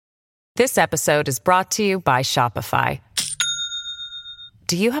This episode is brought to you by Shopify.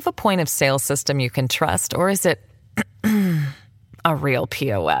 Do you have a point of sale system you can trust, or is it a real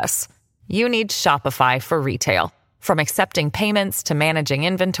POS? You need Shopify for retail. From accepting payments to managing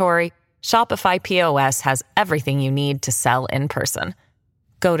inventory, Shopify POS has everything you need to sell in person.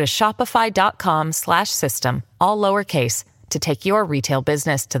 Go to shopify.com/system, all lowercase, to take your retail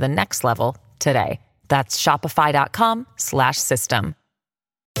business to the next level today. That's shopify.com/system.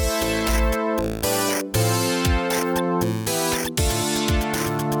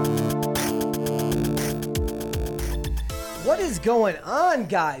 What is going on,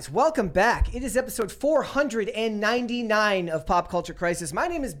 guys? Welcome back. It is episode 499 of Pop Culture Crisis. My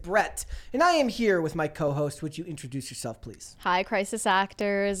name is Brett, and I am here with my co-host. Would you introduce yourself, please? Hi, Crisis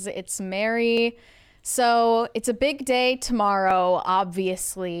Actors. It's Mary. So it's a big day tomorrow,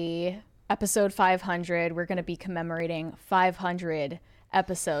 obviously. Episode 500. We're going to be commemorating 500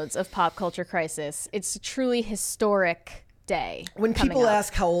 episodes of Pop Culture Crisis. It's a truly historic day. When people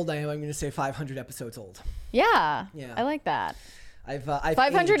ask how old I am, I'm going to say 500 episodes old. Yeah. I like that. I've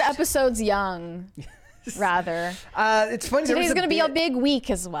 500 aged. Episodes young, rather. It's funny. Today's going to be a big week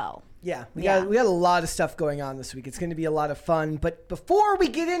as well. Yeah, we got a lot of stuff going on this week. It's going to be a lot of fun. But before we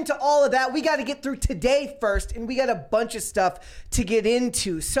get into all of that, we got to get through today first, and we got a bunch of stuff to get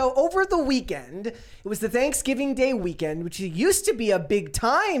into. So over the weekend, it was the Thanksgiving Day weekend, which used to be a big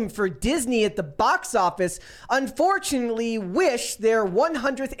time for Disney at the box office. Unfortunately, Wish, their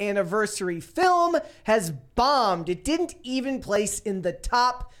 100th anniversary film, has bombed. It didn't even place in the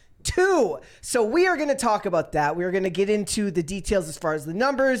top 2. So we are going to talk about that. We are going to get into the details as far as the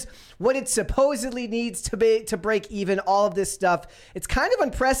numbers, what it supposedly needs to break even, all of this stuff. It's kind of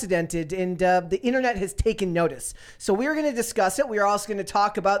unprecedented, and the internet has taken notice. So we are going to discuss it. We are also going to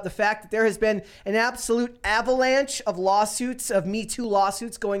talk about the fact that there has been an absolute avalanche of lawsuits, of MeToo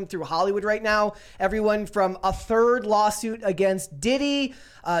lawsuits going through Hollywood right now. Everyone from a third lawsuit against Diddy,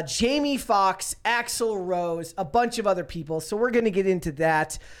 Jamie Foxx, Axl Rose, a bunch of other people. So we're going to get into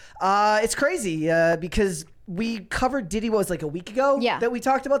that. It's crazy because we covered Diddy, what was like a week ago that we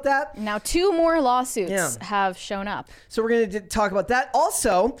talked about that. Now 2 more lawsuits have shown up. So we're going to talk about that.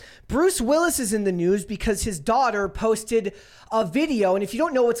 Also, Bruce Willis is in the news because his daughter posted a video. And if you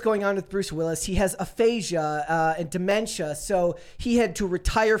don't know what's going on with Bruce Willis, he has aphasia and dementia. So he had to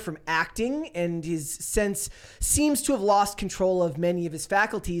retire from acting, and his sense seems to have lost control of many of his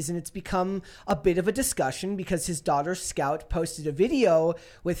faculties. And it's become a bit of a discussion because his daughter Scout posted a video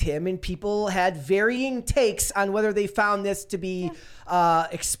with him, and people had varying takes on whether they found this to be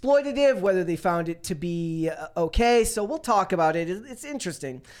exploitative, whether they found it to be okay. So we'll talk about it. It's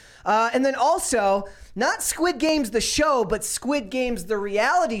interesting. And then also, not Squid Games the show, but Squid Games the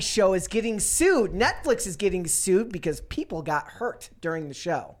reality show is getting sued. Netflix is getting sued because people got hurt during the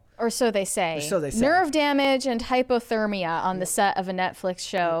show. Or so they say. Nerve damage and hypothermia on the set of a Netflix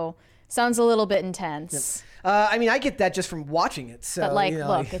show sounds a little bit intense. I mean, I get that just from watching it. So, but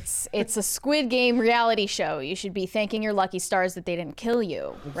look, it's a Squid Game reality show. You should be thanking your lucky stars that they didn't kill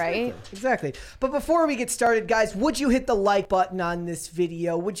you, right? Exactly. But before we get started, guys, would you hit the like button on this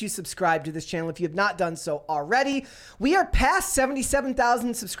video? Would you subscribe to this channel if you have not done so already? We are past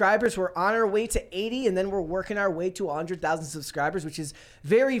 77,000 subscribers. We're on our way to 80, and then we're working our way to 100,000 subscribers, which is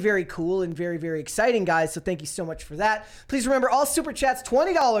very, very cool and very, very exciting, guys. So thank you so much for that. Please remember, all super chats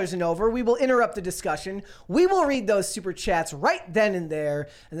 $20 and over. We will interrupt the discussion. We will read those super chats right then and there.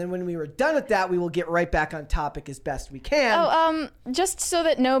 And then when we were done with that, we will get right back on topic as best we can. Just so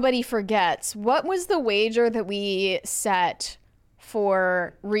that nobody forgets, what was the wager that we set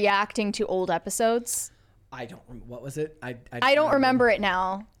for reacting to old episodes? I don't remember. What was it? I don't remember it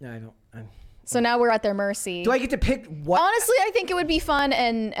now. No, I don't. So now we're at their mercy. Do I get to pick what? Honestly, I think it would be fun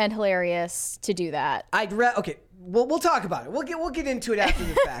and hilarious to do that. Okay. We'll talk about it. We'll get into it after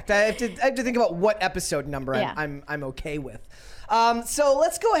the fact. I have to think about what episode number I'm okay with. So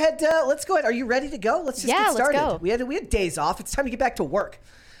let's go ahead. Are you ready to go? Let's just get started. Let's go. We had days off. It's time to get back to work.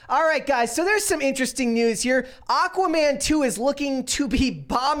 All right, guys, so there's some interesting news here. Aquaman 2 is looking to be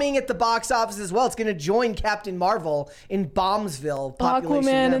bombing at the box office as well. It's going to join Captain Marvel in Bombsville.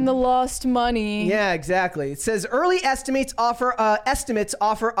 Aquaman and the Lost Money. Yeah, exactly. It says early estimates offer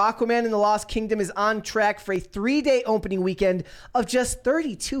Aquaman and the Lost Kingdom is on track for a 3-day opening weekend of just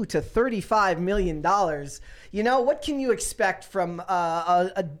 $32 to $35 million. You know, what can you expect from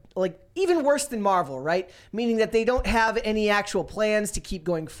even worse than Marvel, right? Meaning that they don't have any actual plans to keep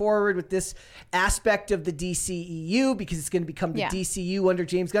going forward with this aspect of the DCEU because it's going to become the DCU under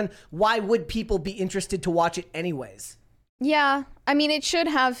James Gunn. Why would people be interested to watch it anyways? Yeah, I mean, it should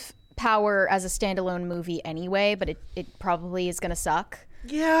have power as a standalone movie anyway, but it probably is going to suck.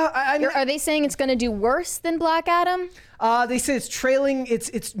 Yeah, I mean, Are they saying it's going to do worse than Black Adam? they say it's trailing.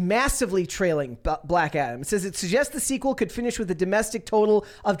 It's massively trailing Black Adam. It says it suggests the sequel could finish with a domestic total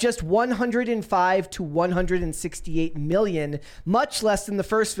of just 105 to 168 million, much less than the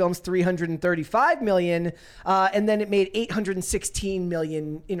first film's 335 million. And then it made 816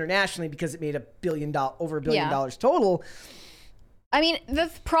 million internationally because it made over $1 billion total. I mean, the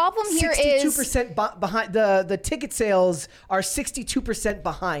problem here 62% behind the ticket sales are 62%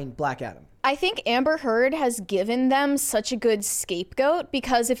 behind Black Adam. I think Amber Heard has given them such a good scapegoat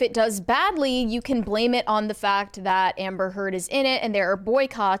because if it does badly, you can blame it on the fact that Amber Heard is in it and there are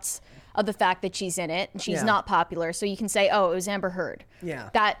boycotts of the fact that she's in it and she's not popular. So you can say, oh, it was Amber Heard.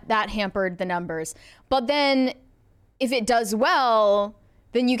 Yeah. That hampered the numbers. But then if it does well,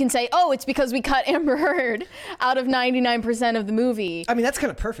 then you can say, oh, it's because we cut Amber Heard out of 99% of the movie. I mean, that's kind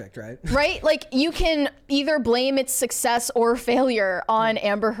of perfect, right? Right? Like, you can either blame its success or failure on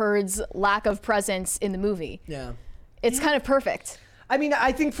Amber Heard's lack of presence in the movie. Yeah. It's kind of perfect. I mean,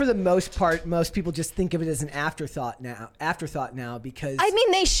 I think for the most part, most people just think of it as an afterthought now because... I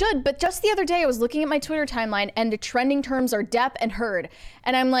mean, they should, but just the other day I was looking at my Twitter timeline and the trending terms are Depp and Heard.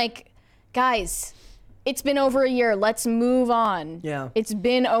 And I'm like, guys... It's been over a year. Let's move on. Yeah. It's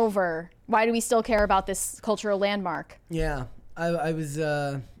been over. Why do we still care about this cultural landmark? Yeah. I was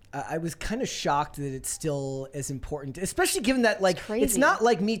kind of shocked that it's still as important, especially given that it's not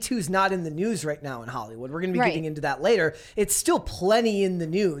like MeToo's not in the news right now in Hollywood. We're going to be getting into that later. It's still plenty in the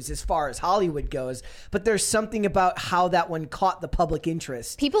news as far as Hollywood goes, but there's something about how that one caught the public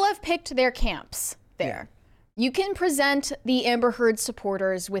interest. People have picked their camps there. Yeah. You can present the Amber Heard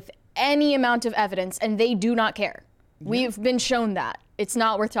supporters with any amount of evidence and they do not care. We've been shown that. It's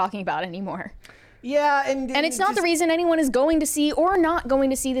not worth talking about anymore. Yeah, and it's not the reason anyone is going to see or not going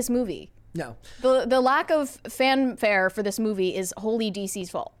to see this movie. No. The lack of fanfare for this movie is wholly DC's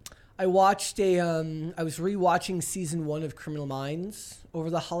fault. I watched I was rewatching season 1 of Criminal Minds over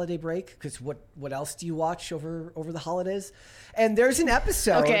the holiday break because what else do you watch over the holidays? And there's an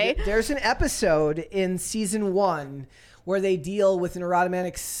episode. Okay. There's an episode in season 1 where they deal with an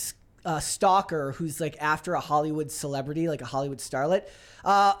erotic stalker who's like after a Hollywood celebrity, like a Hollywood starlet.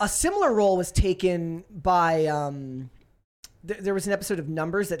 A similar role was taken by there was an episode of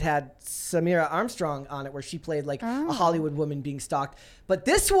Numbers that had Samira Armstrong on it where she played like a Hollywood woman being stalked. But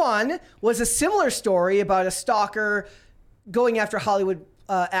this one was a similar story about a stalker going after a Hollywood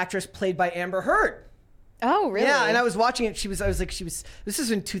actress played by Amber Heard. Oh, really? Yeah, and I was watching it. This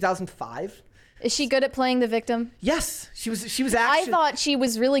is in 2005. Is she good at playing the victim? Yes, she was actually. I thought she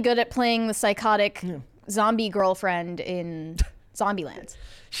was really good at playing the psychotic zombie girlfriend in Zombieland.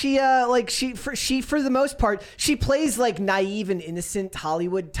 She for the most part, she plays like naive and innocent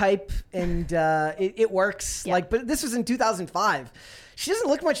Hollywood type, and it works. Yeah. But this was in 2005. She doesn't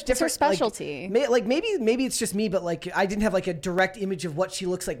look much different. It's her specialty. Maybe it's just me, but I didn't have like a direct image of what she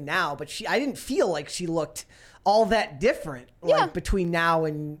looks like now. But I didn't feel like she looked all that different between now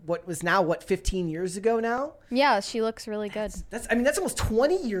and what was now 15 years ago now. Yeah, she looks really good. That's almost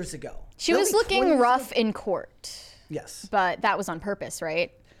 20 years ago. She was looking rough in court. Yes, but that was on purpose,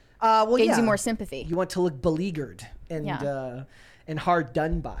 right? Gives you more sympathy. You want to look beleaguered and hard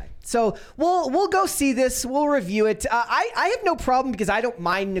done by. So we'll go see this. We'll review it. I have no problem because I don't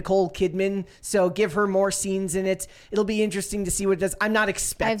mind Nicole Kidman. So give her more scenes in it. It'll be interesting to see what it does. I'm not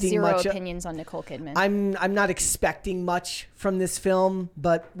expecting much. I have zero opinions on Nicole Kidman. I'm not expecting much from this film,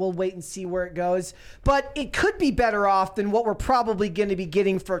 but we'll wait and see where it goes. But it could be better off than what we're probably going to be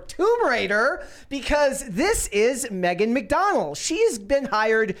getting for Tomb Raider because this is Megan McDonnell. She's been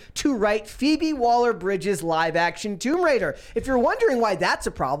hired to write Phoebe Waller-Bridge's live-action Tomb Raider. If you're wondering why that's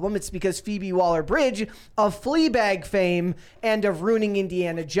a problem, it's because Phoebe Waller-Bridge of Fleabag fame and of Ruining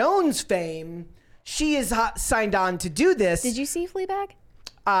Indiana Jones fame, she is signed on to do this. Did you see Fleabag?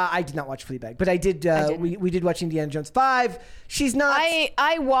 I did not watch Fleabag, but I did. We did watch Indiana Jones 5. She's not.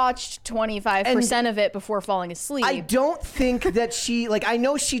 I watched 25% of it before falling asleep. I don't think that she I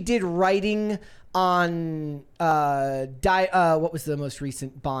know she did writing on what was the most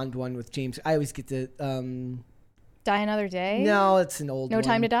recent Bond one with James? I always get the. Die Another Day? No, it's an old one. No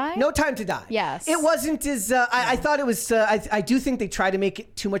Time to Die? No Time to Die. Yes. It wasn't as... I thought it was... I do think they try to make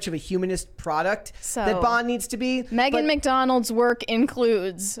it too much of a humanist product that Bond needs to be. Megan McDonnell's work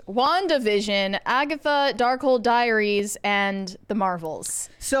includes WandaVision, Agatha, Darkhold Diaries, and The Marvels.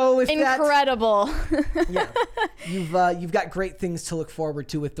 So if incredible. Yeah. You've got great things to look forward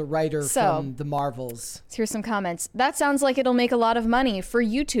to with the writer from The Marvels. Here's some comments. That sounds like it'll make a lot of money for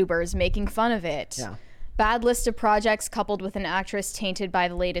YouTubers making fun of it. Yeah. Bad list of projects coupled with an actress tainted by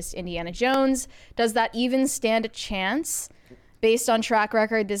the latest Indiana Jones. Does that even stand a chance? based on track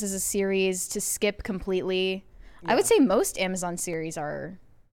record, this is a series to skip completely. Yeah. I would say most Amazon series are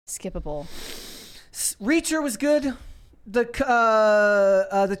skippable. Reacher was good.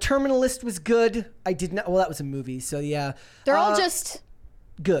 The Terminalist was good. I did not. Well, that was a movie, so yeah. They're all just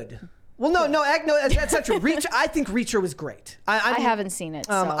good. Well, no, that's not true. I think Reacher was great. I haven't seen it.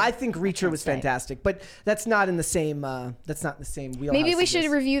 So I think Reacher was fantastic, but that's not in the same. That's not in the same wheelhouse. Maybe we should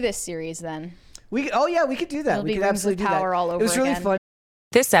review this series then. We could do that. We could absolutely do that. All over it was really fun.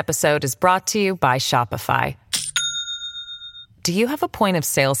 This episode is brought to you by Shopify. Do you have a point of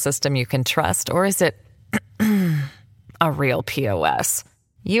sale system you can trust, or is it a real POS?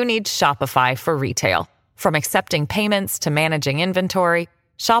 You need Shopify for retail. From accepting payments to managing inventory,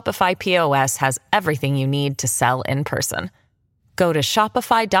 Shopify POS has everything you need to sell in person. Go to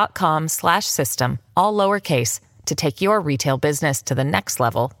shopify.com/system, all lowercase, to take your retail business to the next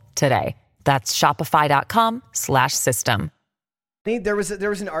level today. That's shopify.com/system. There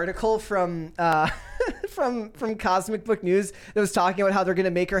was an article from from Cosmic Book News that was talking about how they're going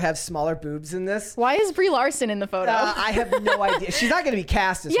to make her have smaller boobs in this. Why is Brie Larson in the photo? I have no idea. She's not going to be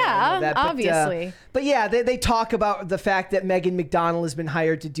cast as her. I know that, obviously. But yeah, they talk about the fact that Megan McDonnell has been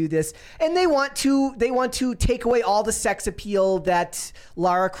hired to do this, and they want to take away all the sex appeal that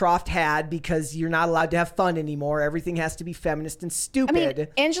Lara Croft had, because you're not allowed to have fun anymore. Everything has to be feminist and stupid. I mean,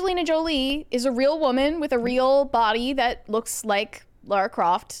 Angelina Jolie is a real woman with a real body that looks like Lara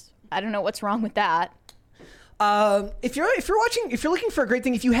Croft. I don't know what's wrong with that. If you're looking for a great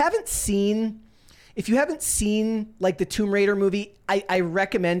thing, if you haven't seen like the Tomb Raider movie, I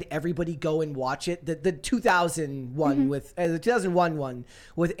recommend everybody go and watch it. The 2001 with the 2001 one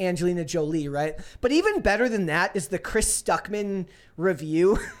with Angelina Jolie, right? But even better than that is the Chris Stuckman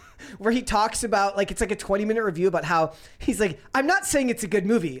review. Where he talks about, like, it's like a 20-minute review about how he's like, I'm not saying it's a good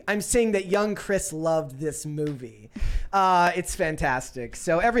movie. I'm saying that young Chris loved this movie. It's fantastic.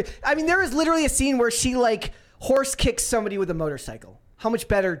 So there is literally a scene where she like horse kicks somebody with a motorcycle. How much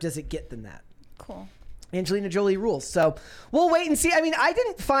better does it get than that? Cool. Angelina Jolie rules. So we'll wait and see. I mean, I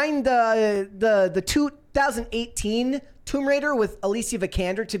didn't find the 2018 Tomb Raider with Alicia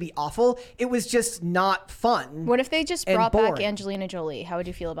Vikander to be awful. It was just not fun. What if they just brought back Angelina Jolie? How would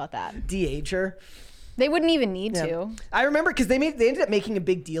you feel about that? De-age her. They wouldn't even need to. I remember because they ended up making a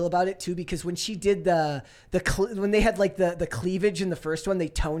big deal about it too, because when she did when they had like the cleavage in the first one, they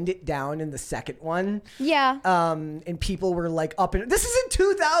toned it down in the second one. Yeah. And people were like this is in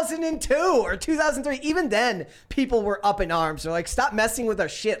 2002 or 2003. Even then, people were up in arms. They're like, stop messing with our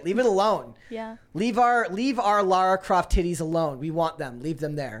shit. Leave it alone. Yeah. Leave our Lara Croft titties alone. We want them. Leave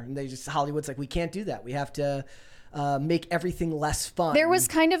them there. And Hollywood's like, we can't do that. We have to make everything less fun. There was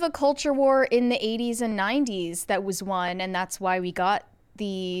kind of a culture war in the 80s and 90s that was won, and that's why we got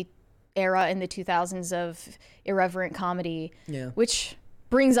the era in the 2000s of irreverent comedy, which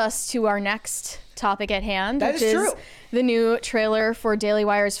brings us to our next topic at hand, which is the new trailer for Daily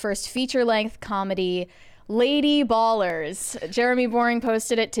Wire's first feature-length comedy, Lady Ballers. Jeremy Boring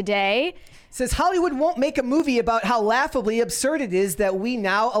posted it today. Says Hollywood won't make a movie about how laughably absurd it is that we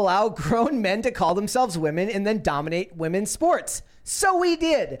now allow grown men to call themselves women and then dominate women's sports. So we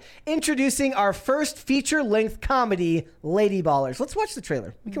did. Introducing our first feature-length comedy, Lady Ballers. Let's watch the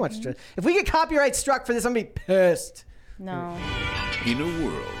trailer. We can watch the trailer. If we get copyright struck for this, I'm going to be pissed. No. In a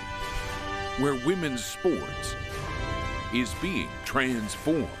world where women's sports is being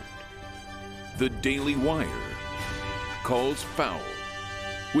transformed, the Daily Wire calls foul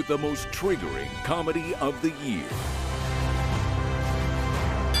with the most triggering comedy of the year.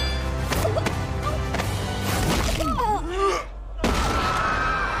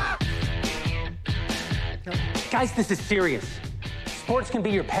 Guys, this is serious. Sports can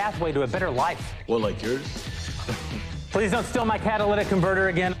be your pathway to a better life. Well, like yours? Please don't steal my catalytic converter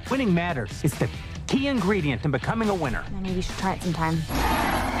again. Winning matters. It's the key ingredient in becoming a winner. Maybe you should try it sometime.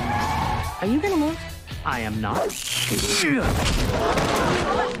 Are you gonna move? I am not.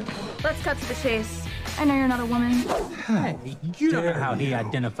 Let's cut to the chase. I know you're not a woman. Hey, you know how he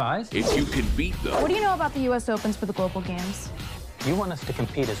identifies. If you can beat them. What do you know about the U.S. Opens for the Global Games? You want us to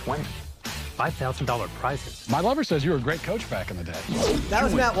compete as women. $5,000 prizes. My lover says you were a great coach back in the day. That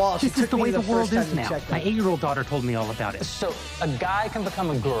was Matt Walsh. This is the way the world is now. My 8 8-year-old daughter told me all about it. So a guy can become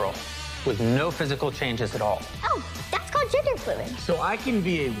a girl with no physical changes at all. Oh, that's called gender fluid. So I can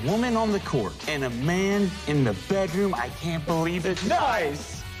be a woman on the court and a man in the bedroom. I can't believe it.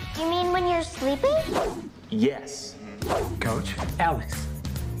 Nice. You mean when you're sleeping? Yes. Coach? Alex,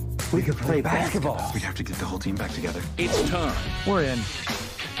 We could play basketball. We'd have to get the whole team back together. It's time We're in.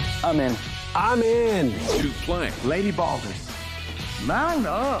 I'm in. I'm in. to play Lady Ballers. Mount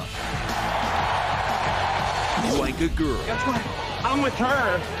up. like a girl. That's right. I'm with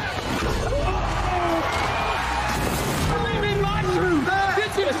her. Believe in my truth.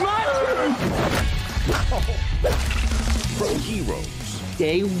 This is my truth. From heroes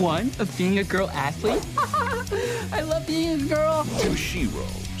Day one of being a girl athlete. I love being a girl. to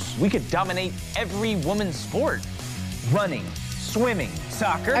sheroes. We could dominate every woman's sport. Running, swimming,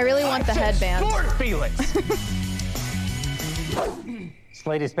 soccer. I really want the headband. Sport, Felix. It's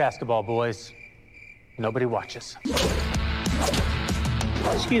ladies basketball, boys. Nobody watches.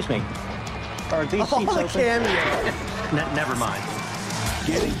 Excuse me. Are these seats Oh, the open? cameo. Never mind.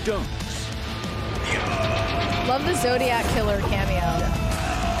 Getting dunks Love the Zodiac Killer cameo.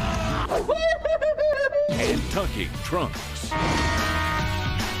 and tucking trunks.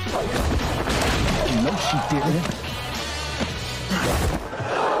 No, she didn't.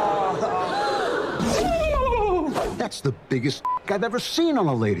 That's the biggest I've ever seen on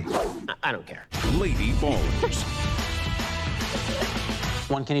a lady. I don't care. Lady ballers.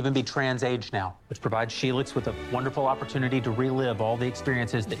 One can even be trans age now, which provides Sheelix with a wonderful opportunity to relive all the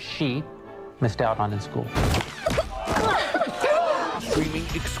experiences that she missed out on in school. Streaming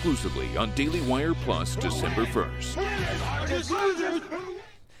exclusively on Daily Wire Plus December 1st.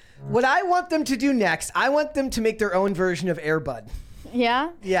 What I want them to do next, I want them to make their own version of Air Bud. Yeah?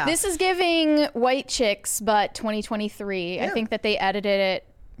 Yeah. This is giving White Chicks, but 2023. I think that they edited it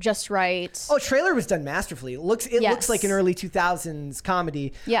just right. Oh, trailer was done masterfully. It looks Yes. like an early 2000s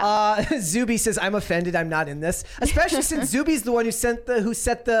comedy. Yeah. Zuby says, "I'm offended. I'm not in this." Especially since Zuby's the one who set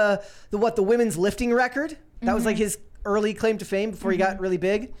the women's lifting record. That was like his early claim to fame before he got really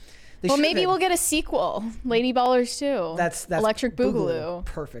big. They Well, should maybe have- we'll get a sequel. Lady Ballers 2. That's Electric Boogaloo.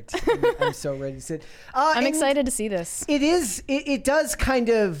 Perfect. I'm so ready to sit. I'm And excited to see this. It does kind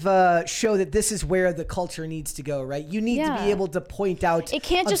of show that this is where the culture needs to go, right? You need to Yeah. be able to point out. It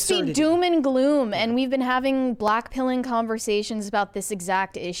can't just be absurdity. doom and gloom. And we've been having blackpilling conversations about this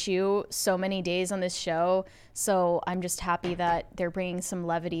exact issue so many days on this show. So I'm just happy that they're bringing some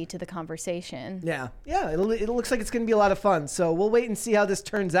levity to the conversation. Yeah. It looks like it's going to be a lot of fun. So we'll wait and see how this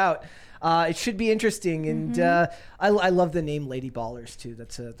turns out. It should be interesting, and I love the name Lady Ballers too.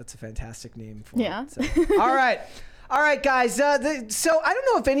 That's a fantastic name for Yeah. it. So. All right, guys. So I don't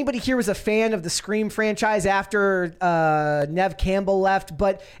know if anybody here was a fan of the Scream franchise after Nev Campbell left,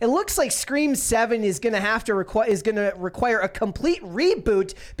 but it looks like Scream 7 is going to require a complete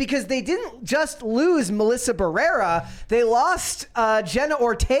reboot because they didn't just lose Melissa Barrera; they lost Jenna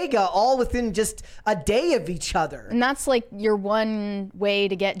Ortega all within just a day of each other. And that's like your one way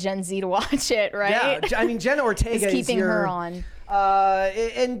to get Gen Z to watch it, right? Yeah, I mean Jenna Ortega is keeping your, her on.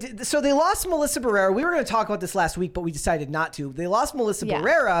 And so they lost Melissa Barrera. We were going to talk about this last week, but we decided not to. They lost Melissa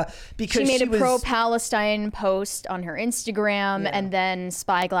Barrera because she made a was pro-Palestine post on her Instagram, and then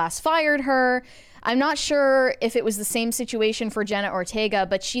Spyglass fired her. I'm not sure if it was the same situation for Jenna Ortega,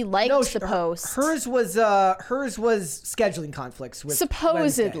 but she liked the post. Hers was scheduling conflicts with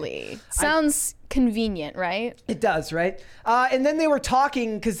supposedly. Wednesday. Sounds convenient, right? It does, right? And then they were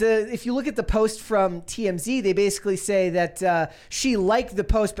talking because if you look at the post from TMZ, they basically say that she liked the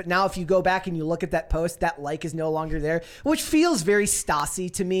post, but now if you go back and you look at that post, that like is no longer there, which feels very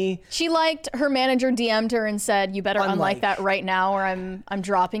Stassi to me. She liked, her manager DM'd her and said, "You better Unlike. unlike that right now, or I'm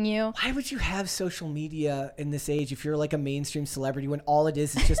dropping you." Why would you have social media in this age if you're like a mainstream celebrity when all it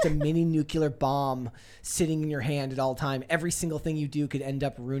is just a mini nuclear bomb sitting in your hand at all time? Every single thing you do could end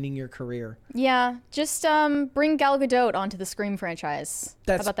up ruining your career. Yeah, just bring Gal Gadot onto the Scream franchise.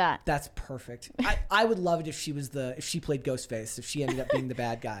 How about that? That's perfect. I would love it if she played Ghostface, if she ended up being the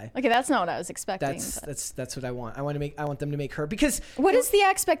bad guy. Okay, that's not what I was expecting. That's what I want. I want them to make her, because what is the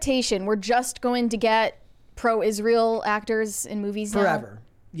expectation? We're just going to get pro-Israel actors in movies now? Forever.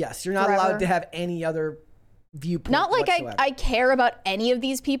 Yes, you're not allowed to have any other viewpoint. Not like whatsoever. I care about any of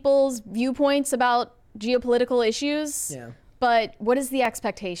these people's viewpoints about geopolitical issues. Yeah. But what is the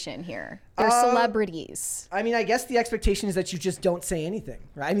expectation here? They're celebrities. I mean, I guess the expectation is that you just don't say anything,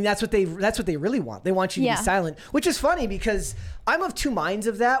 right? I mean, that's what they really want. They want you to be silent, which is funny because I'm of two minds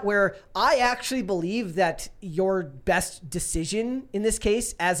of that, where I actually believe that your best decision in this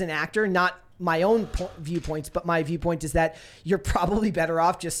case as an actor, not my own viewpoints, but my viewpoint is that you're probably better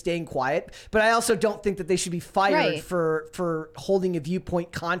off just staying quiet. But I also don't think that they should be fired for holding a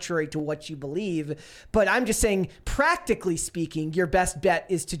viewpoint contrary to what you believe. But I'm just saying, practically speaking, your best bet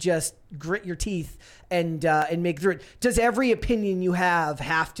is to just grit your teeth and make through it. Does every opinion you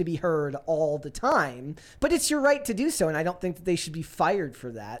have to be heard all the time? But it's your right to do so, and I don't think that they should be fired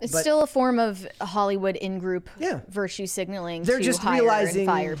for that. It's still a form of Hollywood in-group virtue signaling. They're just realizing and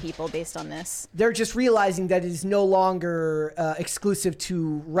fire people based on this. They're just realizing that it is no longer exclusive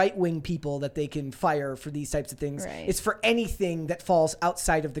to right-wing people that they can fire for these types of things. Right. It's for anything that falls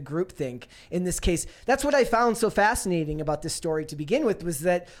outside of the groupthink. In this case, that's what I found so fascinating about this story to begin with, was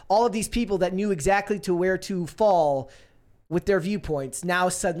that all of these people that knew exactly to where to fall with their viewpoints now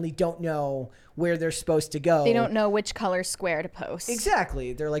suddenly don't know where they're supposed to go. They don't know which color square to post.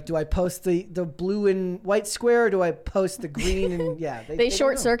 Exactly. They're like, do I post the blue and white square, or do I post the green and they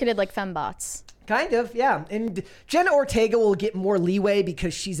short-circuited like fembots. Kind of, yeah. And Jenna Ortega will get more leeway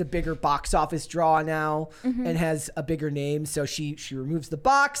because she's a bigger box office draw now and has a bigger name. So she removes the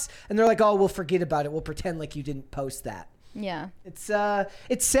box, and they're like, oh, we'll forget about it. We'll pretend like you didn't post that. Yeah. It's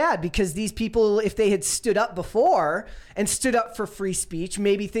sad because these people, if they had stood up before and stood up for free speech,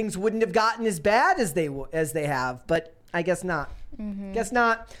 maybe things wouldn't have gotten as bad as they have. But I guess not. Guess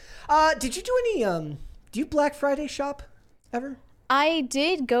not. Did you do any? Do you Black Friday shop ever? I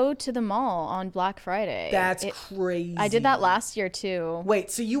did go to the mall on Black Friday. That's crazy. I did that last year too.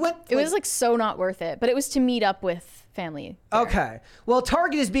 Wait, so you went? It was like so not worth it, but it was to meet up with family there. Okay. Well,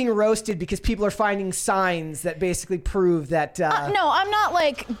 Target is being roasted because people are finding signs that basically prove that. No, I'm not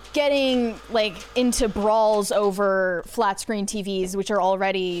like getting like into brawls over flat screen TVs, which are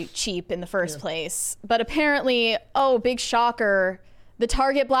already cheap in the first place. But apparently, big shocker. The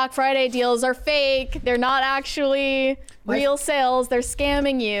Target Black Friday deals are fake. They're not actually real sales. They're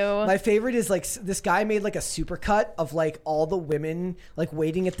scamming you. My favorite is like this guy made like a supercut of like all the women like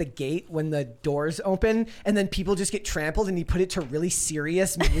waiting at the gate when the doors open, and then people just get trampled, and he put it to really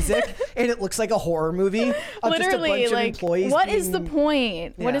serious music and it looks like a horror movie of literally just a bunch of employees. What is the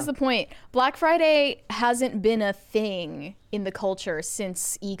point? What is the point? Black Friday hasn't been a thing in the culture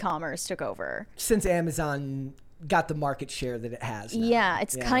since e-commerce took over. Since Amazon got the market share that it has now. Yeah,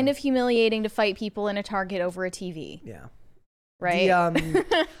 it's kind of humiliating to fight people in a Target over a TV. Yeah. Right?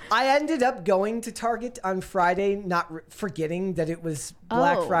 I ended up going to Target on Friday, not forgetting that it was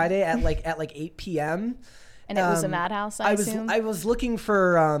Black Friday at like 8 p.m. And it was a madhouse, I assume? I was looking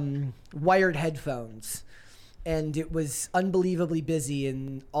for wired headphones, and it was unbelievably busy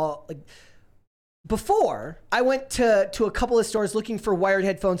and all like. Before, I went to a couple of stores looking for wired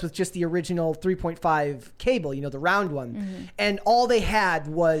headphones with just the original 3.5 cable, the round one. And all they had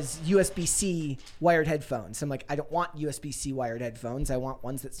was USB-C wired headphones. I'm like, I don't want USB-C wired headphones. I want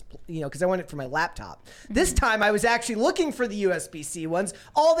ones that's, because I want it for my laptop. This time I was actually looking for the USB-C ones.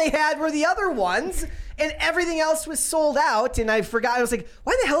 All they had were the other ones, and everything else was sold out. And I forgot. I was like,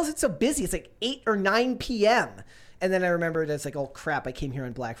 why the hell is it so busy? It's like 8 or 9 p.m. And then I remembered, it's like, oh crap, I came here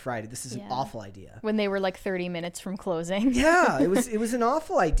on Black Friday. This is an awful idea. When they were like 30 minutes from closing. Yeah, it was an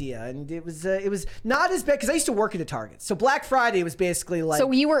awful idea. And it was not as bad, because I used to work at a Target. So Black Friday was basically like.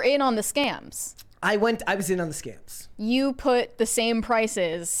 So you were in on the scams. I was in on the scams. You put the same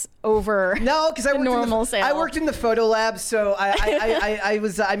prices over because I normal sale. I worked in the photo lab, so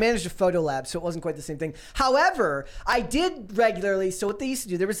I managed a photo lab, so it wasn't quite the same thing. However, I did regularly. So what they used to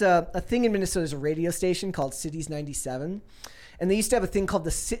do, there was a thing in Minnesota, there's a radio station called Cities 97. And they used to have a thing called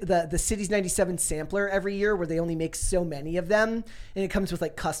the Cities 97 sampler every year, where they only make so many of them, and it comes with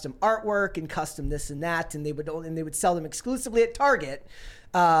like custom artwork and custom this and that, and they would sell them exclusively at Target.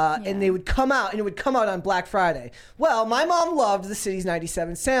 And they would come out, and it would come out on Black Friday. Well, my mom loved the Cities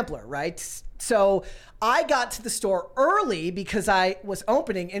 97 sampler, right? So I got to the store early because I was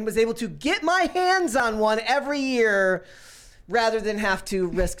opening and was able to get my hands on one every year rather than have to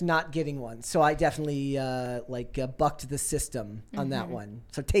risk not getting one. So I definitely bucked the system on that one.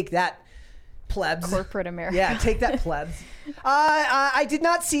 So take that, plebs. Corporate America. Yeah, take that, plebs. I did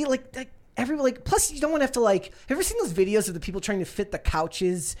not see plus you don't want to have to have you ever seen those videos of the people trying to fit the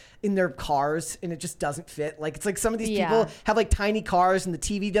couches in their cars and it just doesn't fit? Like, it's like some of these people have like tiny cars and the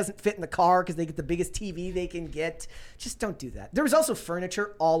TV doesn't fit in the car because they get the biggest TV they can get. Just don't do that. There was also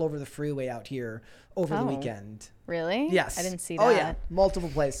furniture all over the freeway out here over the weekend. Really? Yes. I didn't see that. Oh yeah, multiple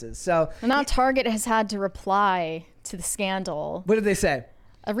places. So now Target has had to reply to the scandal. What did they say?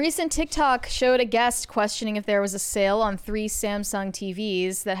 A recent TikTok showed a guest questioning if there was a sale on 3 Samsung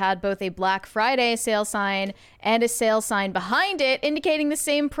TVs that had both a Black Friday sale sign and a sale sign behind it indicating the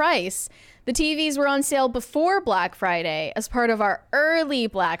same price. The TVs were on sale before Black Friday as part of our early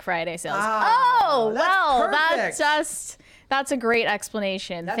Black Friday sales. That's a great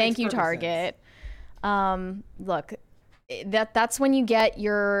explanation. Thank you, Target. Look, that's when you get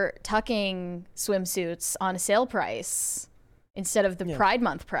your tucking swimsuits on a sale price. instead of the Pride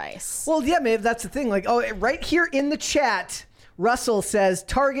Month price. Well, yeah, maybe that's the thing. Like, right here in the chat, Russell says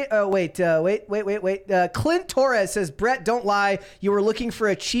Target. Oh, wait. Clint Torres says, Brett, don't lie. You were looking for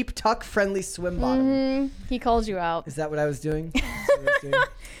a cheap, tuck-friendly swim bottom. He called you out. Is that what I was doing?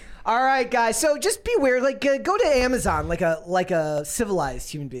 All right, guys. So just beware. Like, go to Amazon like a civilized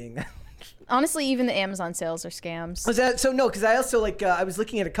human being. Honestly, even the Amazon sales are scams. Was that so? No, because I also I was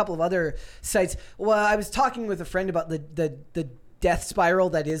looking at a couple of other sites. Well, I was talking with a friend about the death spiral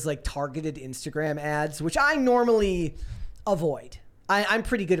that is like targeted Instagram ads, which I normally avoid. I'm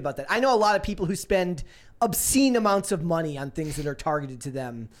pretty good about that. I know a lot of people who spend obscene amounts of money on things that are targeted to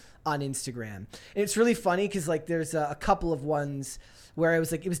them on Instagram. And it's really funny because like there's a couple of ones where it was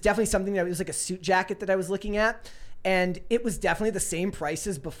definitely something that it was like a suit jacket that I was looking at. And it was definitely the same price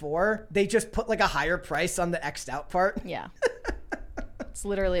as before. They just put like a higher price on the X'd out part. Yeah. It's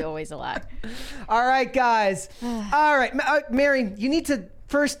literally always a lie. All right, guys. All right. Mary, you need to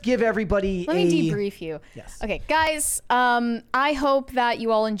first give everybody Let me debrief you. Yes. Okay, guys, I hope that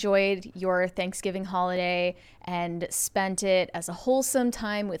you all enjoyed your Thanksgiving holiday and spent it as a wholesome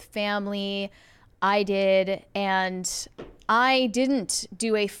time with family. I did, and I didn't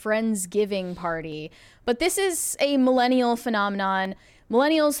do a Friendsgiving party, but this is a millennial phenomenon.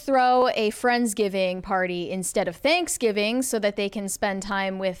 Millennials throw a Friendsgiving party instead of Thanksgiving so that they can spend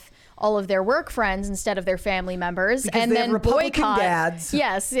time with all of their work friends instead of their family members, because and they then have Republican boycott. dads.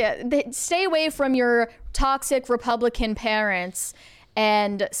 Yes, yeah. Stay away from your toxic Republican parents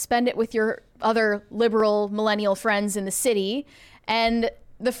and spend it with your other liberal millennial friends in the city. And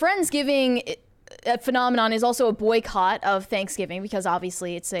the Friendsgiving phenomenon is also a boycott of Thanksgiving because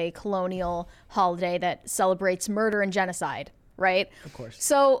obviously it's a colonial holiday that celebrates murder and genocide, right? Of course.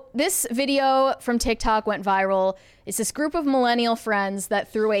 So this video from TikTok went viral. It's this group of millennial friends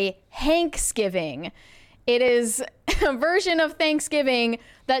that threw a Hanksgiving. It is a version of Thanksgiving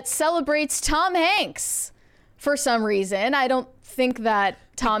that celebrates Tom Hanks for some reason. I don't think that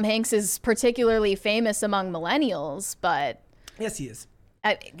Tom Hanks is particularly famous among millennials, but... Yes, he is.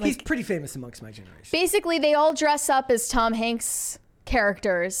 He's pretty famous amongst my generation. Basically, they all dress up as Tom Hanks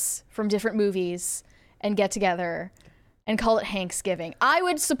characters from different movies and get together and call it Hanksgiving. I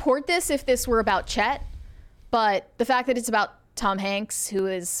would support this if this were about Chet, but the fact that it's about Tom Hanks, who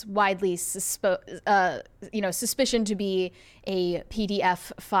is widely suspicioned to be a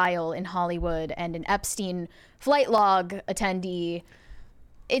PDF file in Hollywood and an Epstein flight log attendee,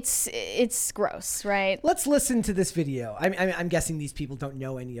 it's gross, right? Let's listen to this video. I'm guessing these people don't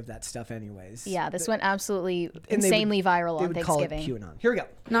know any of that stuff anyways. Yeah, this went absolutely insanely viral on Thanksgiving. Call it QAnon. Here we go.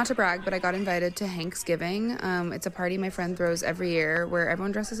 Not to brag, but I got invited to Hanksgiving. It's a party my friend throws every year where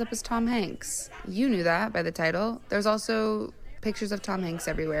everyone dresses up as Tom Hanks. You knew that by the title. There's also pictures of Tom Hanks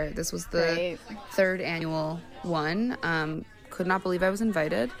everywhere. This was the third annual one. Could not believe I was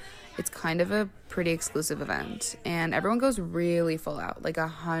invited. It's kind of a pretty exclusive event, and everyone goes really full out, like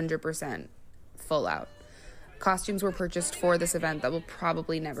 100% full out. Costumes were purchased for this event that will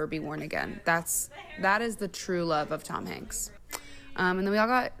probably never be worn again. That is the true love of Tom Hanks. And then we all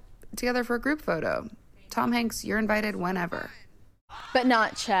got together for a group photo. Tom Hanks, you're invited whenever. But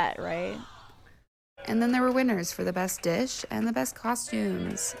not Chet, right? And then there were winners for the best dish and the best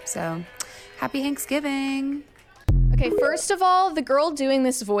costumes. So, happy Hanksgiving. Okay, first of all, the girl doing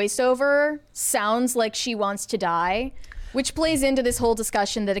this voiceover sounds like she wants to die, which plays into this whole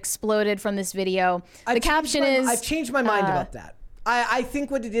discussion that exploded from this video. I've changed my mind about that. I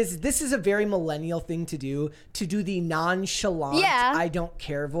think what it is, this is a very millennial thing to do the nonchalant, I don't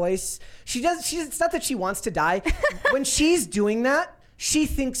care voice. It's not that she wants to die. When she's doing that, she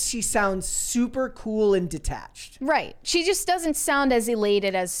thinks she sounds super cool and detached. Right. She just doesn't sound as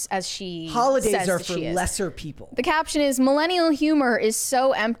elated as she Holidays says are that for she is. lesser people. The caption is, millennial humor is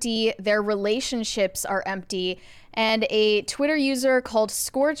so empty, their relationships are empty. And a Twitter user called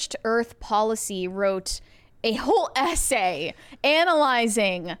Scorched Earth Policy wrote a whole essay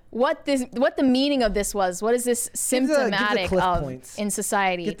analyzing what the meaning of this was. What is this symptomatic of in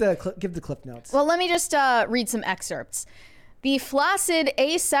society? Give the clip notes. Well, let me just read some excerpts. The flaccid,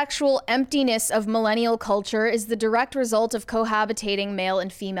 asexual emptiness of millennial culture is the direct result of cohabitating male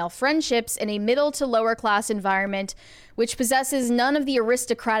and female friendships in a middle to lower class environment which possesses none of the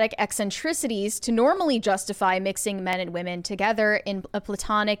aristocratic eccentricities to normally justify mixing men and women together in a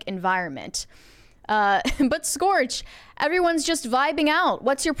platonic environment. But Scorch, everyone's just vibing out.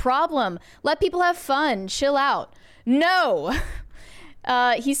 What's your problem? Let people have fun. Chill out. No.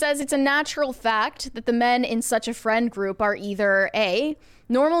 He says it's a natural fact that the men in such a friend group are either A,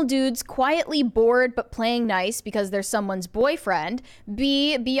 normal dudes quietly bored but playing nice because they're someone's boyfriend.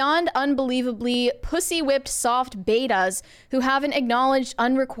 B, beyond unbelievably pussy-whipped soft betas who haven't acknowledged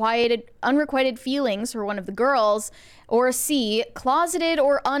unrequited feelings for one of the girls. Or C, closeted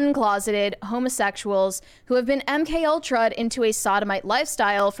or uncloseted homosexuals who have been MK Ultra'd into a sodomite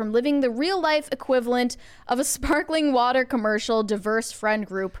lifestyle from living the real-life equivalent of a sparkling water commercial diverse friend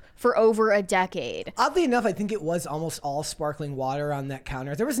group for over a decade. Oddly enough, I think it was almost all sparkling water on that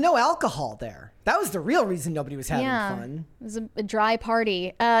counter. There was no alcohol there. That was the real reason nobody was having fun. It was a dry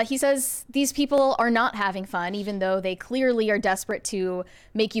party. He says these people are not having fun, even though they clearly are desperate to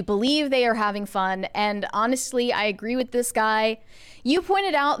make you believe they are having fun. And honestly, I agree with this guy. You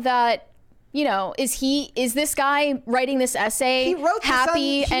pointed out that, you know, is this guy writing this essay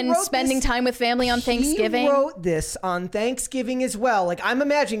happy and spending time with family on Thanksgiving? He wrote this on Thanksgiving as well. Like, I'm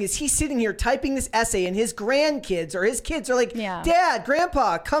imagining, is he sitting here typing this essay and his grandkids or his kids are like, Dad,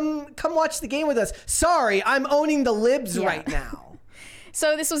 Grandpa, come watch the game with us. Sorry, I'm owning the libs right now.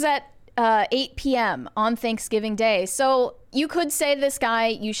 So this was at 8 p.m. on Thanksgiving Day. So you could say to this guy,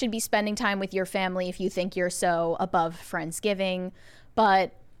 you should be spending time with your family if you think you're so above Friendsgiving.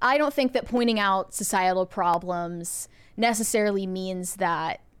 But I don't think that pointing out societal problems necessarily means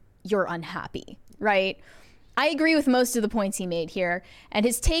that you're unhappy, right? I agree with most of the points he made here. And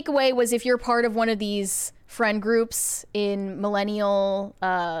his takeaway was, if you're part of one of these friend groups in millennial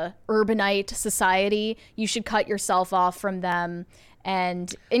urbanite society, you should cut yourself off from them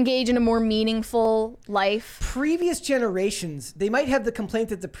and engage in a more meaningful life. Previous generations, they might have the complaint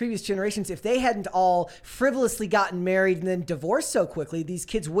that the previous generations, if they hadn't all frivolously gotten married and then divorced so quickly, these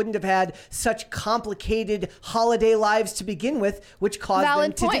kids wouldn't have had such complicated holiday lives to begin with, which caused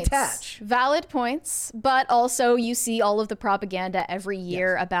them to detach. Valid points. But also you see all of the propaganda every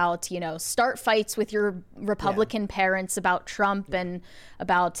year about, you know, start fights with your Republican parents about Trump and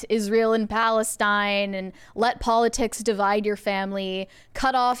about Israel and Palestine, and let politics divide your family,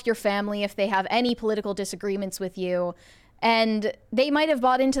 cut off your family if they have any political disagreements with you. And they might have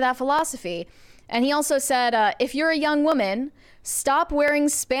bought into that philosophy. And he also said, if you're a young woman, stop wearing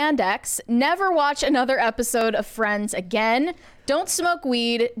spandex, never watch another episode of Friends again, don't smoke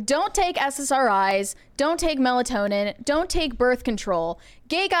weed, don't take SSRIs, don't take melatonin, don't take birth control.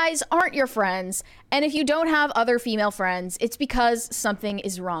 Gay guys aren't your friends, and if you don't have other female friends, it's because something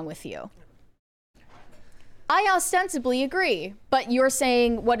is wrong with you. I ostensibly agree, but you're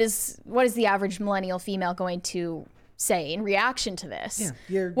saying, what is the average millennial female going to say in reaction to this?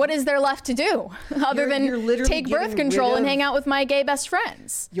 What is there left to do other than take birth control and hang out with my gay best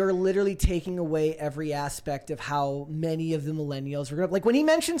friends? You're literally taking away every aspect of how many of the millennials were going to, like, when he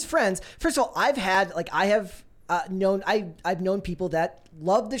mentions Friends. First of all, I've known people that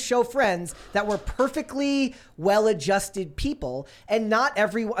love the show Friends that were perfectly well-adjusted people, and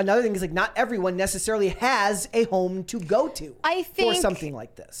another thing is, like, not everyone necessarily has a home to go to for something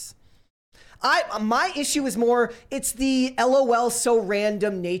like this. My issue is more, it's the LOL so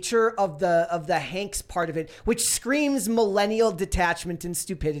random nature of the Hanks part of it, which screams millennial detachment and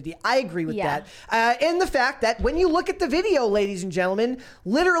stupidity. I agree with that. And the fact that when you look at the video, ladies and gentlemen,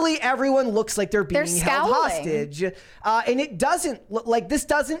 literally everyone looks like they're being held hostage. And it doesn't look like, this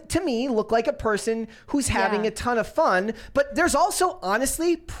doesn't, to me, look like a person who's having a ton of fun. But there's also,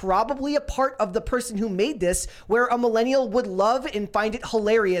 honestly, probably a part of the person who made this where a millennial would love and find it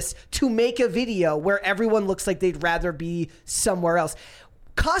hilarious to make a video where everyone looks like they'd rather be somewhere else.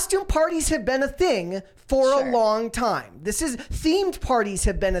 Costume parties have been a thing for a long time. Themed parties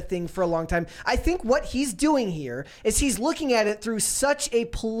have been a thing for a long time. I think what he's doing here is he's looking at it through such a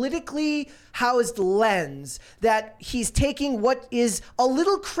politically housed lens that he's taking what is a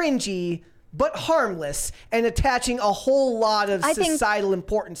little cringy but harmless and attaching a whole lot of societal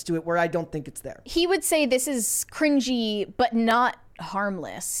importance to it where I don't think it's there. He would say this is cringy but not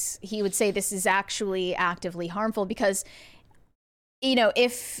harmless. He would say this is actually actively harmful because, you know,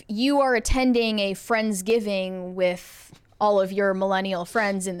 if you are attending a Friendsgiving with all of your millennial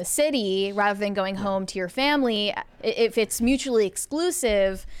friends in the city rather than going home to your family, if it's mutually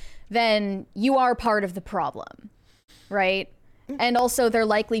exclusive, then you are part of the problem, right? And also, they're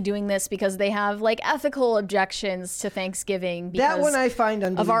likely doing this because they have, like, ethical objections to Thanksgiving because that one I find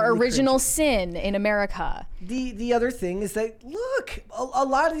of our original sin in America. The other thing is that, look, a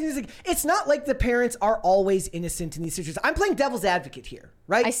lot of these, like, it's not like the parents are always innocent in these situations. I'm playing devil's advocate here,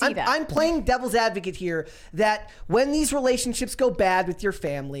 right? I see that. I'm playing devil's advocate here that when these relationships go bad with your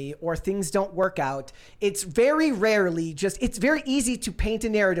family or things don't work out, it's very rarely it's very easy to paint a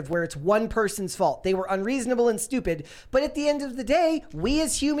narrative where it's one person's fault. They were unreasonable and stupid, but at the end of the the day, we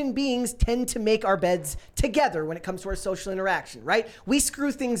as human beings tend to make our beds together when it comes to our social interaction, right? We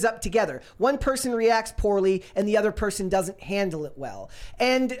screw things up together. One person reacts poorly and the other person doesn't handle it well.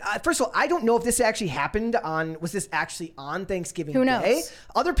 And first of all, I don't know if this actually happened was this actually on Thanksgiving Who knows? Day?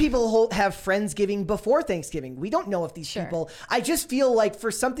 Other people have Friendsgiving before Thanksgiving. We don't know if these people, I just feel like for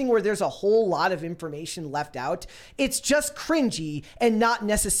something where there's a whole lot of information left out, it's just cringy and not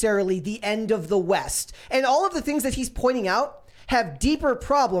necessarily the end of the West. And all of the things that he's pointing out have deeper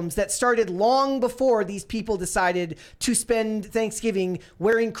problems that started long before these people decided to spend Thanksgiving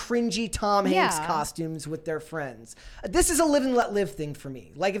wearing cringy Tom Hanks costumes with their friends. This is a live and let live thing for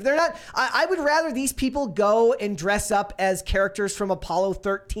me. Like, if they're not, I would rather these people go and dress up as characters from Apollo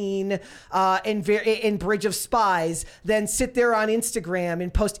 13 and Bridge of Spies than sit there on Instagram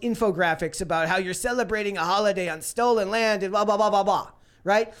and post infographics about how you're celebrating a holiday on stolen land and blah, blah, blah, blah, blah.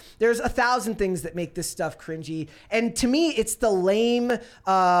 Right? There's 1,000 things that make this stuff cringy. And to me, it's the lame,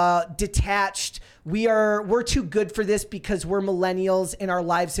 detached, we're too good for this because we're millennials and our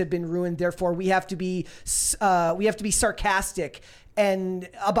lives have been ruined. Therefore, we have to be sarcastic and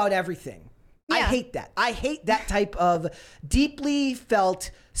about everything. Yeah. I hate that. I hate that type of deeply felt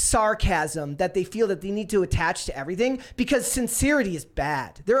sarcasm that they feel that they need to attach to everything because sincerity is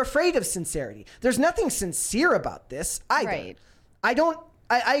bad. They're afraid of sincerity. There's nothing sincere about this either. Right.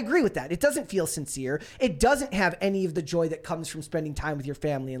 I agree with that. It doesn't feel sincere. It doesn't have any of the joy that comes from spending time with your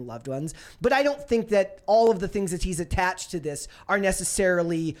family and loved ones. But I don't think that all of the things that he's attached to this are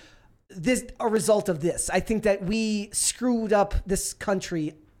necessarily a result of this. I think that we screwed up this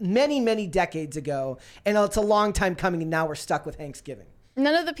country many, many decades ago, and it's a long time coming, and now we're stuck with Thanksgiving.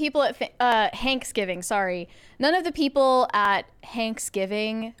 None of the people at none of the people at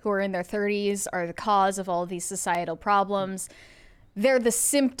Thanksgiving who are in their 30s are the cause of all of these societal problems. They're the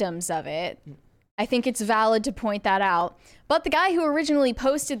symptoms of it. I think it's valid to point that out. But the guy who originally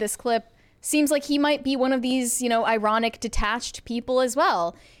posted this clip seems like he might be one of these, ironic, detached people as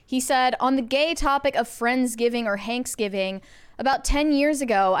well. He said, on the gay topic of Friendsgiving or Thanksgiving, about 10 years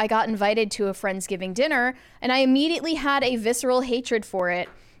ago, I got invited to a Friendsgiving dinner, and I immediately had a visceral hatred for it.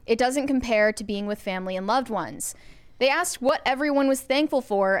 It doesn't compare to being with family and loved ones. They asked what everyone was thankful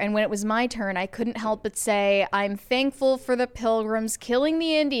for, and when it was my turn, I couldn't help but say, I'm thankful for the Pilgrims killing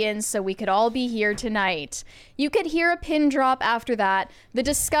the Indians so we could all be here tonight. You could hear a pin drop after that. The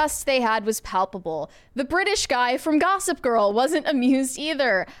disgust they had was palpable. The British guy from Gossip Girl wasn't amused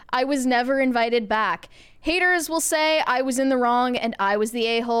either. I was never invited back. Haters will say I was in the wrong and I was the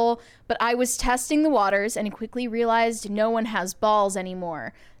a-hole, but I was testing the waters and quickly realized no one has balls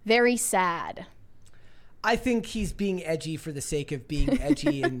anymore. Very sad. I think he's being edgy for the sake of being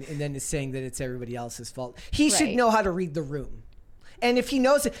edgy and then is saying that it's everybody else's fault. He should know how to read the room. And if he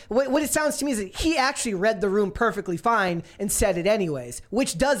knows it, what it sounds to me is that he actually read the room perfectly fine and said it anyways,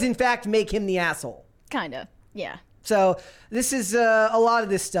 which does in fact make him the asshole. Kinda, yeah. So this is a lot of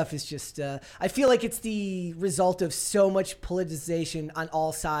this stuff is just I feel like it's the result of so much politicization on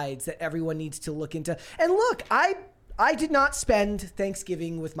all sides that everyone needs to look into. And look, I did not spend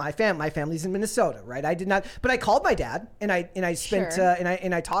Thanksgiving with my family. My family's in Minnesota, right? I did not, but I called my dad and I spent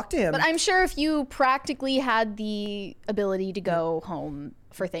and I talked to him. But I'm sure if you practically had the ability to go home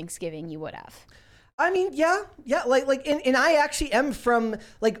for Thanksgiving, you would have. I mean, yeah, and I actually am from,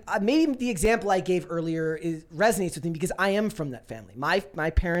 maybe the example I gave earlier resonates with me because I am from that family. My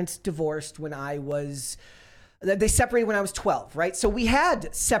parents divorced when they separated when I was 12, right? So we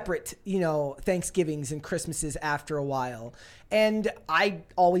had separate, Thanksgivings and Christmases after a while. And I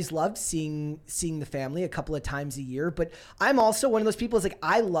always loved seeing the family a couple of times a year. But I'm also one of those people who's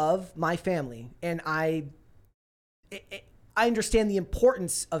I love my family. And I understand the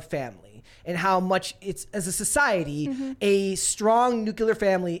importance of family and how much it's, as a society, a strong nuclear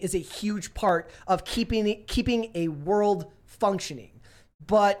family is a huge part of keeping a world functioning.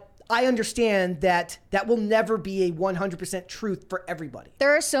 But I understand that will never be a 100% truth for everybody.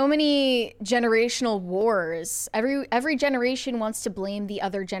 There are so many generational wars. Every generation wants to blame the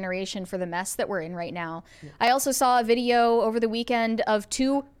other generation for the mess that we're in right now. Yeah. I also saw a video over the weekend of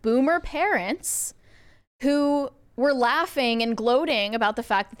two boomer parents who were laughing and gloating about the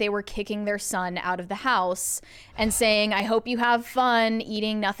fact that they were kicking their son out of the house and saying, I hope you have fun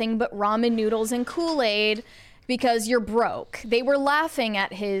eating nothing but ramen noodles and Kool-Aid because you're broke. They were laughing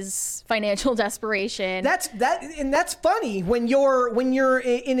at his financial desperation. That's funny when you're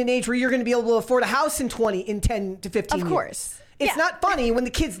in an age where you're going to be able to afford a house in 10 to 15 years. Of course. It's not funny when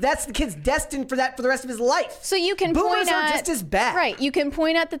that's the kid's destined for that for the rest of his life. So you can boomers are just as bad. Right. You can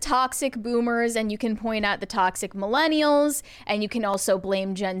point at the toxic boomers and you can point at the toxic millennials and you can also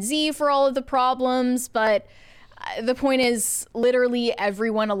blame Gen Z for all of the problems, but the point is, literally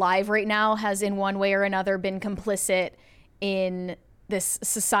everyone alive right now has in one way or another been complicit in this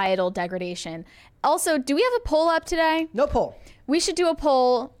societal degradation. Also, do we have a poll up today? No poll. We should do a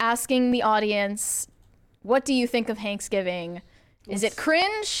poll asking the audience, what do you think of Thanksgiving? Is it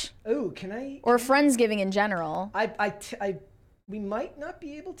cringe? Oh, can I? Or Friendsgiving in general? We might not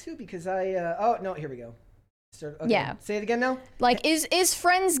be able to because oh no, here we go. Okay. Yeah. Say it again now. Like, is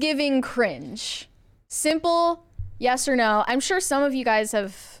Friendsgiving cringe? Simple, yes or no. I'm sure some of you guys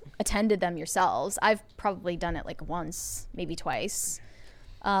have attended them yourselves. I've probably done it like once, maybe twice.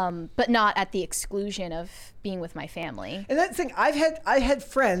 But not at the exclusion of being with my family. And that's the thing, I had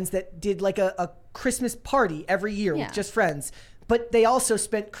friends that did like a Christmas party every year with just friends, but they also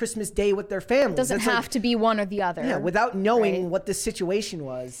spent Christmas Day with their families. It doesn't have to be one or the other. Yeah, without knowing what the situation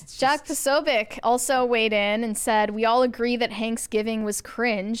was. Jack Posobiec also weighed in and said, we all agree that Thanksgiving was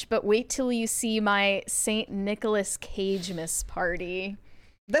cringe, but wait till you see my St. Nicholas Cagemas party.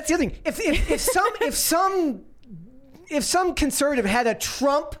 That's the other thing. If some conservative had a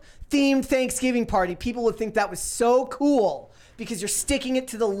Trump-themed Thanksgiving party, people would think that was so cool because you're sticking it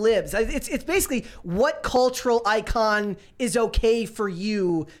to the libs. It's basically what cultural icon is okay for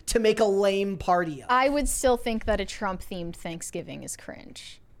you to make a lame party of. I would still think that a Trump-themed Thanksgiving is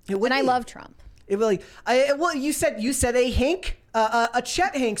cringe. And I love Trump. It really. Well, you said a Hank, a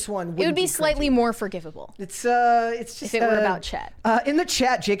Chet Hanks one. It would be slightly more forgivable. It's just if it were about Chet. In the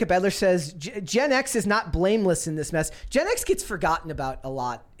chat, Jacob Edler says Gen X is not blameless in this mess. Gen X gets forgotten about a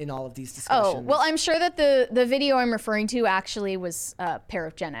lot in all of these discussions. Oh, well, I'm sure that the video I'm referring to actually was a pair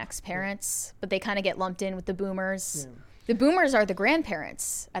of Gen X parents, but they kind of get lumped in with the boomers. Yeah. The boomers are the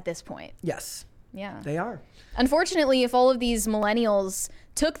grandparents at this point. Yes. Yeah. They are. Unfortunately, if all of these millennials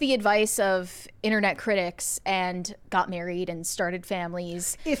took the advice of internet critics and got married and started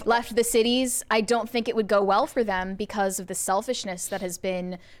families, left the cities, I don't think it would go well for them because of the selfishness that has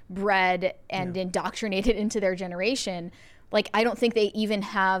been bred and indoctrinated into their generation. Like, I don't think they even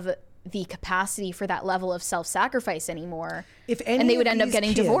have the capacity for that level of self-sacrifice anymore. And they would end up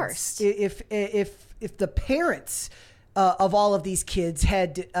getting divorced. If the parents of all of these kids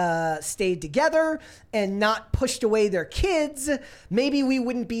had stayed together and not pushed away their kids, maybe we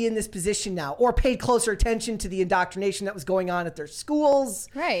wouldn't be in this position now, or paid closer attention to the indoctrination that was going on at their schools.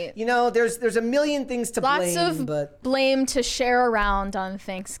 Right. You know, there's a million things to blame. Lots of blame to share around on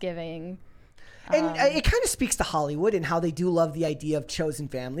Thanksgiving. And it kind of speaks to Hollywood and how they do love the idea of chosen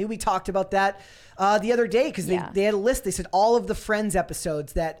family. We talked about that the other day because they had a list. They said all of the Friends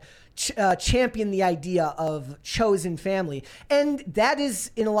episodes that champion the idea of chosen family. And that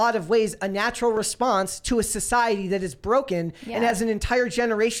is, in a lot of ways, a natural response to a society that is broken and has an entire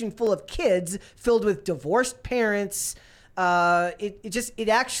generation full of kids filled with divorced parents. It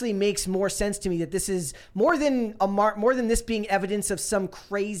actually makes more sense to me that this is more than this being evidence of some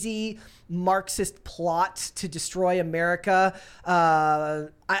crazy Marxist plot to destroy America.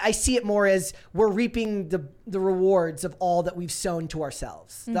 I see it more as we're reaping the rewards of all that we've sown to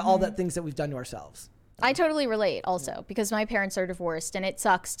ourselves, all the things that we've done to ourselves. I totally relate also because my parents are divorced and it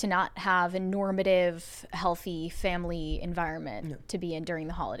sucks to not have a normative, healthy family environment to be in during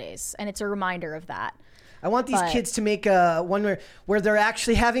the holidays. And it's a reminder of that. I want these kids to make one where they're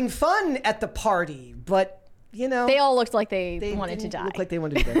actually having fun at the party, but you know, they all looked like they wanted to die. Looked like they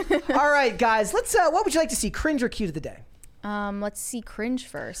wanted to be dead. All right, guys, let's. What would you like to see? Cringe or cute of the day? Let's see cringe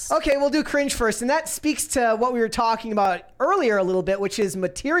first. Okay, we'll do cringe first, and that speaks to what we were talking about earlier a little bit, which is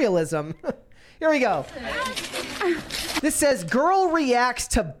materialism. Here we go. This says, girl reacts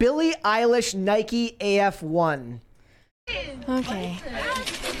to Billie Eilish Nike AF1. Okay.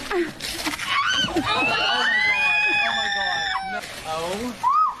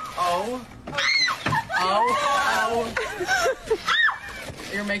 Oh.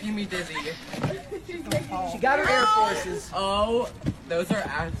 You're making me dizzy. She got her Air Forces. Oh, those are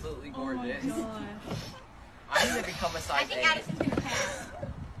absolutely gorgeous. I need to become a size 8. Addison's gonna pass.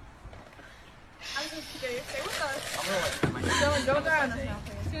 I was just curious. Stay with us. I'm gonna let Don't die on us now,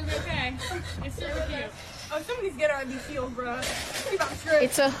 please. It's gonna be okay. It's super cute. Oh, somebody's getting her these heels, bro.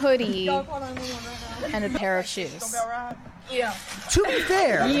 It's a hoodie and a pair of shoes. Yeah. To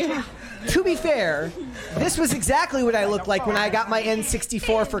be fair, this was exactly what I looked like when I got my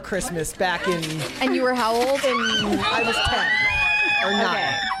N64 for Christmas back in. And you were how old? I was 10 or 9.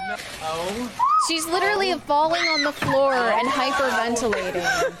 Okay. Oh. She's literally falling on the floor and hyperventilating.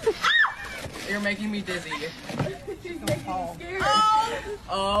 You're making me dizzy.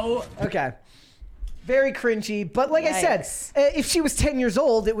 Oh. Okay. Very cringy, but like I said, if she was 10 years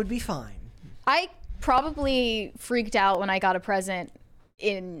old, it would be fine. I probably freaked out when I got a present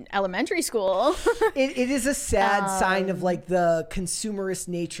in elementary school. It is a sad sign of like the consumerist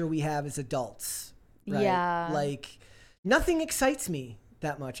nature we have as adults. Right? Yeah. Like nothing excites me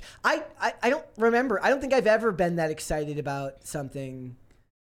that much. I don't remember. I don't think I've ever been that excited about something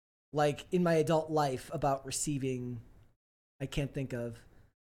like in my adult life about receiving. I can't think of.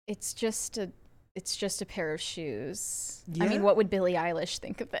 It's just a pair of shoes. Yeah. I mean, what would Billie Eilish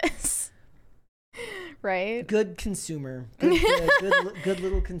think of this? Right? Good consumer. Good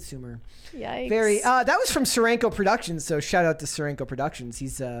little consumer. Yikes. Very. That was from Serenko Productions, so shout out to Serenko Productions.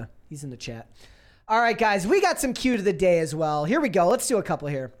 He's in the chat. All right, guys, we got some cue to the day as well. Here we go. Let's do a couple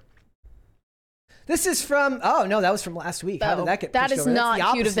here. This is from, oh no, that was from last week. How did that get pushed That is over?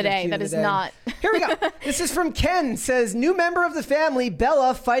 not cute of the day. That is not. Here we go. This is from Ken. Says, new member of the family,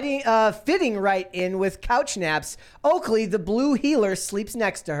 Bella, fitting right in with couch naps. Oakley, the blue healer, sleeps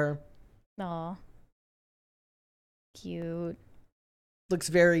next to her. Aw. Cute. Looks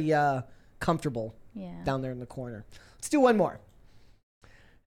very comfortable down there in the corner. Let's do one more.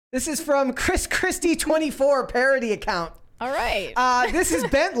 This is from Chris Christie 24 parody account. All right. This is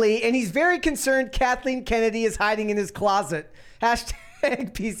Bentley, and he's very concerned Kathleen Kennedy is hiding in his closet.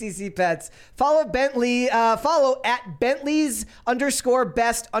 Hashtag PCC Pets. Follow Bentley. Follow at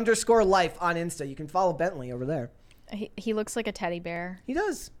Bentley's_best_life on Insta. You can follow Bentley over there. He looks like a teddy bear. He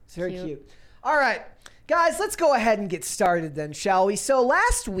does. It's very cute. All right, guys, let's go ahead and get started then, shall we? So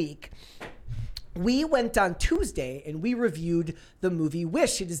last week, we went on Tuesday and we reviewed the movie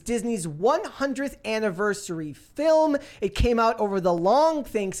Wish. It is Disney's 100th anniversary film. It came out over the long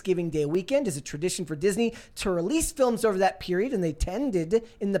Thanksgiving Day weekend. It's a tradition for Disney to release films over that period, and they tended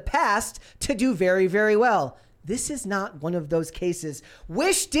in the past to do very, very well. This is not one of those cases.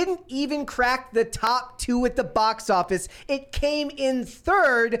 Wish didn't even crack the top 2 at the box office. It came in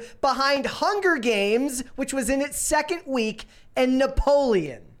 3rd behind Hunger Games, which was in its 2nd week, and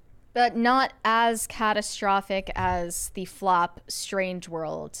Napoleon. But not as catastrophic as the flop Strange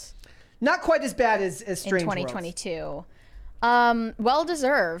World. Not quite as bad as Strange World. In 2022. Well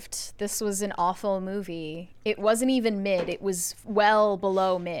deserved. This was an awful movie. It wasn't even mid. It was well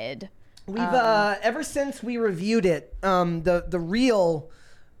below mid. We've ever since we reviewed it, the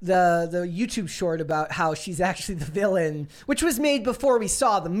YouTube short about how she's actually the villain, which was made before we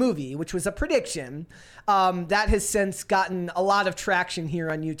saw the movie, which was a prediction, that has since gotten a lot of traction here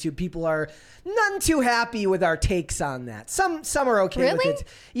on YouTube. People are none too happy with our takes on that. Some are okay with it.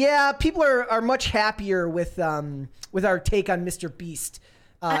 Yeah, people are much happier with our take on Mr. Beast.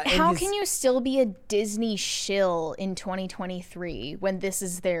 How can you still be a Disney shill in 2023 when this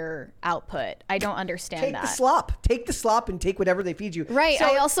is their output? I don't understand that. Take the slop and take whatever they feed you. Right. So,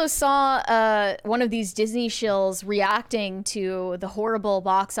 I also saw one of these Disney shills reacting to the horrible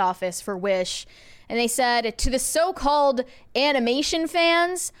box office for Wish. And they said, to the so-called animation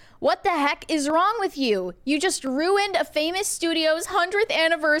fans, what the heck is wrong with you? You just ruined a famous studio's 100th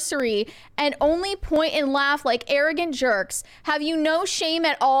anniversary and only point and laugh like arrogant jerks. Have you no shame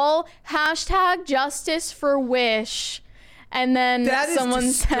at all? Hashtag justice for Wish. And then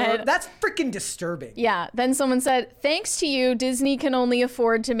someone said... That's freaking disturbing. Yeah. Then someone said, thanks to you, Disney can only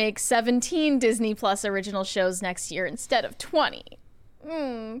afford to make 17 Disney Plus original shows next year instead of 20.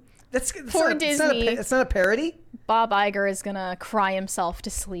 That's Poor Disney. It's not a parody? Bob Iger is going to cry himself to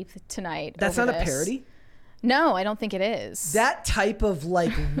sleep tonight. That's not a parody? No, I don't think it is. That type of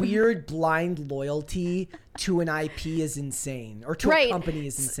like weird blind loyalty to an IP is insane, or to a company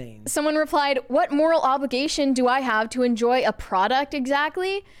is insane. Someone replied, what moral obligation do I have to enjoy a product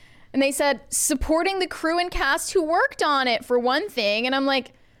exactly? And they said, supporting the crew and cast who worked on it for one thing. And I'm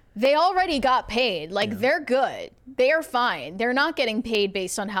like, they already got paid. Like, they're good. They are fine. They're not getting paid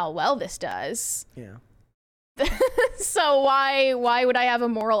based on how well this does. Yeah. So why would I have a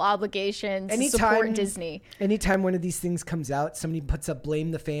moral obligation to support Disney? Anytime one of these things comes out, somebody puts a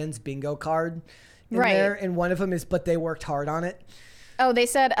blame the fans bingo card in there, and one of them is, but they worked hard on it. Oh, they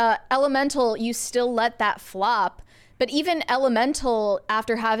said, Elemental, you still let that flop. But even Elemental,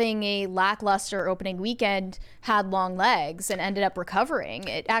 after having a lackluster opening weekend, had long legs and ended up recovering.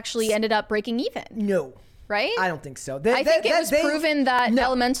 It actually ended up breaking even. No. Right? I don't think so. I think it was proven that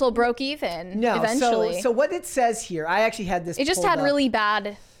Elemental broke even eventually. So what it says here, I actually had this. It just had really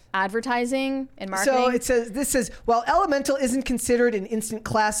bad advertising and marketing. So this says, while Elemental isn't considered an instant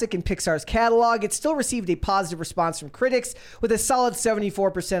classic in Pixar's catalog, it still received a positive response from critics with a solid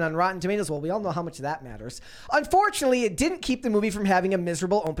 74% on Rotten Tomatoes. Well, we all know how much that matters. Unfortunately, it didn't keep the movie from having a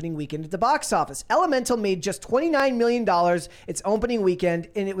miserable opening weekend at the box office. Elemental made just $29 million its opening weekend,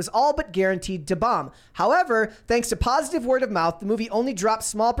 and it was all but guaranteed to bomb. However, thanks to positive word of mouth, the movie only dropped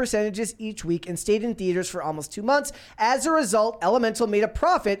small percentages each week and stayed in theaters for almost 2 months. As a result, Elemental made a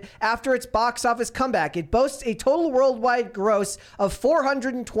profit after its box office comeback. It boasts a total worldwide gross of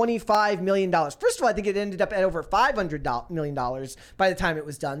 $425 million. First of all, I think it ended up at over $500 million by the time it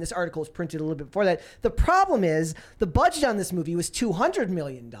was done. This article was printed a little bit before that. The problem is the budget on this movie was $200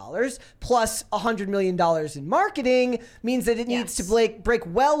 million plus $100 million in marketing, means that it needs to break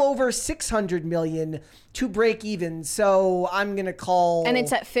well over $600 million to break even. So I'm going to call... And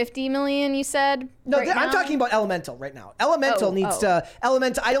it's at 50 million, you said? No, I'm talking about Elemental right now. Elemental needs to...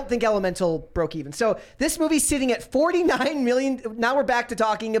 I don't think Elemental broke even. So this movie's sitting at $49 million. Now we're back to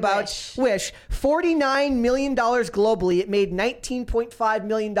talking about Wish. $49 million globally. It made $19.5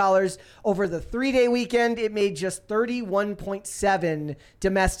 million over the 3-day weekend. It made just $31.7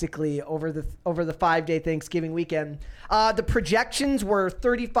 domestically over the 5-day Thanksgiving weekend. The projections were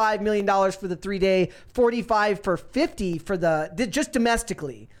 $35 million for the 3-day, 45 for 50 for the just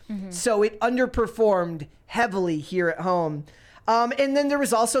domestically. Mm-hmm. So it underperformed heavily here at home. And then there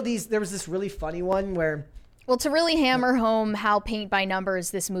was this really funny one where... Well, to really hammer home how paint by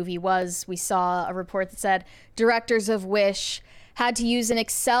numbers this movie was, we saw a report that said directors of Wish had to use an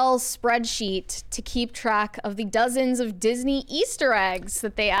Excel spreadsheet to keep track of the dozens of Disney Easter eggs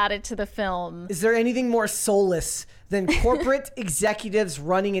that they added to the film. Is there anything more soulless than corporate executives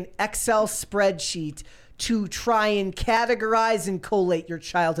running an Excel spreadsheet to try and categorize and collate your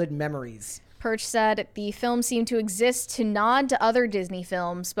childhood memories? Perch said the film seemed to exist to nod to other Disney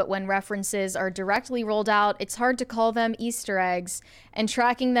films, but when references are directly rolled out, it's hard to call them Easter eggs, and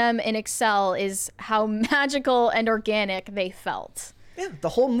tracking them in Excel is how magical and organic they felt. Yeah, the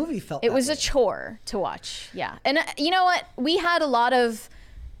whole movie felt It was a chore to watch, yeah. And you know what? We had a lot of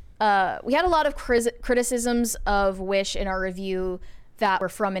criticisms of Wish in our review that were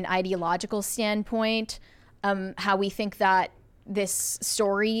from an ideological standpoint, how we think that this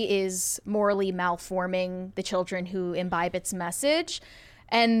story is morally malforming the children who imbibe its message,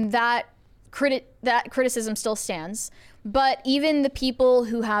 and that criticism still stands. But even the people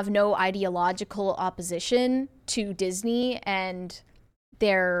who have no ideological opposition to Disney and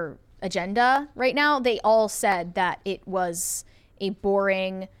their agenda right now, they all said that it was a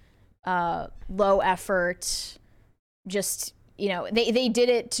boring, low effort, just, they did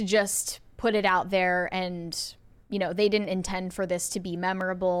it to just put it out there, and they didn't intend for this to be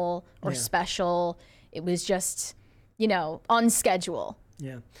memorable or special. It was just, on schedule.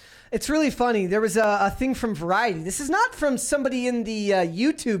 Yeah. It's really funny. There was a thing from Variety. This is not from somebody in the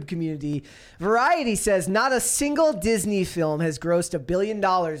YouTube community. Variety says not a single Disney film has grossed $1 billion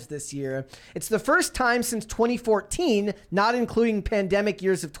this year. It's the first time since 2014, not including pandemic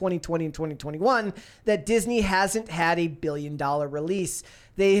years of 2020 and 2021, that Disney hasn't had a $1 billion release.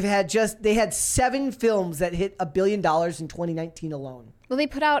 They had 7 films that hit $1 billion in 2019 alone. Well, they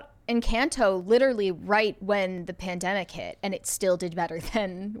put out Encanto literally right when the pandemic hit, and it still did better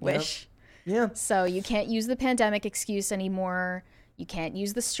than Wish. Yeah. So you can't use the pandemic excuse anymore. You can't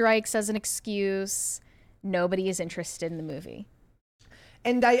use the strikes as an excuse. Nobody is interested in the movie.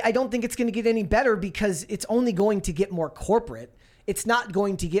 And I don't think it's going to get any better because it's only going to get more corporate. It's not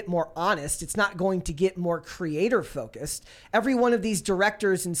going to get more honest. It's not going to get more creator focused. Every one of these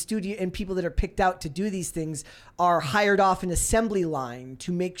directors and studio and people that are picked out to do these things are hired off an assembly line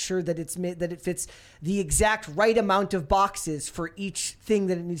to make sure that it fits the exact right amount of boxes for each thing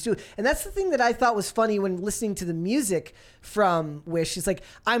that it needs to do. And that's the thing that I thought was funny when listening to the music from Wish. It's like,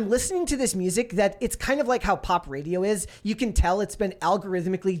 I'm listening to this music that it's kind of like how pop radio is. You can tell it's been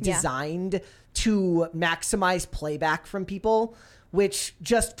algorithmically designed to maximize playback from people, which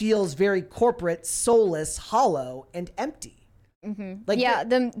just feels very corporate, soulless, hollow, and empty. Mm-hmm.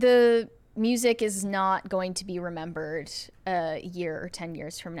 The music is not going to be remembered a year or 10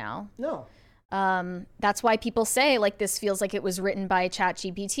 years from now. No. That's why people say, this feels like it was written by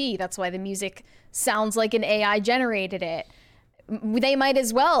ChatGPT. That's why the music sounds like an AI generated it. They might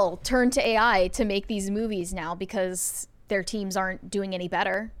as well turn to AI to make these movies now because their teams aren't doing any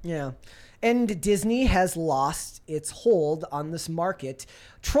better. Yeah. And Disney has lost its hold on this market.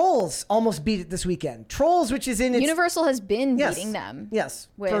 Trolls almost beat it this weekend. Trolls, which is in its... Universal has been beating them. Yes,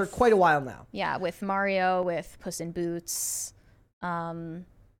 for quite a while now. Yeah, with Mario, with Puss in Boots.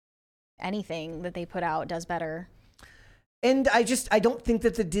 Anything that they put out does better. And I don't think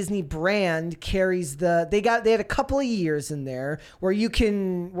that the Disney brand carries they had a couple of years in there where you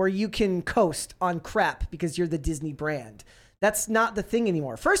can coast on crap because you're the Disney brand. That's not the thing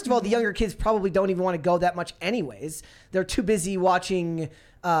anymore. First of all, the younger kids probably don't even want to go that much anyways. They're too busy watching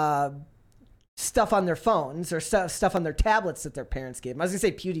stuff on their phones or stuff on their tablets that their parents gave them. I was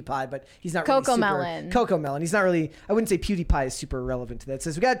going to say PewDiePie, but he's not really Cocomelon. He's not really, I wouldn't say PewDiePie is super relevant to that. It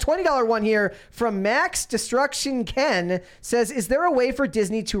says, we got a $20 one here from Max Destruction Ken. Says, is there a way for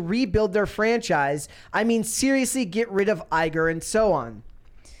Disney to rebuild their franchise? I mean, seriously, get rid of Iger and so on.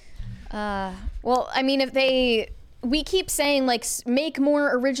 Well, I mean, we keep saying, like, make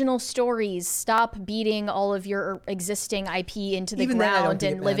more original stories. Stop beating all of your existing IP into the ground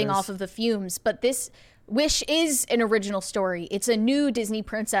and living off of the fumes. But this Wish is an original story. It's a new Disney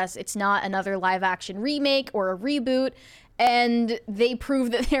princess. It's not another live action remake or a reboot. And they prove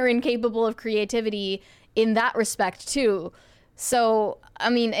that they're incapable of creativity in that respect, too. So,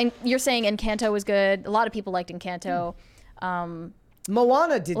 I mean, and you're saying Encanto was good. A lot of people liked Encanto.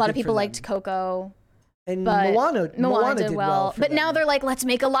 Moana did. A lot of people liked Coco. And Moana did well. But now they're like, let's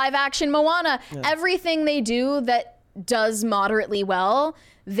make a live action Moana. Yeah. Everything they do that does moderately well,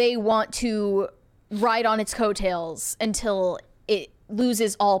 they want to ride on its coattails until it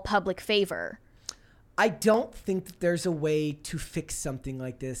loses all public favor. I don't think that there's a way to fix something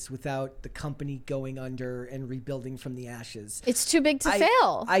like this without the company going under and rebuilding from the ashes. It's too big to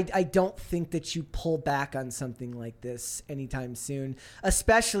fail. I don't think that you pull back on something like this anytime soon,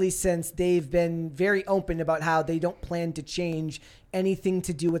 especially since they've been very open about how they don't plan to change anything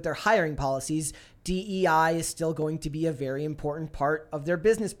to do with their hiring policies. DEI is still going to be a very important part of their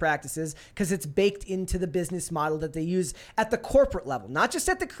business practices because it's baked into the business model that they use at the corporate level, not just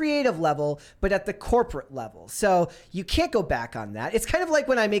at the creative level, but at the corporate level. So you can't go back on that. It's kind of like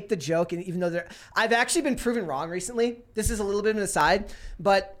when I make the joke, and even though I've actually been proven wrong recently, this is a little bit of an aside,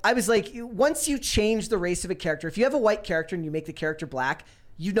 but I was like, once you change the race of a character, if you have a white character and you make the character black,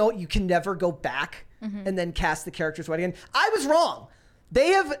 you know you can never go back and then cast the characters white again. I was wrong. They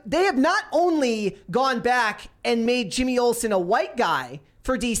have not only gone back and made Jimmy Olsen a white guy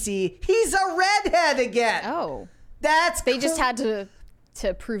for DC, he's a redhead again. Oh. They just had to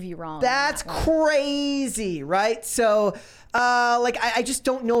prove you wrong. That's crazy, right? So, I just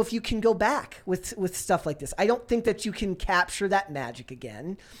don't know if you can go back with stuff like this. I don't think that you can capture that magic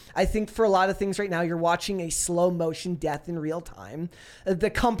again. I think for a lot of things right now, you're watching a slow motion death in real time. The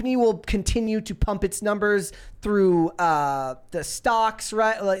company will continue to pump its numbers through the stocks,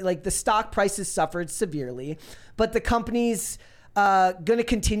 right? Like the stock prices suffered severely, but the company's going to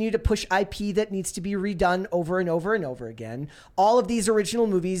continue to push IP that needs to be redone over and over and over again. All of these original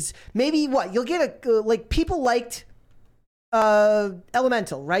movies, maybe you'll get people liked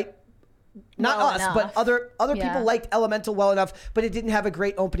Elemental, right? Not well us, enough. but other people liked Elemental well enough, but it didn't have a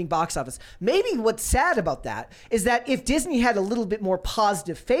great opening box office. Maybe what's sad about that is that if Disney had a little bit more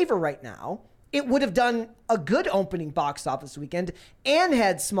positive favor right now, it would have done a good opening box office weekend and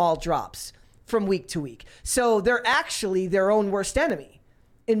had small drops from week to week. So they're actually their own worst enemy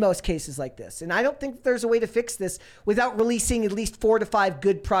in most cases like this. And I don't think there's a way to fix this without releasing at least 4 to 5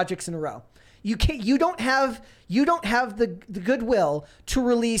 good projects in a row. You don't have the goodwill to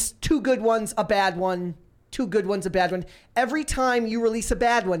release 2 good ones, a bad one, 2 good ones, a bad one. Every time you release a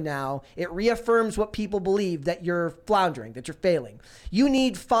bad one now, it reaffirms what people believe, that you're floundering, that you're failing. You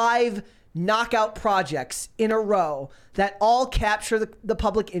need 5 knockout projects in a row that all capture the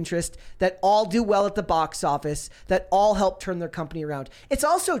public interest, that all do well at the box office, that all help turn their company around. It's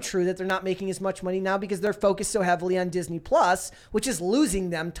also true that they're not making as much money now because they're focused so heavily on Disney Plus, which is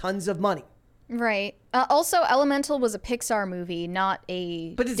losing them tons of money. Right. Also, Elemental was a Pixar movie, not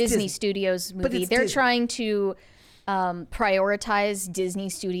a Disney Studios movie. They're trying to prioritize Disney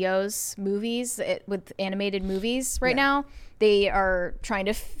Studios movies with animated movies right now. They are trying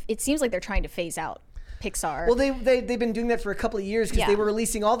to, it seems like they're trying to phase out Pixar. Well, they've been doing that for a couple of years because they were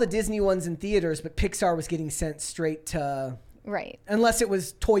releasing all the Disney ones in theaters, but Pixar was getting sent straight to... Right. Unless it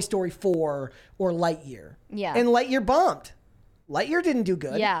was Toy Story 4 or Lightyear. Yeah. And Lightyear bombed. Lightyear didn't do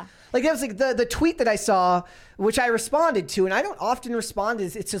good. Yeah. Like that was like the tweet that I saw, which I responded to, and I don't often respond,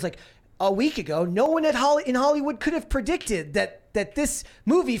 it's just like, a week ago, no one in Hollywood could have predicted that this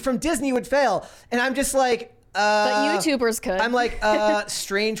movie from Disney would fail. And I'm just like... but YouTubers could. I'm like,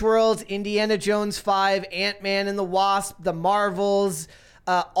 Strange World, Indiana Jones 5, Ant-Man and the Wasp, The Marvels,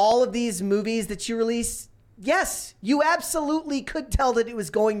 all of these movies that you release, yes, you absolutely could tell that it was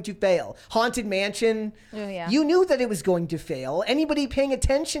going to fail. Haunted Mansion, you knew that it was going to fail. Anybody paying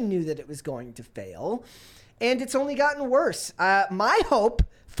attention knew that it was going to fail. And it's only gotten worse. My hope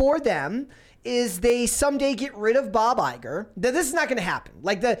for them is they someday get rid of Bob Iger. This is not going to happen.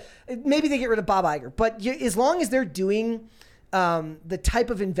 Maybe they get rid of Bob Iger, but as long as they're doing the type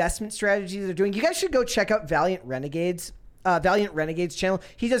of investment strategy they're doing, you guys should go check out Valiant Renegade's channel.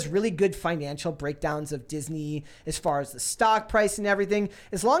 He does really good financial breakdowns of Disney as far as the stock price and everything.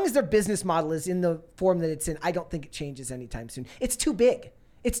 As long as their business model is in the form that it's in, I don't think it changes anytime soon. It's too big.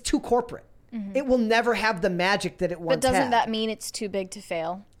 It's too corporate. Mm-hmm. It will never have the magic that it once had. But doesn't that mean it's too big to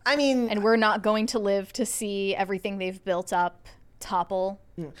fail? I mean... And we're not going to live to see everything they've built up topple?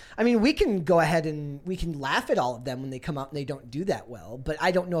 I mean, we can go ahead and we can laugh at all of them when they come out and they don't do that well, but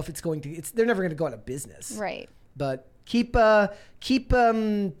I don't know if it's going to... They're never going to go out of business. Right. But... Keep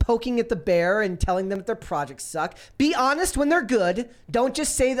poking at the bear and telling them that their projects suck. Be honest when they're good. Don't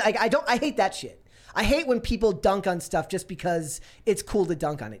just say that. I hate that shit. I hate when people dunk on stuff just because it's cool to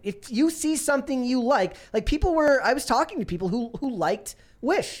dunk on it. If you see something you like I was talking to people who liked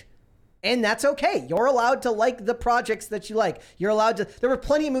Wish. And that's okay. You're allowed to like the projects that you like. You're allowed to. There were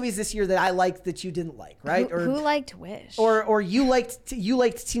plenty of movies this year that I liked that you didn't like, right? Who liked Wish? Or you liked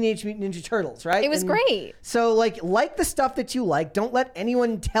Teenage Mutant Ninja Turtles, right? It was great. So like the stuff that you like. Don't let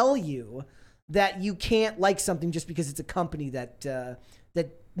anyone tell you that you can't like something just because it's a company that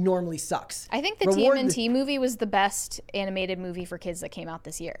normally sucks. I think the TMNT movie was the best animated movie for kids that came out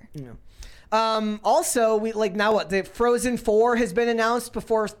this year. Yeah. Also, the Frozen 4 has been announced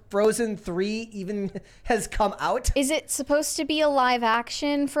before Frozen 3 even has come out. Is it supposed to be a live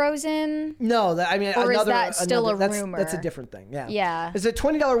action Frozen? No, or is that still a rumor? That's a different thing. Yeah. Yeah. There's a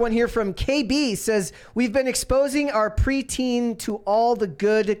 $20 one here from KB says, we've been exposing our preteen to all the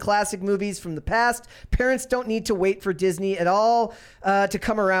good classic movies from the past. Parents don't need to wait for Disney at all to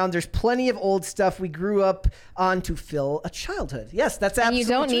come around. There's plenty of old stuff we grew up on to fill a childhood. Yes, that's absolutely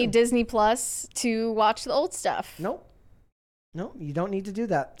true. And you don't need Disney Plus to watch the old stuff. Nope. No, you don't need to do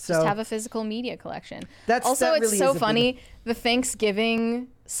that. So just have a physical media collection. It's really so funny. The Thanksgiving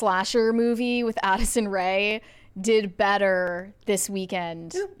slasher movie with Addison Rae did better this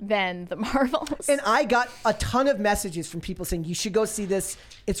weekend than the Marvels. And I got a ton of messages from people saying you should go see this.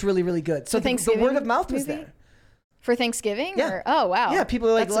 It's really, really good. So the word of mouth was there. For Thanksgiving? Yeah. Oh, wow. Yeah,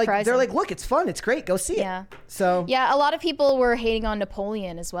 people are they're like, look, it's fun. It's great. Go see it. So yeah, a lot of people were hating on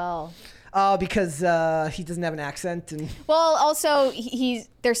Napoleon as well. Because he doesn't have an accent. Well, also,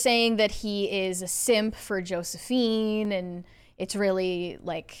 they're saying that he is a simp for Josephine, and it's really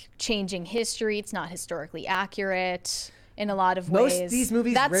like changing history. It's not historically accurate in a lot of ways. Most of these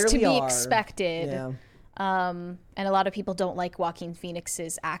movies That's rarely to be are. expected. Yeah. And a lot of people don't like Joaquin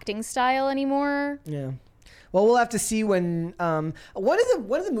Phoenix's acting style anymore. Yeah. Well, we'll have to see when one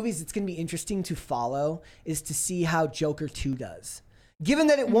of the movies that's going to be interesting to follow is to see how Joker 2 does. Given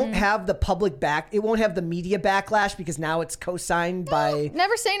that it won't have the it won't have the media backlash because now it's co-signed by...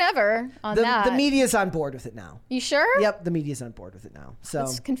 Never say never on that. The media's on board with it now. You sure? Yep, the media's on board with it now. So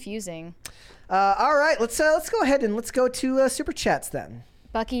it's confusing. All right, let's go ahead and let's go to Super Chats then.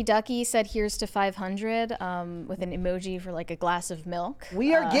 Bucky Ducky said, here's to 500 with an emoji for like a glass of milk.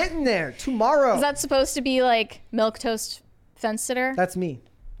 We are getting there tomorrow. Is that supposed to be like milk toast fence sitter? That's me.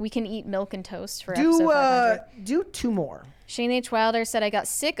 We can eat milk and toast for episode 500. Do 2 more. Shane H. Wilder said, I got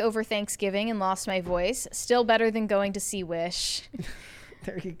sick over Thanksgiving and lost my voice. Still better than going to see Wish.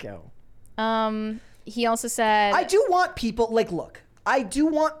 There you go. He also said... I do want people, I do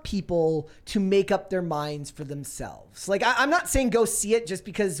want people to make up their minds for themselves. I'm not saying go see it just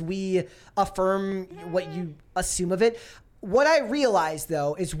because we affirm what you assume of it. What I realize,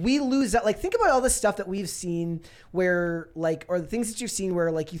 though, is we lose that. Think about all the stuff that we've seen where, or the things that you've seen where,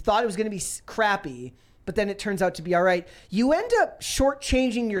 you thought it was going to be crappy, but then it turns out to be all right. You end up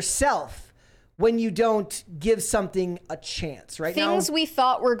shortchanging yourself when you don't give something a chance, right? Things we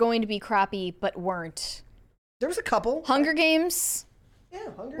thought were going to be crappy, but weren't. There was a couple. Hunger Games. Yeah,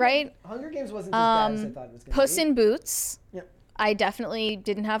 Hunger Games wasn't as bad as I thought it was going to be. Puss in Boots. Yep. I definitely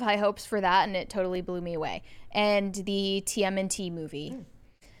didn't have high hopes for that, and it totally blew me away. And the TMNT movie.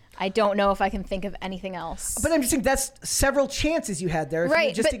 I don't know if I can think of anything else. But I'm just saying that's several chances you had there. If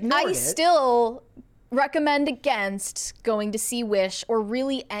you just ignored it. I still recommend against going to see Wish or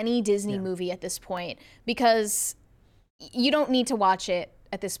really any Disney movie at this point, because you don't need to watch it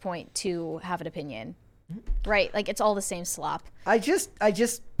at this point to have an opinion. Right, it's all the same slop. I just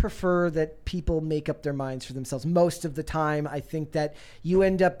prefer that people make up their minds for themselves. Most of the time, I think that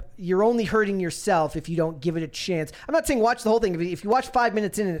you're only hurting yourself if you don't give it a chance. I'm not saying watch the whole thing. If you watch 5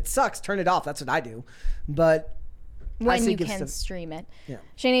 minutes in and it sucks, turn it off. That's what I do. But when you can stream it. Yeah.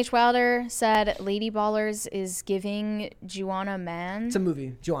 Shane H. Wilder said Lady Ballers is giving Juana Man. It's a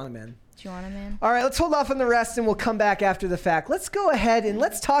movie, Juana Man. Do you want him in? All right, let's hold off on the rest and we'll come back after the fact. Let's go ahead and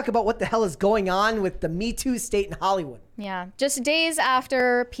let's talk about what the hell is going on with the Me Too state in Hollywood. Yeah, just days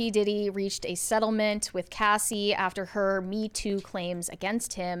after P. Diddy reached a settlement with Cassie after her Me Too claims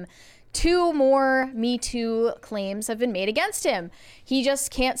against him, 2 more Me Too claims have been made against him. He just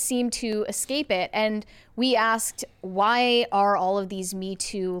can't seem to escape it. And we asked, why are all of these Me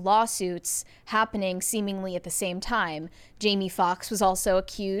Too lawsuits happening seemingly at the same time? Jamie Foxx was also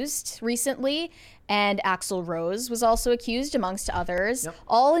accused recently, and Axl Rose was also accused, amongst others,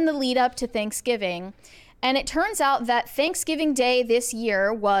 all in the lead up to Thanksgiving. And it turns out that Thanksgiving Day this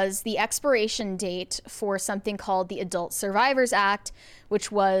year was the expiration date for something called the Adult Survivors Act,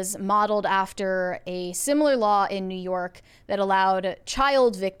 which was modeled after a similar law in New York that allowed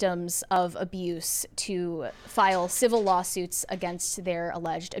child victims of abuse to file civil lawsuits against their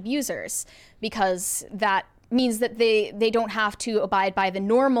alleged abusers, because that means that they don't have to abide by the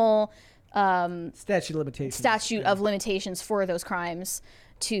normal statute of limitations for those crimes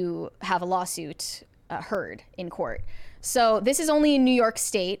to have a lawsuit heard in court. So this is only in New York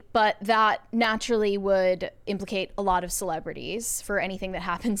State, but that naturally would implicate a lot of celebrities for anything that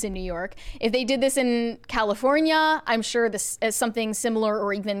happens in New York. If they did this in California, I'm sure this is something similar,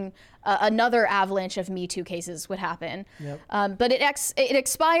 or even another avalanche of Me Too cases would happen. But it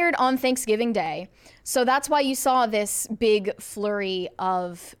expired on Thanksgiving Day. So that's why you saw this big flurry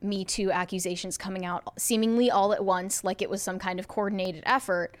of Me Too accusations coming out seemingly all at once, like it was some kind of coordinated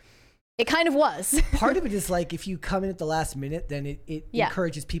effort. It kind of was. Part of it is like, if you come in at the last minute, then it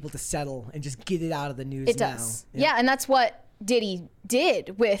encourages people to settle and just get it out of the news. It does. Yeah, and that's what Diddy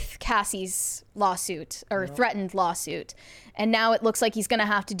did with Cassie's lawsuit, or threatened lawsuit. And now it looks like he's going to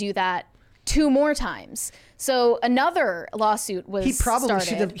have to do that 2 more times. So another lawsuit was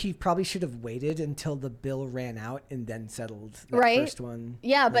started. He probably should have waited until the bill ran out and then settled that first one.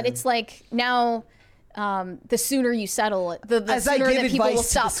 Yeah, but it's like now... the sooner you settle it, the sooner that people will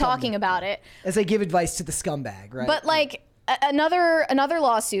stop talking about it. As I give advice to the scumbag, right? But like another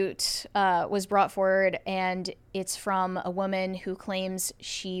lawsuit was brought forward, and it's from a woman who claims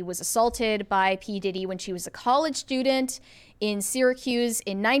she was assaulted by P. Diddy when she was a college student in Syracuse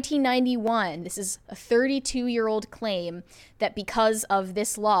in 1991. This is a 32-year-old claim that because of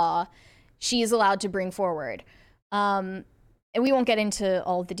this law, she is allowed to bring forward. And we won't get into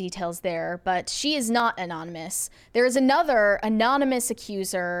all the details there, but she is not anonymous. There is another anonymous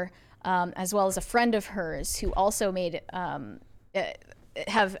accuser, as well as a friend of hers, who also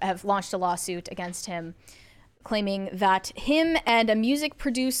have launched a lawsuit against him, claiming that him and a music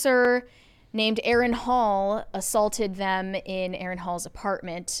producer named Aaron Hall assaulted them in Aaron Hall's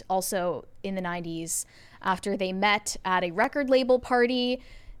apartment, also in the 90s, after they met at a record label party.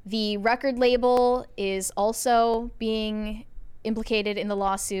 The record label is also being implicated in the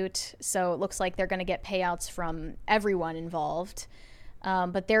lawsuit, so it looks like they're going to get payouts from everyone involved,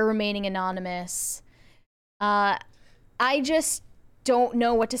 but they're remaining anonymous. I just don't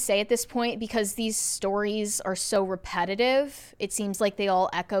know what to say at this point, because these stories are so repetitive. It seems like they all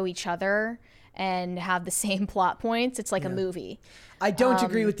echo each other and have the same plot points. It's like a movie. I don't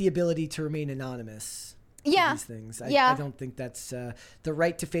agree with the ability to remain anonymous. These things. I don't think that's the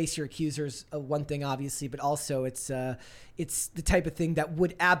right to face your accusers. One thing, obviously, but also it's the type of thing that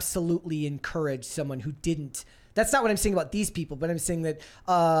would absolutely encourage someone who didn't. That's not what I'm saying about these people, but I'm saying that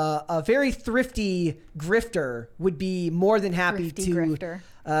a very thrifty grifter would be more than happy grifter.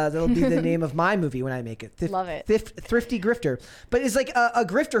 That'll be the name of my movie when I make it. Love it. Thrifty grifter. But it's like a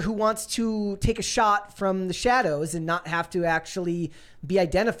grifter who wants to take a shot from the shadows and not have to actually be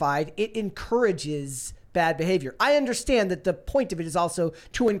identified. It encourages bad behavior. I understand that the point of it is also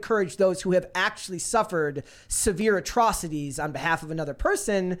to encourage those who have actually suffered severe atrocities on behalf of another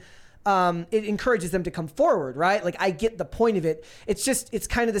person. It encourages them to come forward, right? Like, I get the point of it. It's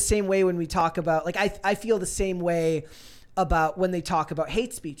kind of the same way when we talk about, like, I feel the same way about when they talk about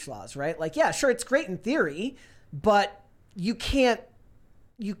hate speech laws, right? Like, yeah, sure, it's great in theory, but you can't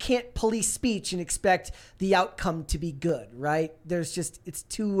police speech and expect the outcome to be good, right? It's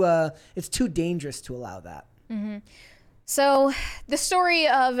too dangerous to allow that. Mm-hmm. So the story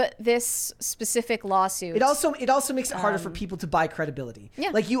of this specific lawsuit, it also makes it harder for people to buy credibility. Yeah.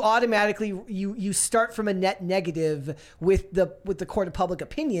 Like, you automatically you start from a net negative with the court of public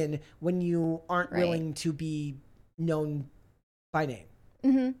opinion when you aren't willing to be known by name.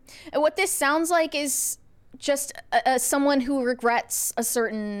 Mm-hmm. And what this sounds like is just someone who regrets a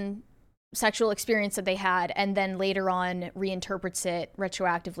certain sexual experience that they had, and then later on reinterprets it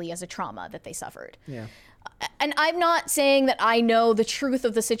retroactively as a trauma that they suffered. Yeah. And I'm not saying that I know the truth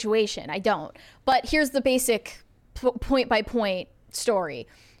of the situation. I don't. But here's the basic point by point story.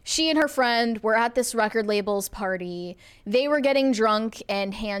 she and her friend were at this record label's party. They were getting drunk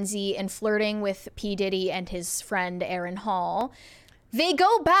and handsy and flirting with P. Diddy and his friend Aaron Hall. They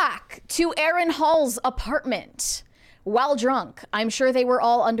go back to Aaron Hall's apartment while drunk. I'm sure they were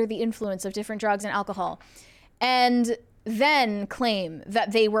all under the influence of different drugs and alcohol. And then claim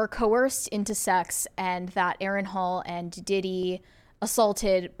that they were coerced into sex and that Aaron Hall and Diddy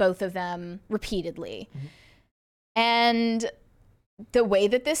assaulted both of them repeatedly. And the way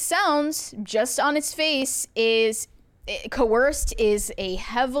that this sounds, just on its face, is coerced is a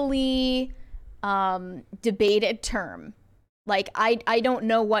heavily debated term. Like, I don't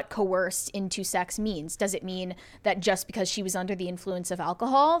know what coerced into sex means. Does it mean that just because she was under the influence of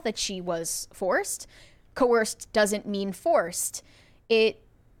alcohol that she was forced? Coerced doesn't mean forced. I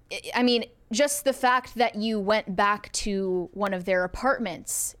mean, just the fact that you went back to one of their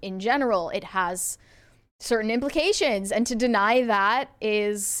apartments in general, it has certain implications. And to deny that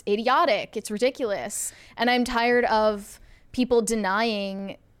is idiotic. It's ridiculous. And I'm tired of people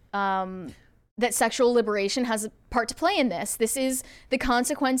denying that sexual liberation has a part to play in this. This is the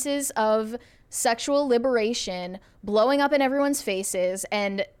consequences of sexual liberation blowing up in everyone's faces,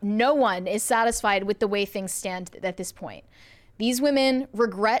 and no one is satisfied with the way things stand at this point. These women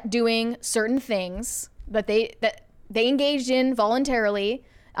regret doing certain things that they engaged in voluntarily.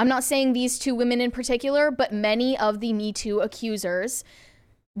 I'm not saying these two women in particular, but many of the MeToo accusers,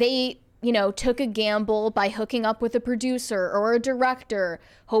 they, took a gamble by hooking up with a producer or a director,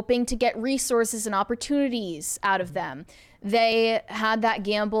 hoping to get resources and opportunities out of them. They had that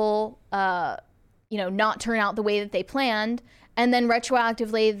gamble, not turn out the way that they planned. And then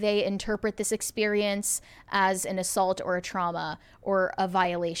retroactively, they interpret this experience as an assault or a trauma or a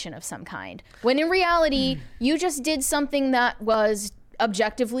violation of some kind. When in reality, you just did something that was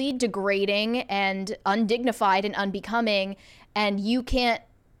objectively degrading and undignified and unbecoming, and you can't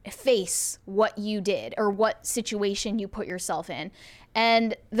face what you did or what situation you put yourself in.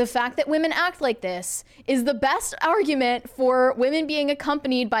 And the fact that women act like this is the best argument for women being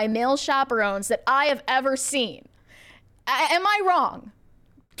accompanied by male chaperones that I have ever seen. Am I wrong?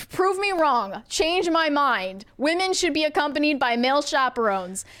 Prove me wrong. Change my mind. Women should be accompanied by male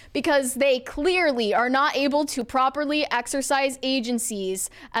chaperones because they clearly are not able to properly exercise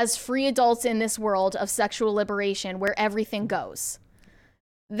agencies as free adults in this world of sexual liberation where everything goes.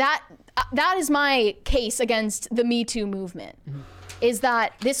 That is my case against the Me Too movement, is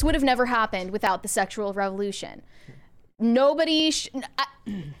that this would have never happened without the sexual revolution. Look,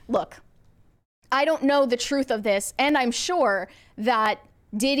 I don't know the truth of this, and I'm sure that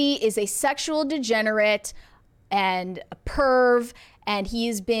Diddy is a sexual degenerate and a perv, and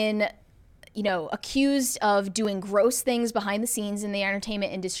he's been, accused of doing gross things behind the scenes in the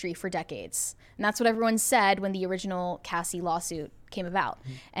entertainment industry for decades. And that's what everyone said when the original Cassie lawsuit came about.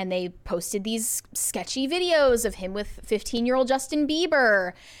 And they posted these sketchy videos of him with 15-year-old Justin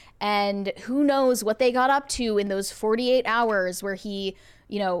Bieber. And who knows what they got up to in those 48 hours where he,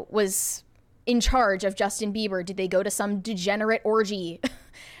 was in charge of Justin Bieber. Did they go to some degenerate orgy?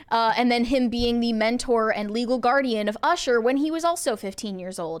 And then him being the mentor and legal guardian of Usher when he was also 15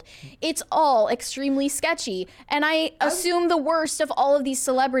 years old. It's all extremely sketchy. And I assume the worst of all of these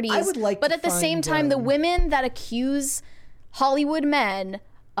celebrities. But at the same time, the women that accuse Hollywood men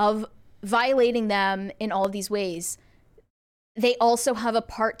of violating them in all of these ways, they also have a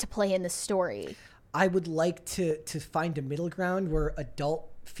part to play in the story. I would like to find a middle ground where adult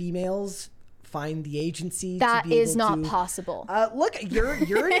females find the agency that to be is able not to, possible. Look, you're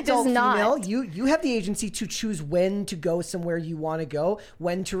an It adult is not. female. You have the agency to choose when to go somewhere you want to go,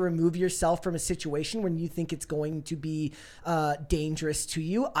 when to remove yourself from a situation when you think it's going to be dangerous to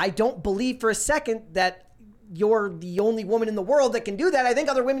you. I don't believe for a second that you're the only woman in the world that can do that. I think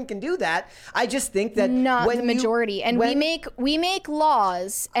other women can do that. I just think that not the majority. We make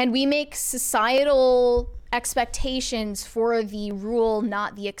laws and we make societal expectations for the rule,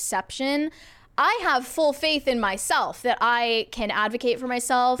 not the exception. I have full faith in myself that I can advocate for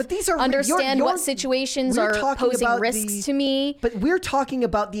myself, but these are understand what situations are posing risks to me. But we're talking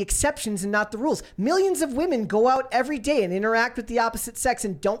about the exceptions and not the rules. Millions of women go out every day and interact with the opposite sex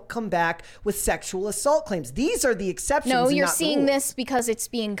and don't come back with sexual assault claims. These are the exceptions. No, you're not seeing rules. this because it's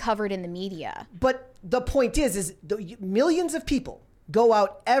being covered in the media. But the point is millions of people go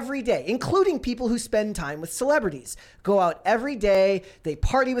out every day, including people who spend time with celebrities, go out every day, they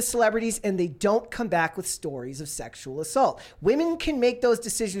party with celebrities, and they don't come back with stories of sexual assault. Women can make those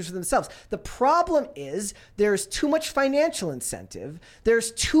decisions for themselves. The problem is there's too much financial incentive.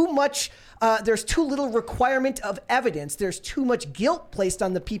 There's too little requirement of evidence. There's too much guilt placed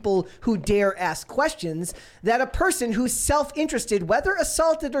on the people who dare ask questions that a person who's self-interested, whether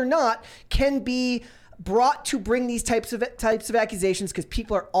assaulted or not, can be brought to bring these types of accusations, because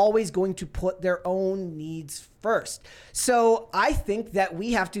people are always going to put their own needs first. So I think that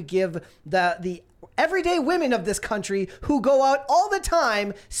we have to give the everyday women of this country who go out all the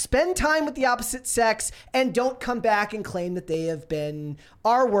time, spend time with the opposite sex, and don't come back and claim that they have been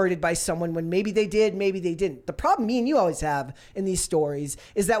R-worded by someone when maybe they did, maybe they didn't. The problem me and you always have in these stories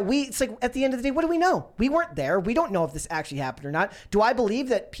is that it's like, at the end of the day, what do we know? We weren't there. We don't know if this actually happened or not. Do I believe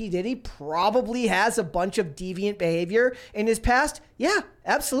that P. Diddy probably has a bunch of deviant behavior in his past? Yeah,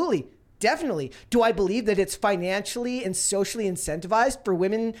 absolutely. Definitely. Do I believe that it's financially and socially incentivized for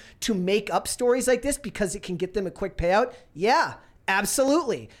women to make up stories like this because it can get them a quick payout? Yeah,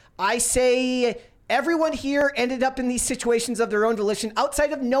 absolutely. I say everyone here ended up in these situations of their own volition.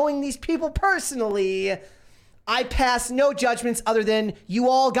 Outside of knowing these people personally, I pass no judgments other than you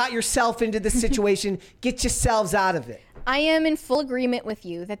all got yourself into this situation. Get yourselves out of it. I am in full agreement with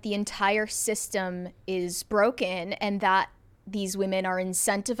you that the entire system is broken and that these women are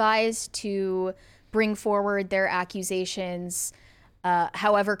incentivized to bring forward their accusations,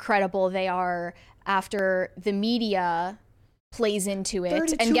 however credible they are, after the media plays into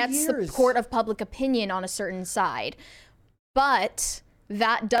it and gets support of public opinion on a certain side. But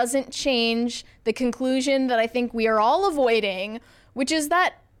that doesn't change the conclusion that I think we are all avoiding, which is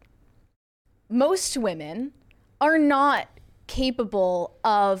that most women are not capable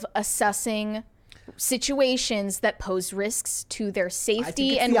of assessing situations that pose risks to their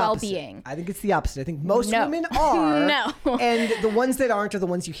safety and well-being. I think it's the opposite. I think most women are. No. And the ones that aren't are the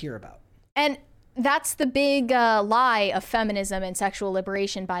ones you hear about. And that's the big lie of feminism and sexual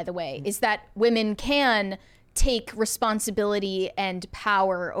liberation, by the way, is that women can take responsibility and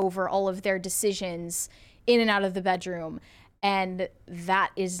power over all of their decisions in and out of the bedroom. And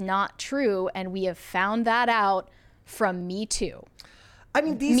that is not true. And we have found that out from MeToo. I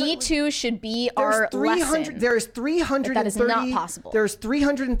mean, MeToo should be our lesson. There's 330. That is not possible. There's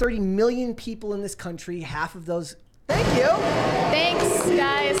 330 million people in this country. Half of those. Thank you. Thanks,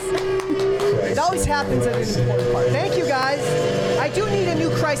 guys. It always happens at an important part. Thank you, guys. I do need a new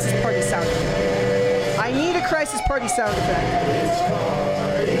crisis party sound effect. I need a crisis party sound effect.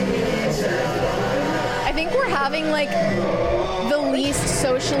 I think we're having like the least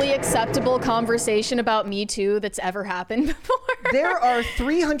socially acceptable conversation about Me Too that's ever happened before. There are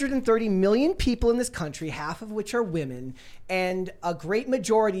 330 million people in this country, half of which are women, and a great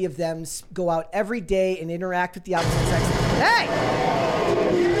majority of them go out every day and interact with the opposite sex. Hey!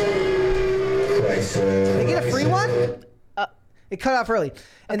 Did they get a free one? It cut off early.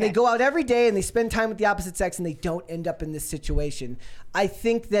 And they go out every day and they spend time with the opposite sex and they don't end up in this situation. I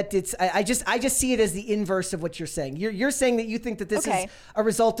think that I just see it as the inverse of what you're saying. You're saying that you think that this is a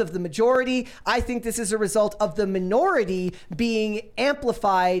result of the majority. I think this is a result of the minority being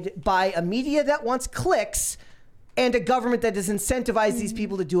amplified by a media that wants clicks and a government that has incentivized these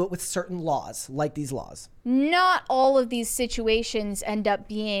people to do it with certain laws, like these laws. Not all of these situations end up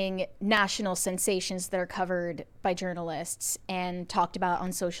being national sensations that are covered by journalists and talked about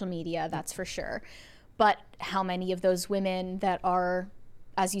on social media, that's for sure. But how many of those women that are,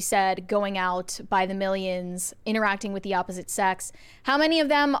 as you said, going out by the millions, interacting with the opposite sex, how many of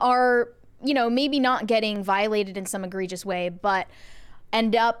them are, maybe not getting violated in some egregious way, but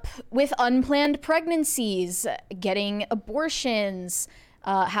end up with unplanned pregnancies, getting abortions,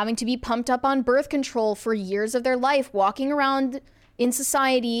 having to be pumped up on birth control for years of their life, walking around in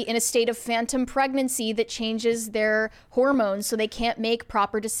society in a state of phantom pregnancy that changes their hormones so they can't make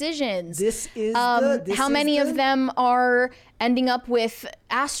proper decisions. How many of them are ending up with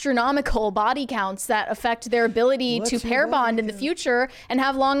astronomical body counts that affect their ability to pair bond in the future and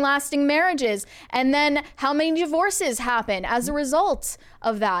have long-lasting marriages? And then how many divorces happen as a result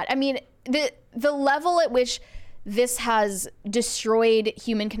of that? I mean, the level at which this has destroyed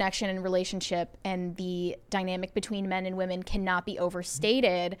human connection and relationship, and the dynamic between men and women cannot be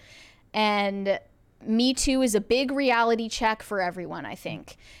overstated. And Me Too is a big reality check for everyone, I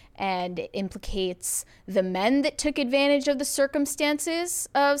think. And it implicates the men that took advantage of the circumstances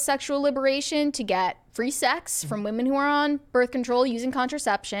of sexual liberation to get free sex from women who are on birth control using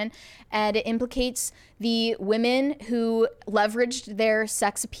contraception. And it implicates the women who leveraged their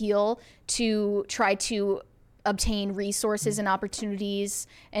sex appeal to try to obtain resources and opportunities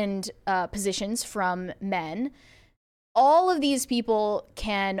and positions from men. All of these people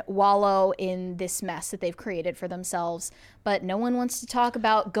can wallow in this mess that they've created for themselves, but no one wants to talk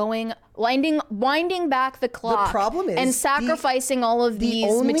about winding back the clock. The problem is and sacrificing all of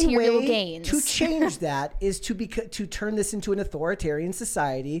these material gains. To change that is to turn this into an authoritarian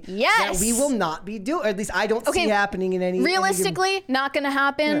society. Yes, that we will not be doing. At least I don't see happening in any. Realistically, not going to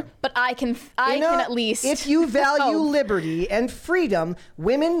happen. But I can at least. If you value liberty and freedom,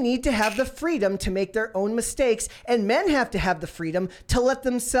 women need to have the freedom to make their own mistakes, and men have to have the freedom to let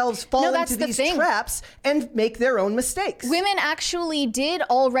themselves fall into these traps and make their own mistakes. Women actually did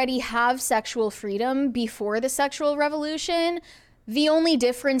already have sexual freedom before the sexual revolution. The only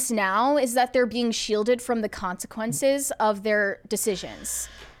difference now is that they're being shielded from the consequences of their decisions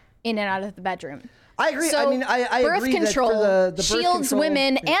in and out of the bedroom. I agree. So I mean, I birth agree control that the shields birth control,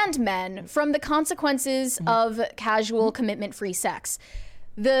 women and men from the consequences of casual commitment-free sex.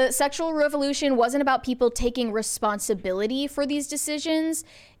 The sexual revolution wasn't about people taking responsibility for these decisions.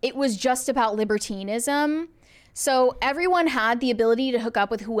 It was just about libertinism. So everyone had the ability to hook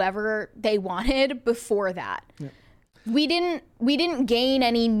up with whoever they wanted before that. Yeah. We didn't gain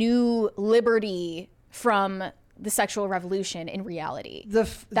any new liberty from the sexual revolution in reality.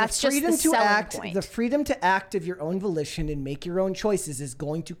 That's just the selling point. The freedom to act of your own volition and make your own choices is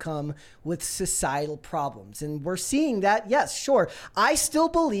going to come with societal problems. And we're seeing that, yes, sure. I still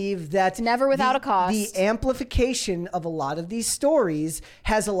believe that never without a cost. The amplification of a lot of these stories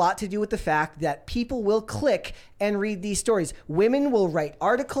has a lot to do with the fact that people will click and read these stories. Women will write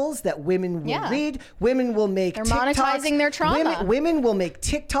articles that women will read. Women will make They're TikToks. monetizing their trauma. Women will make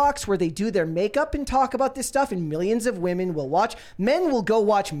TikToks where they do their makeup and talk about this stuff, and millions of women will watch. Men will go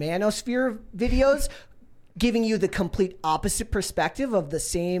watch manosphere videos, giving you the complete opposite perspective of the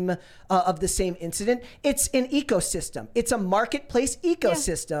same incident. It's an ecosystem. It's a marketplace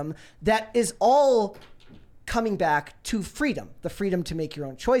ecosystem that is all coming back to freedom, the freedom to make your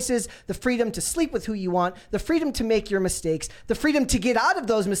own choices, the freedom to sleep with who you want, the freedom to make your mistakes, the freedom to get out of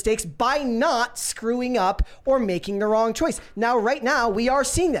those mistakes by not screwing up or making the wrong choice. Now, right now, we are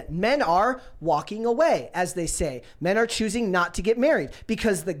seeing that men are walking away, as they say. Men are choosing not to get married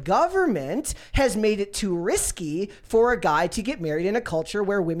because the government has made it too risky for a guy to get married in a culture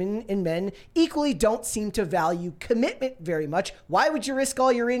where women and men equally don't seem to value commitment very much. Why would you risk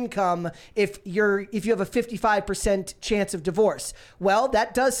all your income if you have a 55% chance of divorce? Well,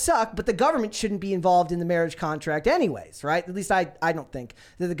 that does suck, but the government shouldn't be involved in the marriage contract anyways, right? At least I don't think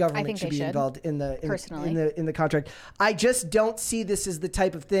that the government should be involved in the contract. I just don't see this as the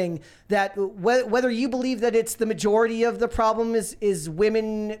type of thing that whether you believe that it's the majority of the problem is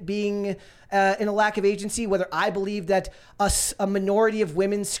women being in a lack of agency, whether I believe that a minority of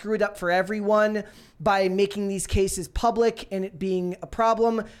women screwed up for everyone by making these cases public and it being a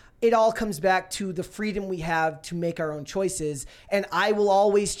problem, it all comes back to the freedom we have to make our own choices. And I will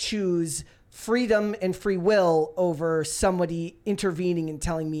always choose freedom and free will over somebody intervening and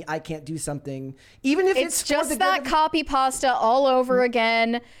telling me I can't do something, even if it's just that copy pasta all over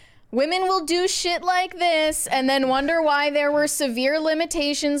again. Women will do shit like this and then wonder why there were severe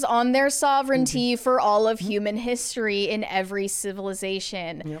limitations on their sovereignty for all of human history in every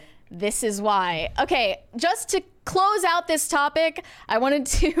civilization. Yep. This is why. Okay, just to close out this topic, I wanted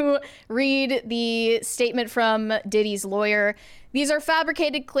to read the statement from Diddy's lawyer. These are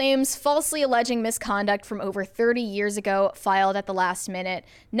fabricated claims falsely alleging misconduct from over 30 years ago, filed at the last minute.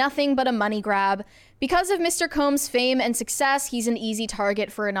 Nothing but a money grab. Because of Mr. Combs' fame and success, he's an easy target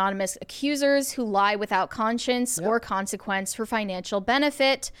for anonymous accusers who lie without conscience or consequence for financial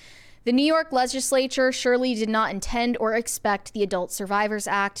benefit. The New York legislature surely did not intend or expect the Adult Survivors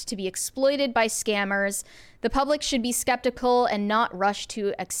Act to be exploited by scammers. The public should be skeptical and not rush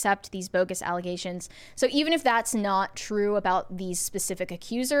to accept these bogus allegations. So even if that's not true about these specific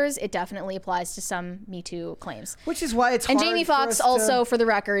accusers, it definitely applies to some MeToo claims. Which is why it's hard. And Jamie Foxx also, for the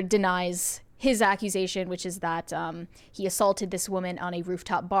record, denies his accusation, which is that he assaulted this woman on a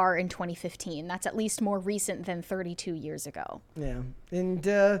rooftop bar in 2015. That's at least more recent than 32 years ago. Yeah.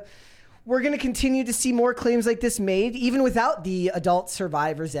 And we're going to continue to see more claims like this made, even without the Adult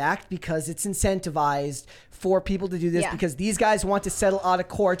Survivors Act, because it's incentivized for people to do this because these guys want to settle out of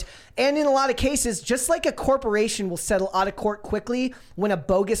court. And in a lot of cases, just like a corporation will settle out of court quickly when a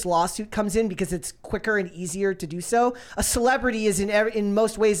bogus lawsuit comes in because it's quicker and easier to do so, a celebrity is in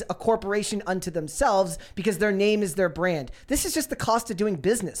most ways a corporation unto themselves because their name is their brand. This is just the cost of doing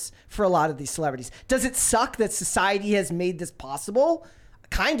business for a lot of these celebrities. Does it suck that society has made this possible?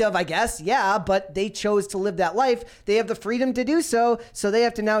 Kind of, I guess, yeah, but they chose to live that life. They have the freedom to do so, so they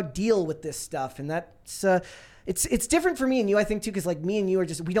have to now deal with this stuff. And that's it's different for me and you, I think too, because like me and you are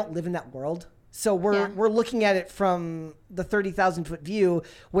we don't live in that world. So we're looking at it from the 30,000 foot view,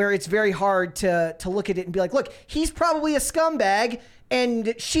 where it's very hard to look at it and be like, look, he's probably a scumbag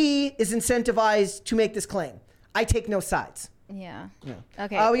and she is incentivized to make this claim. I take no sides. Yeah. Yeah.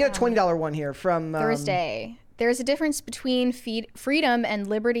 Okay. We got a $20 one here from Thursday. There's a difference between freedom and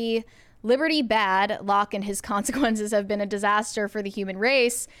liberty. Liberty bad. Locke and his consequences have been a disaster for the human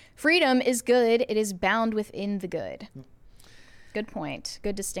race. Freedom is good. It is bound within the good. Good point.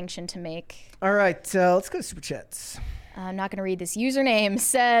 Good distinction to make. All right, let's go to Super Chats. I'm not going to read this username.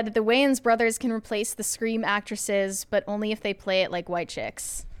 Said the Wayans brothers can replace the Scream actresses, but only if they play it like white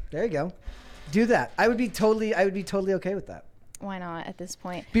chicks. There you go. Do that. I would be totally okay with that. Why not at this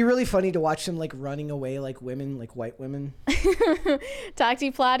point? Be really funny to watch them like running away like women, like white women.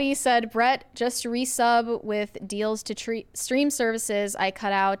 Tacti Plati said, Brett, just resub with deals to stream services I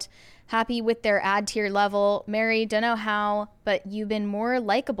cut out. Happy with their ad tier level. Mary, don't know how, but you've been more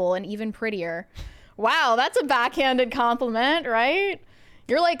likable and even prettier. Wow, that's a backhanded compliment, right?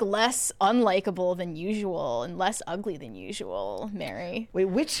 You're like less unlikable than usual and less ugly than usual, Mary. Wait,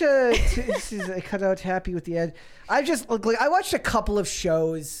 which this is I cut out happy with the ad. I watched a couple of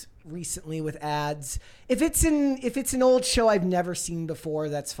shows recently with ads. If it's an old show I've never seen before,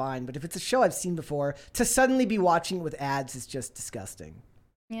 that's fine. But if it's a show I've seen before, to suddenly be watching it with ads is just disgusting.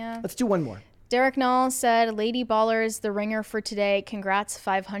 Yeah. Let's do one more. Derek Knoll said, Lady Ballers, the ringer for today. Congrats,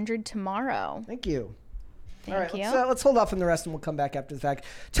 500 tomorrow. Thank you. Thank you. Let's hold off on the rest and we'll come back after the fact.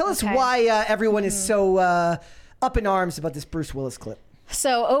 Tell us why everyone is so up in arms about this Bruce Willis clip.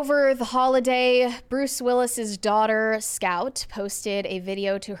 So over the holiday, Bruce Willis's daughter, Scout, posted a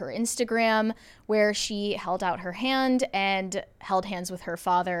video to her Instagram where she held out her hand and held hands with her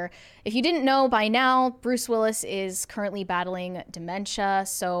father. If you didn't know by now, Bruce Willis is currently battling dementia,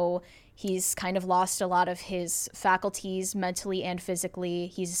 so he's kind of lost a lot of his faculties mentally and physically.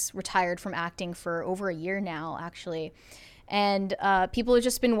 He's retired from acting for over a year now, actually. And people have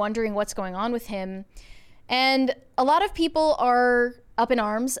just been wondering what's going on with him. And a lot of people are up in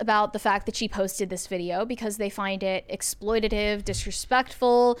arms about the fact that she posted this video because they find it exploitative,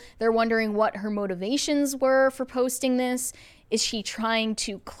 disrespectful. They're wondering what her motivations were for posting this. Is she trying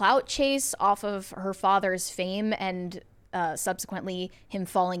to clout chase off of her father's fame and subsequently him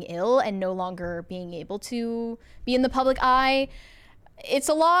falling ill and no longer being able to be in the public eye? It's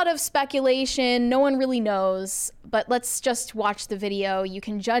a lot of speculation. No one really knows, but let's just watch the video. You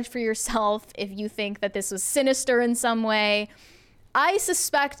can judge for yourself if you think that this was sinister in some way. I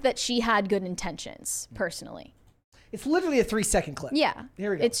suspect that she had good intentions, personally. It's literally a 3-second clip. Yeah.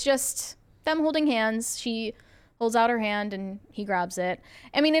 Here we go. It's just them holding hands. She holds out her hand and he grabs it.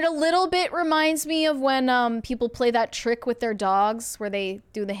 I mean, it a little bit reminds me of when people play that trick with their dogs where they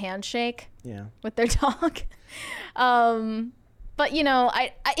do the handshake with their dog. But, you know,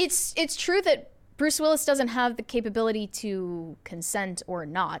 it's true that Bruce Willis doesn't have the capability to consent or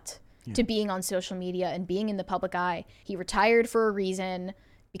not to being on social media and being in the public eye. He retired for a reason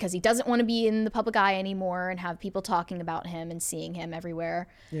because he doesn't want to be in the public eye anymore and have people talking about him and seeing him everywhere.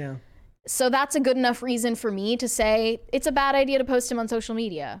 Yeah. So that's a good enough reason for me to say it's a bad idea to post him on social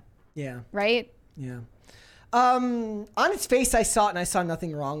media. Yeah. Right? Yeah. On its face, I saw it and I saw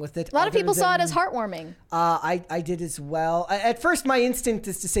nothing wrong with it. A lot of people saw it as heartwarming. I did as well. At first, my instinct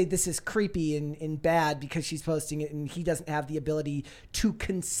is to say this is creepy and bad because she's posting it and he doesn't have the ability to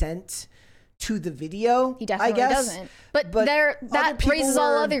consent to the video. He definitely doesn't. But that raises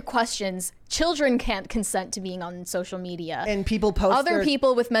all other questions. Children can't consent to being on social media. And people post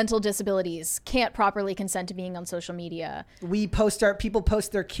people with mental disabilities can't properly consent to being on social media. People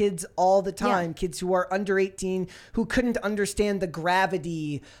post their kids all the time. Kids who are under 18 who couldn't understand the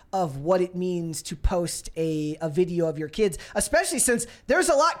gravity of what it means to post a video of your kids, especially since there's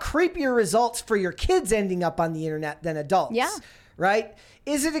a lot creepier results for your kids ending up on the internet than adults. Yeah. Right?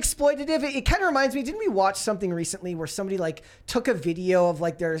 Is it exploitative? It kind of reminds me, didn't we watch something recently where somebody like took a video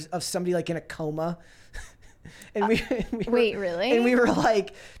of somebody like in a coma? And wait, really? And we were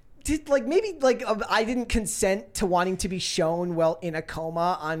like, I didn't consent to wanting to be shown while in a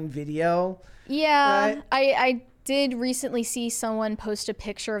coma on video. Yeah. Right? I did recently see someone post a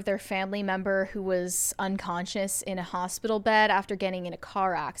picture of their family member who was unconscious in a hospital bed after getting in a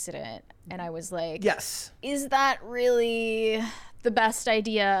car accident. And I was like, yes, is that really the best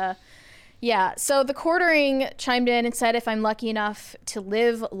idea? Yeah. So the quartering chimed in and said, if I'm lucky enough to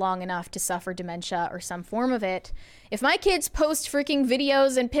live long enough to suffer dementia or some form of it, if my kids post freaking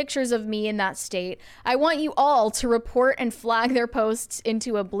videos and pictures of me in that state, I want you all to report and flag their posts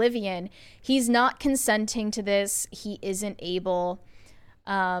into oblivion. He's not consenting to this. He isn't able.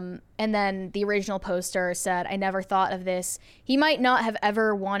 And then the original poster said, "I never thought of this. He might not have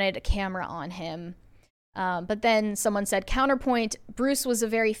ever wanted a camera on him." But then someone said, "Counterpoint, Bruce was a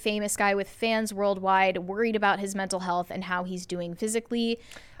very famous guy with fans worldwide, worried about his mental health and how he's doing physically.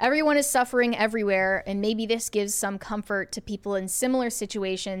 Everyone is suffering everywhere, and maybe this gives some comfort to people in similar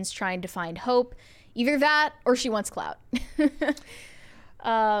situations trying to find hope. Either that or she wants clout."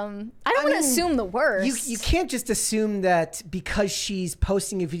 I don't want to assume the worst. You can't just assume that because she's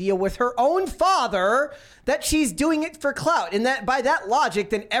posting a video with her own father that she's doing it for clout. And that by that logic,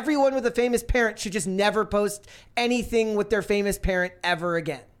 then everyone with a famous parent should just never post anything with their famous parent ever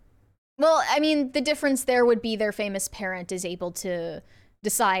again. Well, I mean, the difference there would be their famous parent is able to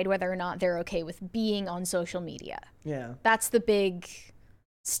decide whether or not they're okay with being on social media. Yeah. That's the big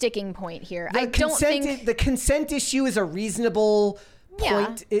sticking point here. I don't think the consent issue is a reasonable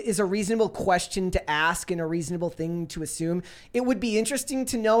point, is a reasonable question to ask and a reasonable thing to assume. It would be interesting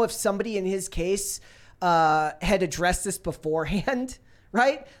to know if somebody in his case had addressed this beforehand,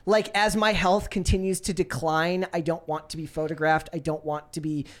 right? Like, as my health continues to decline, I don't want to be photographed. I don't want to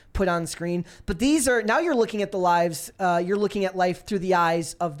be put on screen. But these are, now you're looking at the lives, you're looking at life through the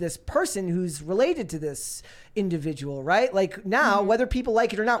eyes of this person who's related to this individual, right? Like now, whether people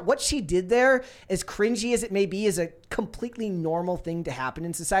like it or not, what she did there, as cringy as it may be, is a completely normal thing to happen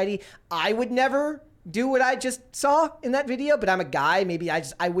in society. I would never do what I just saw in that video, but I'm a guy. Maybe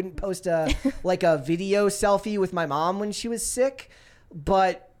I wouldn't post a video selfie with my mom when she was sick.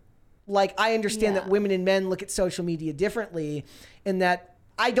 But like, I understand that women and men look at social media differently, and that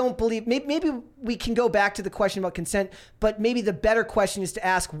I don't believe, maybe we can go back to the question about consent, but maybe the better question is to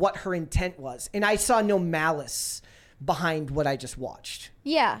ask what her intent was. And I saw no malice behind what I just watched.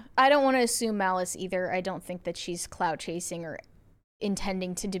 Yeah, I don't want to assume malice either. I don't think that she's clout chasing or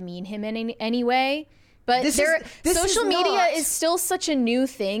intending to demean him in any way. But social media is still such a new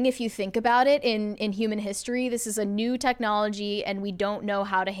thing if you think about it in human history. This is a new technology and we don't know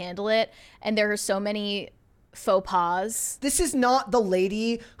how to handle it. And there are so many faux pas. This is not the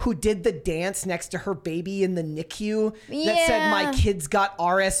lady who did the dance next to her baby in the NICU that said, "My kids got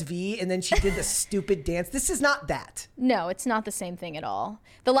RSV," and then she did the stupid dance. This is not that. No, it's not the same thing at all.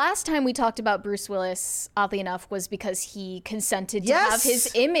 The last time we talked about Bruce Willis, oddly enough, was because he consented to have his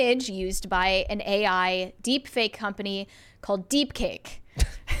image used by an AI deepfake company called Deepcake.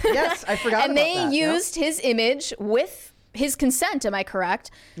 Yes, I forgot and about that. And they used his image with his consent, am I correct,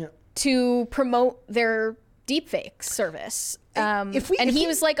 to promote their deepfake service. He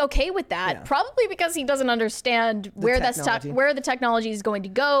was like okay with that, probably because he doesn't understand where the technology is going to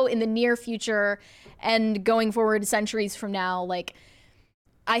go in the near future and going forward centuries from now. Like,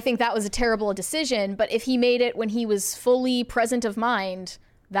 I think that was a terrible decision, but if he made it when he was fully present of mind,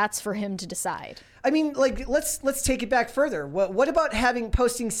 that's for him to decide. I mean, like, let's take it back further. What about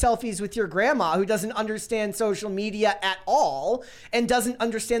posting selfies with your grandma who doesn't understand social media at all and doesn't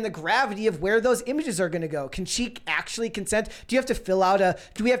understand the gravity of where those images are going to go? Can she actually consent? Do you have to fill out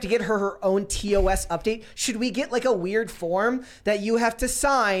do we have to get her own TOS update? Should we get like a weird form that you have to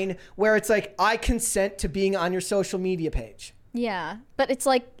sign where it's like, "I consent to being on your social media page"? Yeah, but it's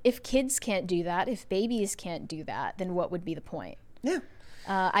like, if kids can't do that, if babies can't do that, then what would be the point? Yeah.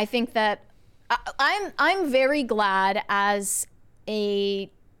 I think that I'm very glad as an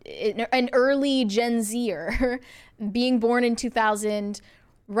early Gen Zer being born in 2000,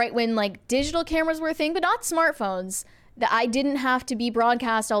 right when like digital cameras were a thing, but not smartphones, that I didn't have to be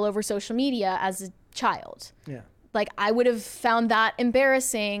broadcast all over social media as a child. Yeah. Like, I would have found that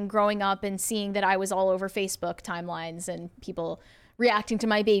embarrassing growing up and seeing that I was all over Facebook timelines and people reacting to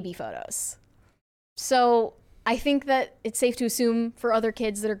my baby photos. So I think that it's safe to assume for other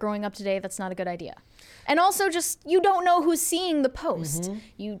kids that are growing up today, that's not a good idea. And also, just, you don't know who's seeing the post.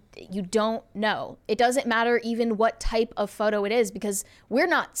 You don't know. It doesn't matter even what type of photo it is, because we're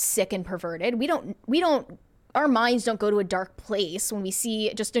not sick and perverted. Our minds don't go to a dark place when we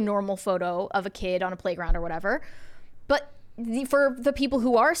see just a normal photo of a kid on a playground or whatever. But for the people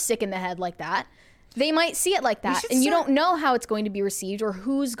who are sick in the head like that, they might see it like that, and you don't know how it's going to be received or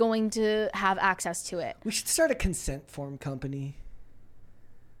who's going to have access to it. We should start a consent form company.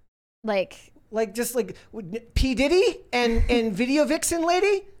 Like just like P. Diddy and Video Vixen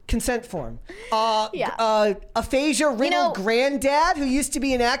lady, consent form. Aphasia riddled granddad who used to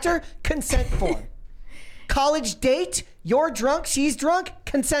be an actor, consent form. College date, you're drunk, she's drunk,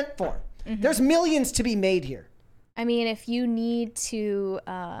 consent form. There's millions to be made here. I mean, if you need to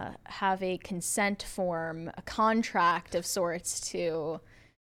have a consent form, a contract of sorts to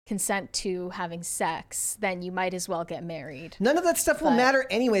consent to having sex, then you might as well get married. None of that stuff will matter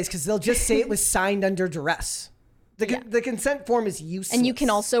anyways, because they'll just say it was signed under duress. The consent form is useless. And you can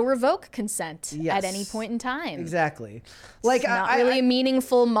also revoke consent Yes. at any point in time. Exactly. Like, it's not really a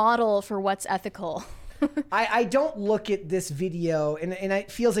meaningful model for what's ethical. I don't look at this video, and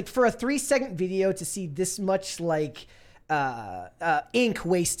it feels like for a 3-second video to see this much like ink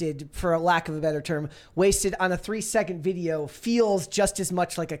wasted, for a lack of a better term, wasted on a 3-second video feels just as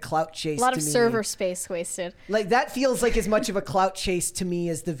much like a clout chase to me. A lot of server space wasted. Like, that feels like as much of a clout chase to me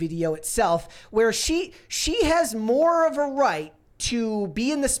as the video itself, where she has more of a right to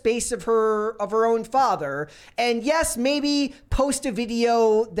be in the space of her own father, and yes, maybe post a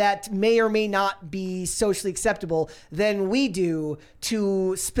video that may or may not be socially acceptable than we do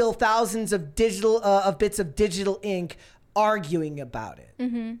to spill thousands of bits of digital ink arguing about it.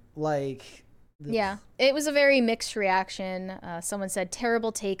 Mm-hmm. Like, yeah, it was a very mixed reaction. Someone said,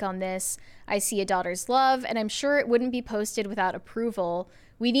 terrible take on this. I see a daughter's love, and I'm sure it wouldn't be posted without approval.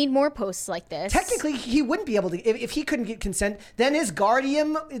 We need more posts like this. Technically, he wouldn't be able to. If he couldn't get consent, then his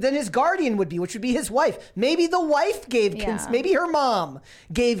guardian would be, which would be his wife. Maybe the wife gave consent. Maybe her mom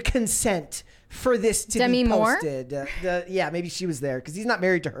gave consent for this to Demi be Moore? posted. Yeah, maybe she was there because he's not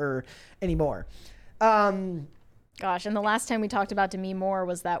married to her anymore. Gosh, and the last time we talked about Demi Moore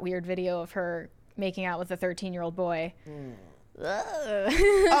was that weird video of her making out with a 13-year-old boy.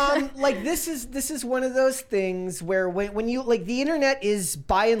 Like, this is one of those things where when you, like, the internet is,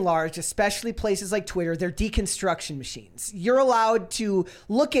 by and large, especially places like Twitter, they're deconstruction machines. You're allowed to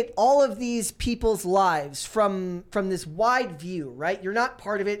look at all of these people's lives from this wide view, right? You're not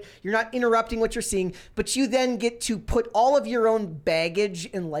part of it. You're not interrupting what you're seeing, but you then get to put all of your own baggage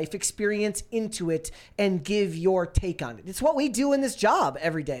and life experience into it and give your take on it. It's what we do in this job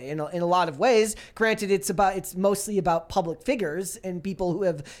every day in a lot of ways. Granted, it's mostly about public figures and people who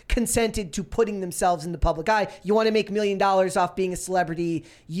have consented to putting themselves in the public eye. You want to make $1 million off being a celebrity,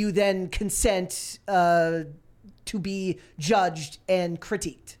 you then consent to be judged and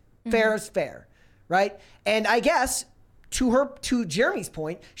critiqued. Fair is fair, right? And I guess to Jeremy's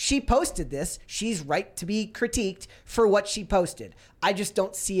point, she posted this. She's right to be critiqued for what she posted. I just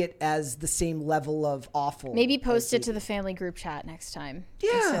don't see it as the same level of awful. Maybe post it to the family group chat next time.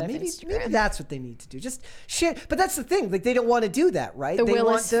 Yeah, maybe that's what they need to do. Just share. But that's the thing. Like, they don't want to do that, right? The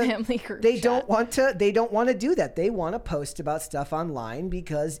Willis family group chat. They don't want to do that. They want to post about stuff online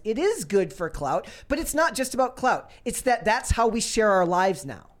because it is good for clout. But it's not just about clout. It's that's how we share our lives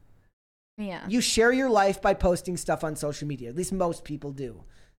now. Yeah. You share your life by posting stuff on social media. At least most people do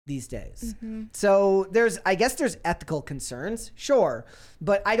these days. Mm-hmm. So I guess there's ethical concerns, sure,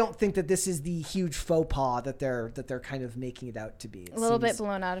 but I don't think that this is the huge faux pas that they're kind of making it out to be. A little bit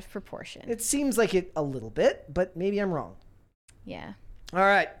blown out of proportion. It seems like it a little bit, but maybe I'm wrong. Yeah. All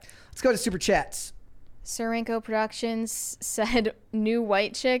right, let's go to super chats. Sorenko Productions said new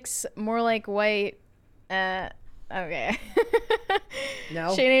white chicks, more like white. Okay.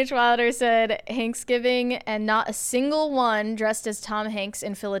 No. Shane H. Wilder said, Hanksgiving and not a single one dressed as Tom Hanks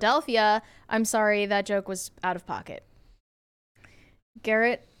in Philadelphia. I'm sorry, that joke was out of pocket.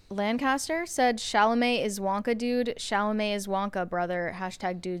 Garrett Lancaster said, Chalamet is Wonka dude. Chalamet is Wonka brother.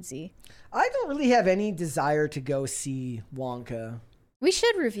 #dudesy. I don't really have any desire to go see Wonka. We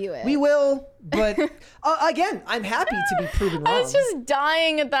should review it. We will, but again, I'm happy to be proven wrong. I was just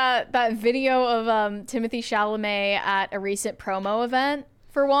dying at that video of Timothy Chalamet at a recent promo event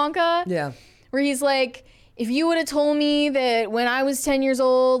for Wonka. Yeah. Where he's like, if you would have told me that when I was 10 years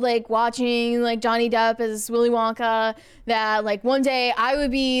old, like watching like Johnny Depp as Willy Wonka, that like one day I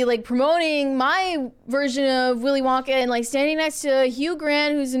would be like promoting my version of Willy Wonka and like standing next to Hugh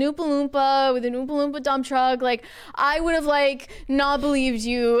Grant, who's an Oompa Loompa with an Oompa Loompa dump truck, like I would have like not believed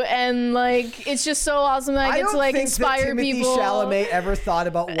you, and like it's just so awesome that I get to like inspire people. I don't think Timothy Chalamet ever thought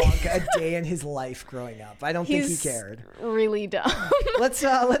about Wonka a day in his life growing up. I don't think he cared. Really dumb. Let's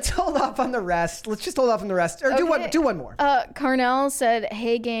hold off on the rest. Let's just hold off on the rest, or Okay. do one more. Carnell said,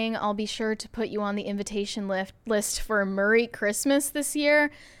 hey gang, I'll be sure to put you on the invitation list for Murray Christmas this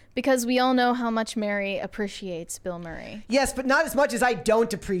year, because we all know how much Mary appreciates Bill Murray. Yes, but not as much as I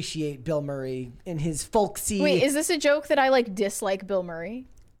don't appreciate Bill Murray in his folksy. Wait, is this a joke that I like dislike Bill Murray?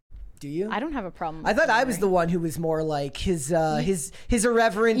 Do you? I don't have a problem with I thought Bill I was Murray. the one who was more like his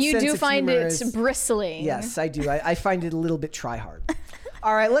irreverent You sense do of find humor it bristling. Yes, I do. I find it a little bit try hard.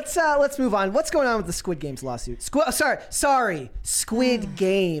 All right, let's move on. What's going on with the Squid Games lawsuit? Squid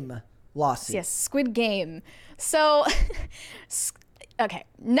Game lawsuit. Yes, Squid Game. So, okay,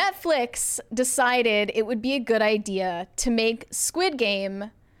 Netflix decided it would be a good idea to make Squid Game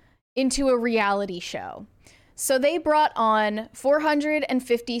into a reality show. So they brought on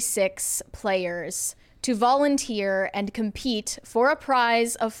 456 players to volunteer and compete for a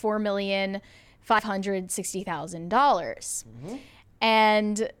prize of $4 million, $560,000.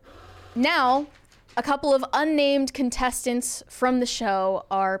 And now a couple of unnamed contestants from the show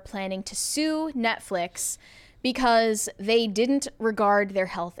are planning to sue Netflix because they didn't regard their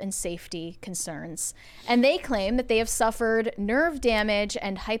health and safety concerns. And they claim that they have suffered nerve damage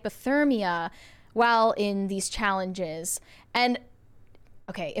and hypothermia while in these challenges. And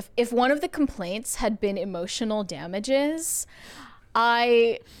okay, if one of the complaints had been emotional damages,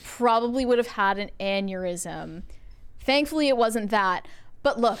 I probably would have had an aneurysm. Thankfully, it wasn't that.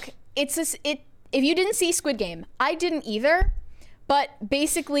 But look, if you didn't see Squid Game, I didn't either. But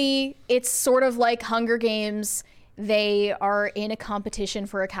basically, it's sort of like Hunger Games. They are in a competition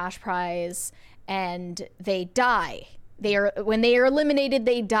for a cash prize, and they die. When they are eliminated,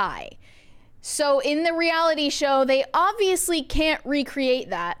 they die. So in the reality show, they obviously can't recreate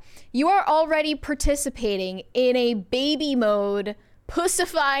that. You are already participating in a baby mode,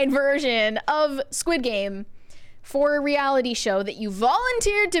 pussified version of Squid Game for a reality show that you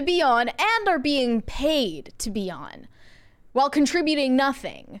volunteered to be on and are being paid to be on while contributing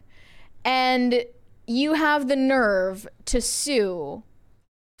nothing. And you have the nerve to sue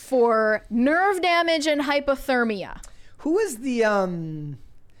for nerve damage and hypothermia. Who is the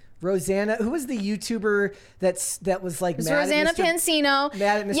Rosanna? Who was the YouTuber that was like mad Rosanna at Mr. Pansino.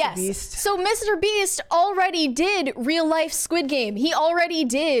 Mad at Mr. Yes. Beast? So Mr. Beast already did real life Squid Game. He already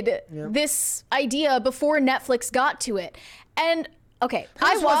did this idea before Netflix got to it. And okay,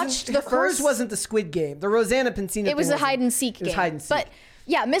 I watched the first. Hers wasn't the Squid Game. The Rosanna Pansino. It was thing a hide and seek game. It was hide and seek. But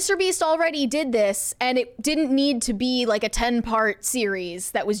yeah, Mr. Beast already did this, and it didn't need to be like a 10-part series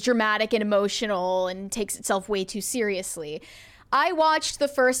that was dramatic and emotional and takes itself way too seriously. I watched the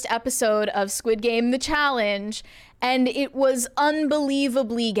first episode of Squid Game: The Challenge, and it was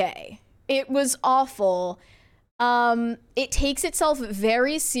unbelievably gay. It was awful. It takes itself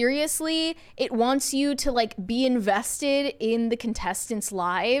very seriously. It wants you to like be invested in the contestants'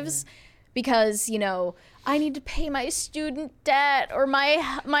 lives because, you know, I need to pay my student debt or my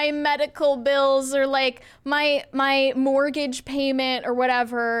medical bills or like my mortgage payment or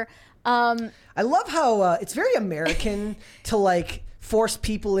whatever. I love how it's very American to like force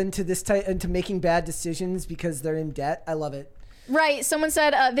people into into making bad decisions because they're in debt. I love it. Right. Someone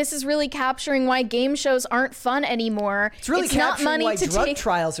said this is really capturing why game shows aren't fun anymore. It's really capturing why drug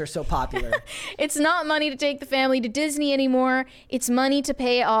trials are so popular. It's not money to take the family to Disney anymore. It's money to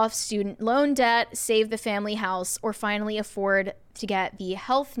pay off student loan debt, save the family house, or finally afford to get the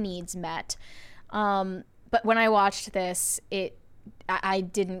health needs met. But when I watched this, I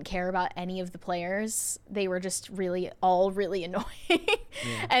didn't care about any of the players. They were just really annoying.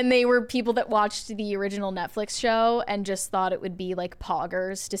 And they were people that watched the original Netflix show and just thought it would be like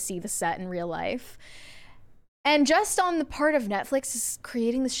poggers to see the set in real life. And just on the part of Netflix is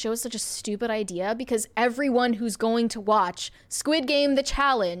creating this show is such a stupid idea because everyone who's going to watch Squid Game: The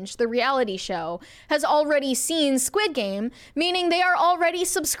Challenge, the reality show, has already seen Squid Game, meaning they are already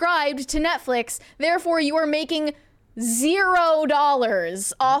subscribed to Netflix. Therefore, you are making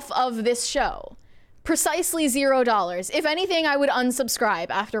 $0 off of this show. Precisely $0. If anything, I would unsubscribe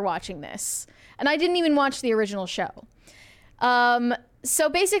after watching this. And I didn't even watch the original show. So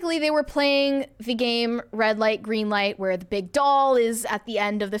basically they were playing the game red light, green light, where the big doll is at the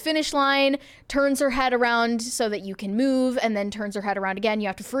end of the finish line, turns her head around so that you can move, and then turns her head around again. You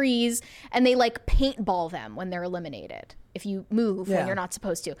have to freeze. And they like paintball them when they're eliminated. If you move when you're not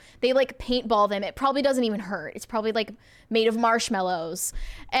supposed to. They like paintball them. It probably doesn't even hurt. It's probably like made of marshmallows.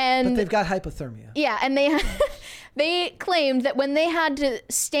 But they've got hypothermia. Yeah, and they claimed that when they had to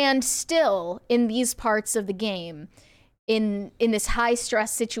stand still in these parts of the game, in this high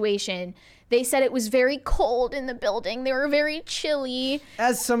stress situation, they said it was very cold in the building. They were very chilly.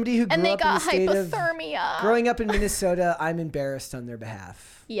 As somebody who grew and they up got in the state hypothermia. Growing up in Minnesota, I'm embarrassed on their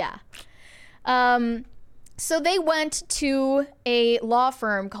behalf. Yeah. So they went to a law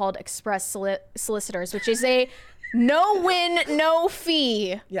firm called Express Solicitors, which is a no-win,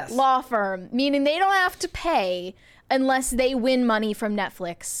 no-fee law firm, meaning they don't have to pay unless they win money from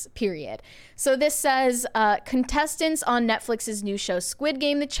Netflix, period. So this says, contestants on Netflix's new show Squid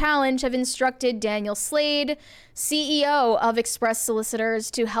Game: The Challenge have instructed Daniel Slade, CEO of Express Solicitors,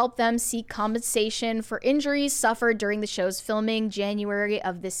 to help them seek compensation for injuries suffered during the show's filming January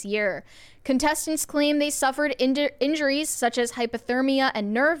of this year. Contestants claim they suffered injuries such as hypothermia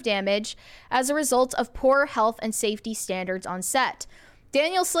and nerve damage as a result of poor health and safety standards on set.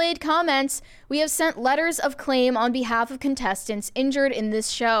 Daniel Slade comments, "We have sent letters of claim on behalf of contestants injured in this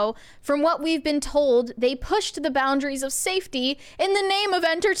show. From what we've been told, they pushed the boundaries of safety in the name of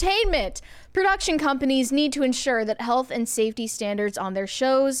entertainment. Production companies need to ensure that health and safety standards on their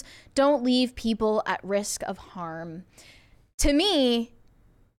shows don't leave people at risk of harm." To me,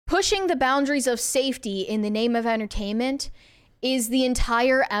 pushing the boundaries of safety in the name of entertainment is the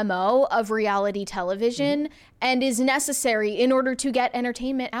entire MO of reality television and is necessary in order to get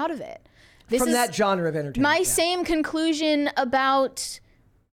entertainment out of it. This From that genre of entertainment. My same conclusion about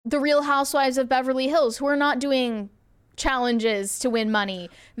the Real Housewives of Beverly Hills, who are not doing challenges to win money.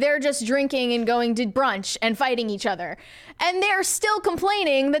 They're just drinking and going to brunch and fighting each other. And they're still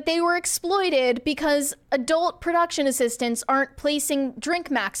complaining that they were exploited because adult production assistants aren't placing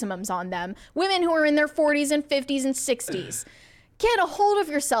drink maximums on them. Women who are in their 40s and 50s and 60s. Get a hold of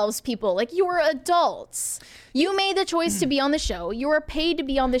yourselves, people. Like, you are adults. You made the choice to be on the show. You are paid to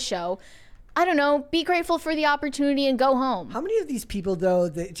be on the show. I don't know, be grateful for the opportunity and go home. How many of these people, though,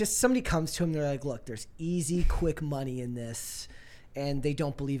 that just somebody comes to them, they're like, look, there's easy, quick money in this, and they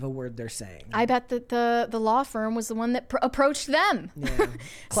don't believe a word they're saying? I bet that the law firm was the one that approached them. Yeah.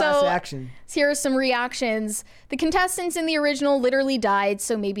 Class action. Here are some reactions. The contestants in the original literally died,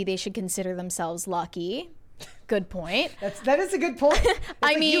 so maybe they should consider themselves lucky. Good point. That is a good point.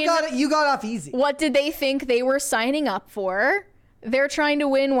 I mean, you got off easy. What did they think they were signing up for? They're trying to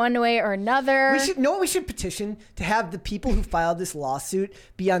win one way or another. We should petition to have the people who filed this lawsuit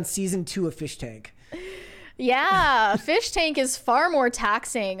be on season 2 of Fish Tank. Yeah, Fish Tank is far more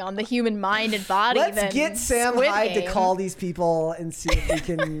taxing on the human mind and body than Let's get Sam Squid Hyde Game. to call these people and see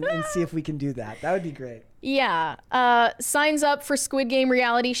if we can do that. That would be great. Yeah. Signs up for Squid Game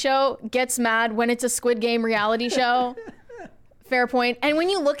reality show, gets mad when it's a Squid Game reality show. Fair point. And when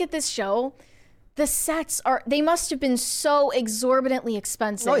you look at this show, the sets they must have been so exorbitantly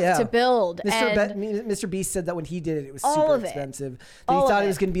expensive to build. Mr. Beast said that when he did it, it was super expensive. He All thought of it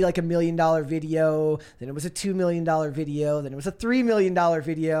was going to be like $1 million video. Then it was a $2 million video. Then it was a $3 million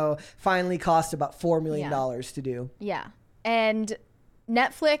video. Finally cost about $4 million to do. Yeah. And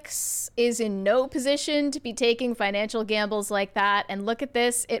Netflix is in no position to be taking financial gambles like that. And look at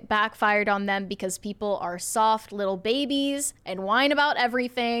this. It backfired on them because people are soft little babies and whine about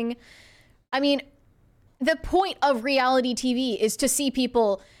everything. I mean, the point of reality TV is to see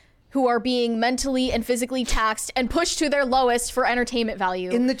people who are being mentally and physically taxed and pushed to their lowest for entertainment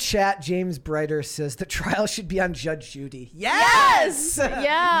value. In the chat, James Brighter says the trial should be on Judge Judy. Yes!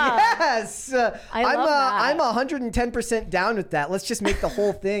 Yeah. Yes! I love that. I'm 110% down with that. Let's just make the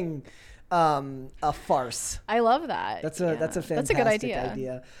whole thing a farce. I love that. That's a fantastic That's a good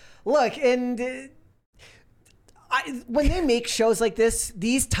idea. Look, and when they make shows like this,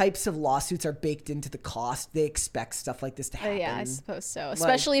 these types of lawsuits are baked into the cost. They expect stuff like this to happen. Yeah, I suppose so.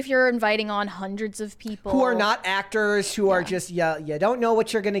 Especially if you're inviting on hundreds of people. Who are not actors, who are just, you don't know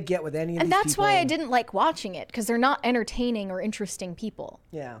what you're going to get with any of these people. And that's why I didn't like watching it, because they're not entertaining or interesting people.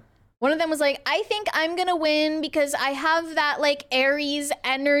 Yeah. One of them was like, I think I'm going to win because I have that, like, Aries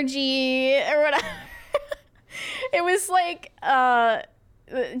energy or whatever. It was like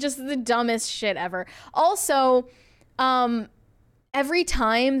just the dumbest shit ever. Also, every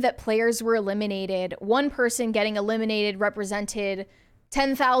time that players were eliminated, one person getting eliminated represented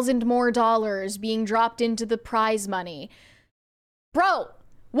 $10,000 more being dropped into the prize money. Bro,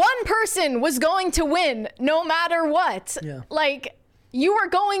 one person was going to win no matter what. Yeah. Like, you were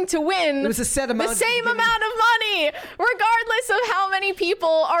going to win it was a set amount the same amount of money, regardless of how many people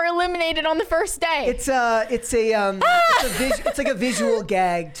are eliminated on the first day. It's like a visual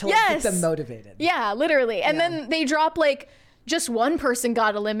gag to get them motivated. Yeah, literally. And then they drop like just one person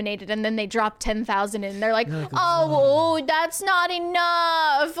got eliminated, and then they drop 10,000 and they're like, oh, that's not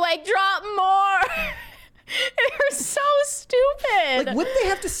enough. Like, drop more. They're so stupid. Like, wouldn't they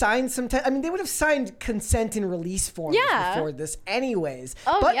have to sign some I mean, they would have signed consent and release forms before this anyways.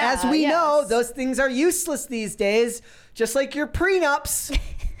 But as we know, those things are useless these days, just like your prenups.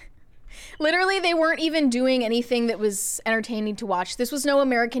 Literally, they weren't even doing anything that was entertaining to watch. This was no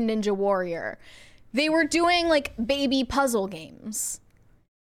American Ninja Warrior. They were doing, like, baby puzzle games.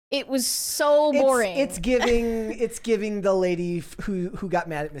 It was so boring. It's giving the lady who got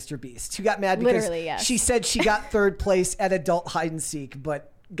mad at Mr. Beast, who got mad because she said she got third place at adult hide and seek,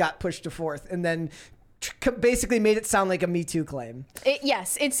 but got pushed to fourth, and then basically made it sound like a MeToo claim.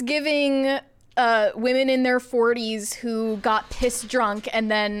 It's giving women in their 40s who got pissed drunk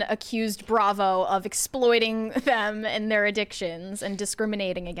and then accused Bravo of exploiting them and their addictions and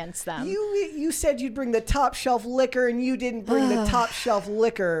discriminating against them. You said you'd bring the top shelf liquor, and you didn't bring the top shelf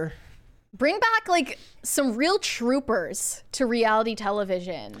liquor. Bring back like some real troopers to reality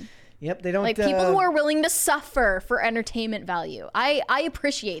television. Yep, they don't like people who are willing to suffer for entertainment value. I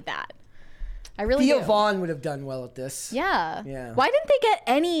appreciate that. I really Theo do. Vaughn would have done well at this. Yeah. Why didn't they get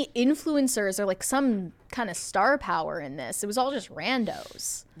any influencers or like some kind of star power in this? It was all just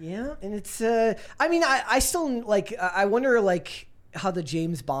randos. Yeah, and it's I mean, I still like I wonder like how the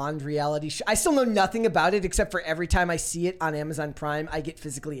James Bond reality show, I still know nothing about it except for every time I see it on Amazon Prime, I get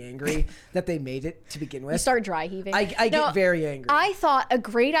physically angry that they made it to begin with. You start dry heaving. I get very angry. I thought a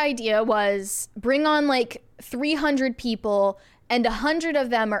great idea was bring on like 300 people and 100 of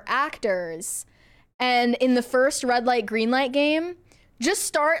them are actors. And in the first red light, green light game, just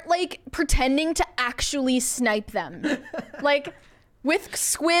start like pretending to actually snipe them. Like with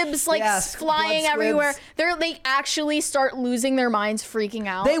squibs like flying everywhere. They actually start losing their minds, freaking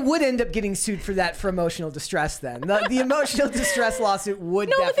out. They would end up getting sued for that for emotional distress then. The emotional distress lawsuit would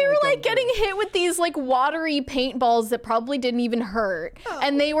No, but they were like through. getting hit with these like watery paintballs that probably didn't even hurt.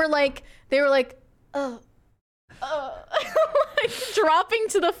 And they were like, like dropping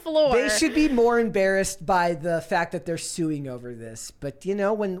to the floor. They should be more embarrassed by the fact that they're suing over this. But you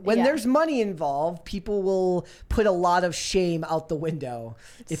know, when there's money involved, people will put a lot of shame out the window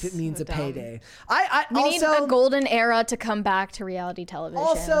if it means a payday. We need a golden era to come back to reality television.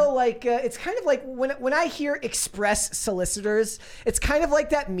 Also, like it's kind of like when I hear express solicitors, it's kind of like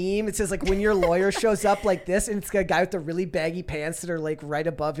that meme. It says like when your lawyer shows up like this, and it's got a guy with the really baggy pants that are like right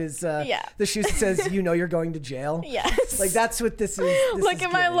above his the shoes that says you know you're going to jail. Yes. Like that's what this is. Look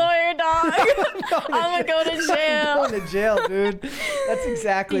at my lawyer, dog. I'm gonna go to jail. I'm going to jail, dude. That's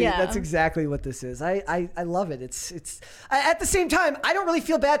exactly what this is. I love it. It's at the same time, I don't really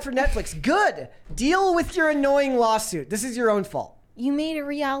feel bad for Netflix. Good. Deal with your annoying lawsuit. This is your own fault. You made a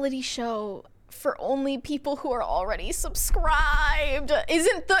reality show for only people who are already subscribed.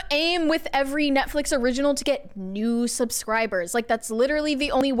 Isn't the aim with every Netflix original to get new subscribers? Like that's literally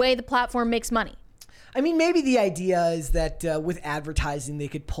the only way the platform makes money. I mean, maybe the idea is that with advertising, they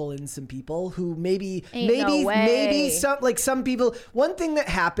could pull in some people who maybe some people. One thing that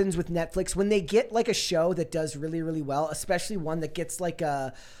happens with Netflix when they get like a show that does really, really well, especially one that gets like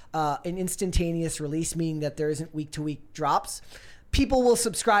an instantaneous release, meaning that there isn't week-to-week drops, people will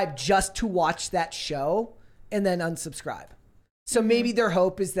subscribe just to watch that show and then unsubscribe. So maybe their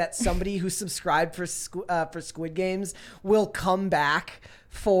hope is that somebody who subscribed for Squid Games will come back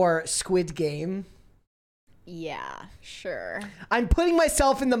for Squid Game. Yeah, sure. I'm putting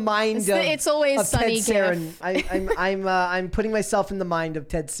myself in the mind of It's Always Sunny Ted I'm putting myself in the mind of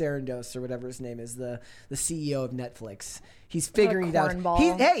Ted Sarandos or whatever his name is, the CEO of Netflix. He's figuring it out.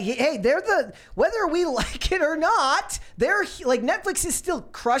 Hey, they're whether we like it or not, they're like Netflix is still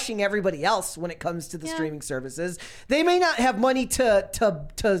crushing everybody else when it comes to the streaming services. They may not have money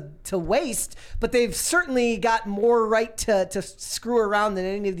to waste, but they've certainly got more right to screw around than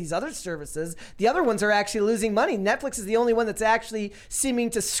any of these other services. The other ones are actually losing money. Netflix is the only one that's actually seeming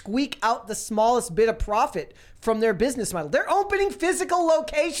to squeak out the smallest bit of profit from their business model. They're opening physical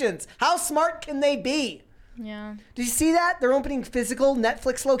locations. How smart can they be? Yeah. Did you see that? They're opening physical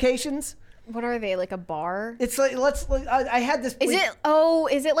Netflix locations. What are they, like a bar? It's like I had this. Is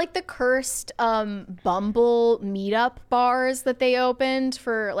it like the cursed Bumble meetup bars that they opened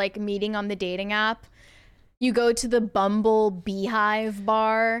for like meeting on the dating app? You go to the Bumble Beehive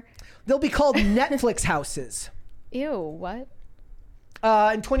bar. They'll be called Netflix houses. Ew, what?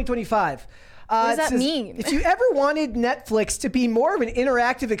 In 2025. What does that mean? If you ever wanted Netflix to be more of an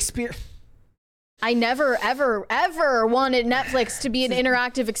interactive experience. I never, ever, ever wanted Netflix to be an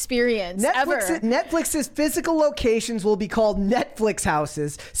interactive experience. Netflix's physical locations will be called Netflix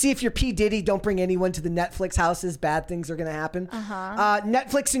houses. See, if you're P. Diddy, don't bring anyone to the Netflix houses. Bad things are going to happen.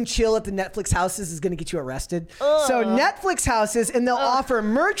 Netflix and chill at the Netflix houses is going to get you arrested. So Netflix houses, and they'll offer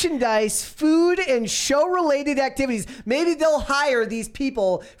merchandise, food, and show-related activities. Maybe they'll hire these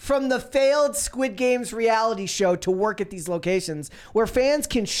people from the failed Squid Games reality show to work at these locations where fans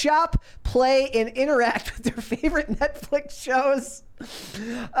can shop, play, and interact with their favorite Netflix shows.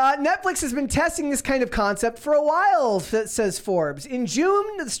 Netflix has been testing this kind of concept for a while, says Forbes. In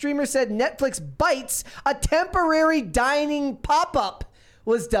June, the streamer said Netflix Bites, a temporary dining pop-up,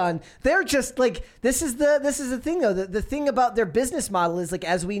 was done. They're just like, this is the thing though. The thing about their business model is like,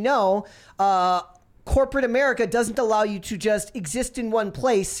 as we know, corporate America doesn't allow you to just exist in one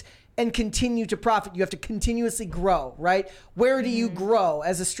place and continue to profit. You have to continuously grow, right? Where do you grow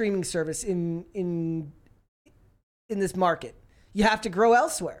as a streaming service in this market? You have to grow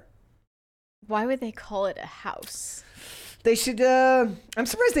elsewhere. Why would they call it a house? They should. I'm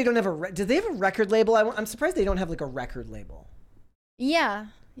surprised they don't have do they have a record label? I'm surprised they don't have like a record label. Yeah.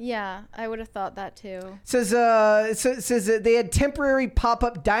 Yeah, I would have thought that too. Says that they had temporary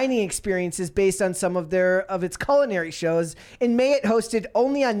pop-up dining experiences based on some of its culinary shows. In May, it hosted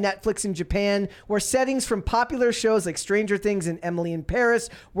only on Netflix in Japan, where settings from popular shows like Stranger Things and Emily in Paris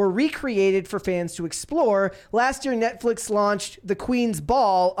were recreated for fans to explore. Last year, Netflix launched The Queen's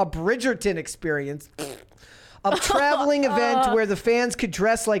Ball, a Bridgerton experience. A traveling event where the fans could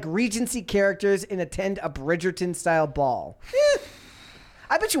dress like Regency characters and attend a Bridgerton-style ball.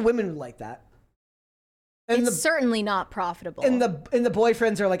 I bet you women would like that. And it's certainly not profitable. And the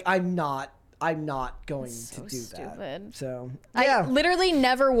boyfriends are like, I'm not going to do stupid. that. So yeah. I literally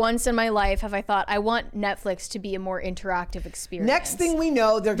never once in my life have I thought I want Netflix to be a more interactive experience. Next thing we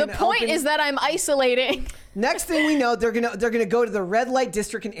know, they're the point is that I'm isolating. Next thing we know, they're gonna go to the red light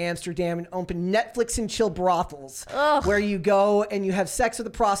district in Amsterdam and open Netflix and chill brothels, where you go and you have sex with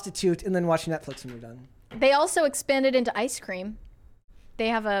a prostitute and then watch Netflix when you're done. They also expanded into ice cream. They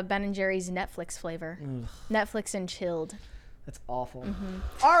have a Ben & Jerry's Netflix flavor. Ugh. Netflix and chilled. That's awful. Mm-hmm.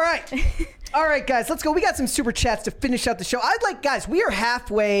 All right, guys, let's go. We got some super chats to finish out the show. Guys, we are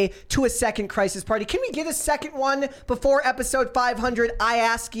halfway to a second crisis party. Can we get a second one before episode 500? I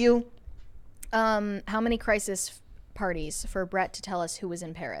ask you. How many crisis parties for Brett to tell us who was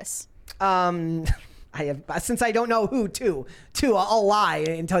in Paris? I have, since I don't know who, two. I'll lie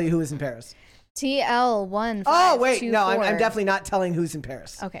and tell you who was in Paris. TL1524. Oh, wait. No, I'm definitely not telling who's in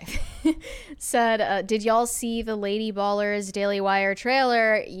Paris. Okay. Said, did y'all see the Lady Ballers Daily Wire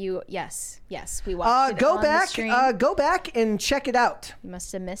trailer? Yes, we watched it on the stream. Go back and check it out. You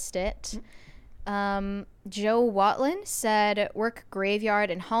must have missed it. Joe Watland said, work graveyard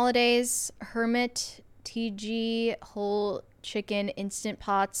and holidays. Hermit, TG, whole chicken, instant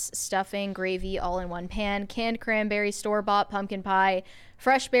pots, stuffing, gravy, all in one pan. Canned cranberry, store-bought pumpkin pie.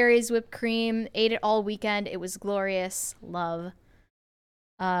 Fresh berries, whipped cream. Ate it all weekend. It was glorious. Love.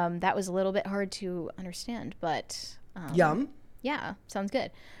 That was a little bit hard to understand, but... Yum. Yeah, sounds good.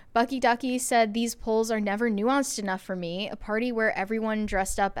 Bucky Ducky said, these polls are never nuanced enough for me. A party where everyone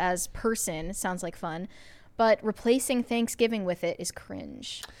dressed up as person sounds like fun, but replacing Thanksgiving with it is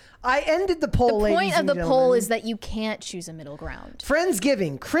cringe. I ended the poll, The point ladies of and the gentlemen. poll is that you can't choose a middle ground.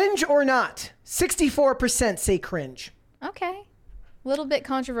 Friendsgiving, cringe or not? 64% say cringe. Okay. A little bit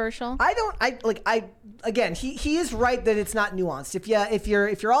controversial. Again, he is right that it's not nuanced. If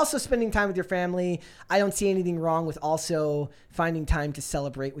you're also spending time with your family, I don't see anything wrong with also finding time to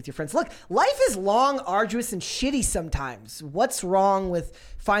celebrate with your friends. Look, life is long, arduous, and shitty sometimes. What's wrong with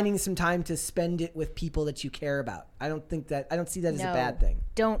finding some time to spend it with people that you care about? I don't see that as a bad thing.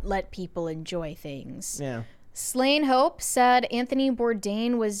 Don't let people enjoy things. Yeah. Slain Hope said Anthony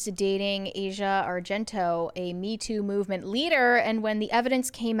Bourdain was dating Asia Argento, a MeToo movement leader, and when the evidence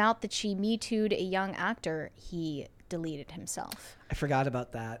came out that she MeToo'd a young actor, he deleted himself. I forgot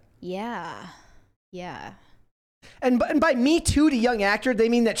about that. Yeah. And by Me Too to young actor, they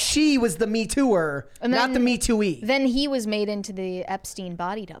mean that she was the Me Too'er, not the Me Too-y. Then he was made into the Epstein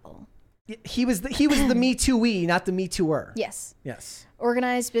body double. He was the Me Too-y, not the Me Too'er. Yes.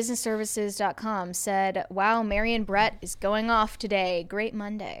 OrganizedBusinessServices.com said, wow, Marion Brett is going off today. Great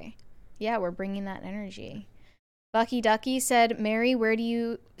Monday. Yeah, we're bringing that energy. Bucky Ducky said, Mary, where do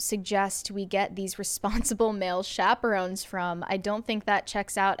you suggest we get these responsible male chaperones from? I don't think that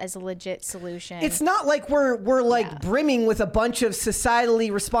checks out as a legit solution. It's not like we're brimming with a bunch of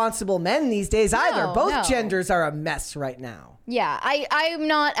societally responsible men these days either. Both genders are a mess right now. Yeah, I'm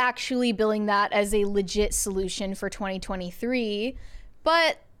not actually billing that as a legit solution for 2023,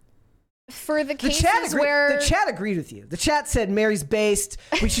 but for the cases where... The chat agreed with you. The chat said Mary's based.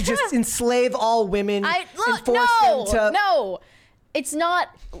 We should just enslave all women and force them to... No, it's not...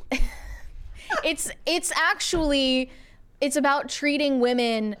 It's actually... It's about treating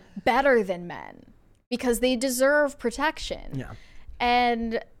women better than men because they deserve protection. Yeah.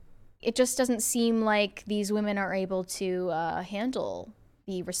 And it just doesn't seem like these women are able to handle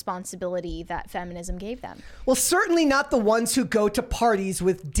the responsibility that feminism gave them. Well, certainly not the ones who go to parties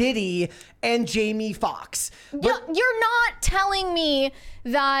with Diddy and Jamie Foxx. You're not telling me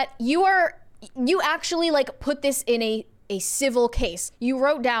that you actually put this in a civil case. You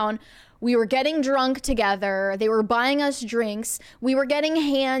wrote down, we were getting drunk together. They were buying us drinks. We were getting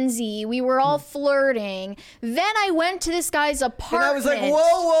handsy. We were all flirting. Then I went to this guy's apartment. And I was like,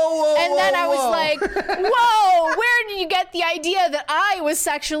 whoa. And then I was like, whoa, where did you get the idea that I was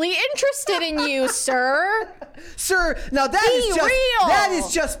sexually interested in you, sir? Sir, now that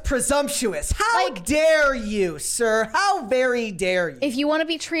is just presumptuous. How dare you, sir? How very dare you? If you want to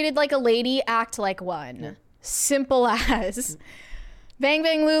be treated like a lady, act like one. Simple as. Bang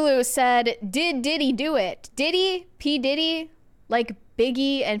Bang Lulu said, did Diddy do it? Diddy? P. Diddy? Like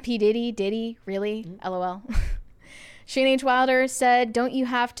Biggie and P. Diddy, really? LOL. Shane H. Wilder said, don't you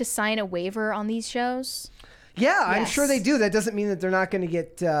have to sign a waiver on these shows? Yeah, I'm sure they do. That doesn't mean that they're not going to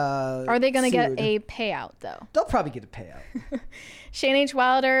get Are they going to get a payout, though? They'll probably get a payout. Shane H.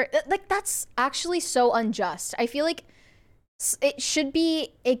 Wilder, like, that's actually so unjust. I feel like it should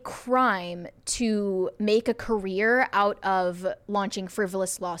be a crime to make a career out of launching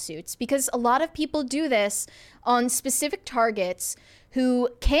frivolous lawsuits, because a lot of people do this on specific targets who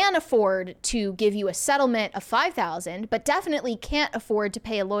can afford to give you a settlement of $5,000, but definitely can't afford to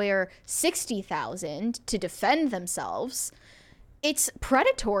pay a lawyer $60,000 to defend themselves. It's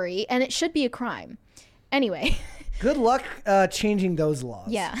predatory, and it should be a crime. Anyway. Good luck changing those laws.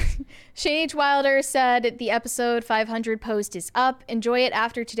 Yeah. Shane H. Wilder said the episode 500 post is up. Enjoy it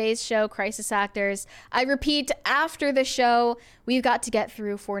after today's show, Crisis Actors. I repeat, after the show, we've got to get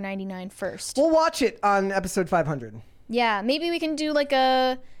through 499 first. We'll watch it on episode 500. Yeah, maybe we can do like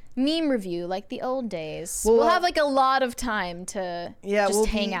a meme review like the old days. We'll have like a lot of time to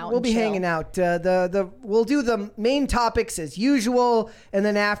hang out. We'll be hanging out. We'll do the main topics as usual, and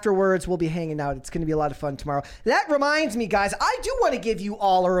then afterwards we'll be hanging out. It's going to be a lot of fun tomorrow. That reminds me, guys, I do want to give you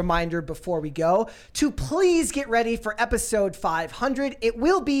all a reminder before we go to please get ready for episode 500. It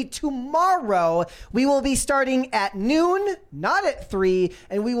will be tomorrow. We will be starting at noon, not at 3,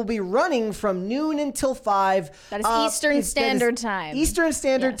 and we will be running from noon until 5. That is Eastern Standard Time. Eastern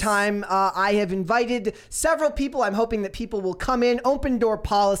Standard Time. I have invited several people. I'm hoping that people will come in. Open door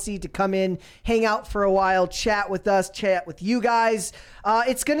policy to come in, hang out for a while, chat with us, chat with you guys.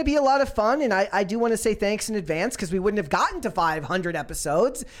 It's going to be a lot of fun, and I do want to say thanks in advance because we wouldn't have gotten to 500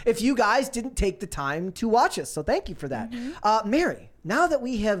 episodes if you guys didn't take the time to watch us. So thank you for that. Mary, now that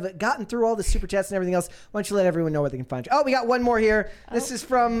we have gotten through all the super chats and everything else, why don't you let everyone know where they can find you? Oh, we got one more here. This is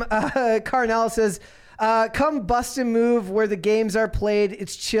from Carnell. Says, come bust a move where the games are played.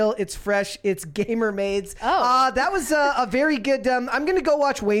 It's chill. It's fresh. It's gamer maids. That was a very good. I'm going to go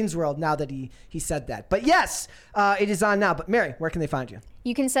watch Wayne's World now that he said that. But yes, it is on now. But Mary, where can they find you?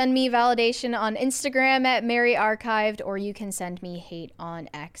 You can send me validation on Instagram at Mary Archived, or you can send me hate on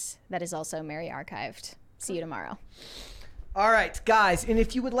X. That is also Mary Archived. See you tomorrow. All right, guys, and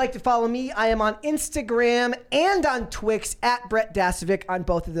if you would like to follow me, I am on Instagram and on Twix at Brett Dasovic on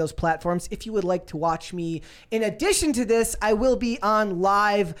both of those platforms. If you would like to watch me, in addition to this, I will be on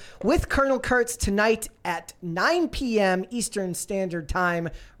live with Colonel Kurtz tonight at 9 p.m. Eastern Standard Time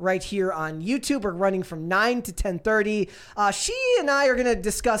right here on YouTube. We're running from 9 to 10:30. She and I are going to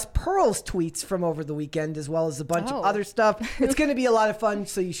discuss Pearl's tweets from over the weekend as well as a bunch of other stuff. It's going to be a lot of fun,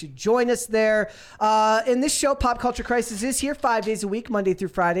 so you should join us there. In this show, Pop Culture Crisis is here 5 days a week, Monday through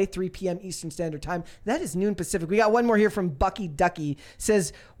Friday, 3 p.m. Eastern Standard Time. That is noon Pacific. We got one more here from Bucky Ducky.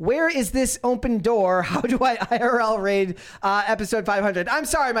 Says, where is this open door? How do I IRL raid episode 500? I'm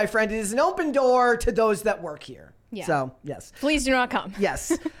sorry, my friend. It is an open door to those that work here. Yeah. So, yes. Please do not come.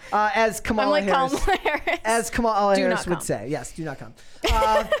 Yes. As Kamala Harris would say. Yes, do not come.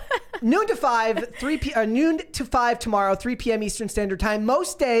 Noon to 5, noon to 5 tomorrow, 3 p.m. Eastern Standard Time.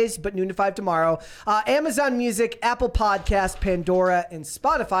 Most days, but noon to 5 tomorrow. Amazon Music, Apple Podcast, Pandora, and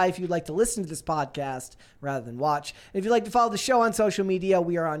Spotify if you'd like to listen to this podcast rather than watch. And if you'd like to follow the show on social media,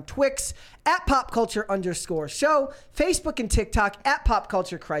 we are on Twix at popculture_show, Facebook and TikTok at Pop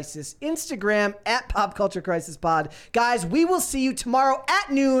Culture Crisis, Instagram at Pop Culture Crisis Pod. Guys, we will see you tomorrow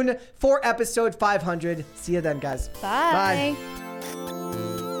at noon for episode 500. See you then, guys. Bye. Bye.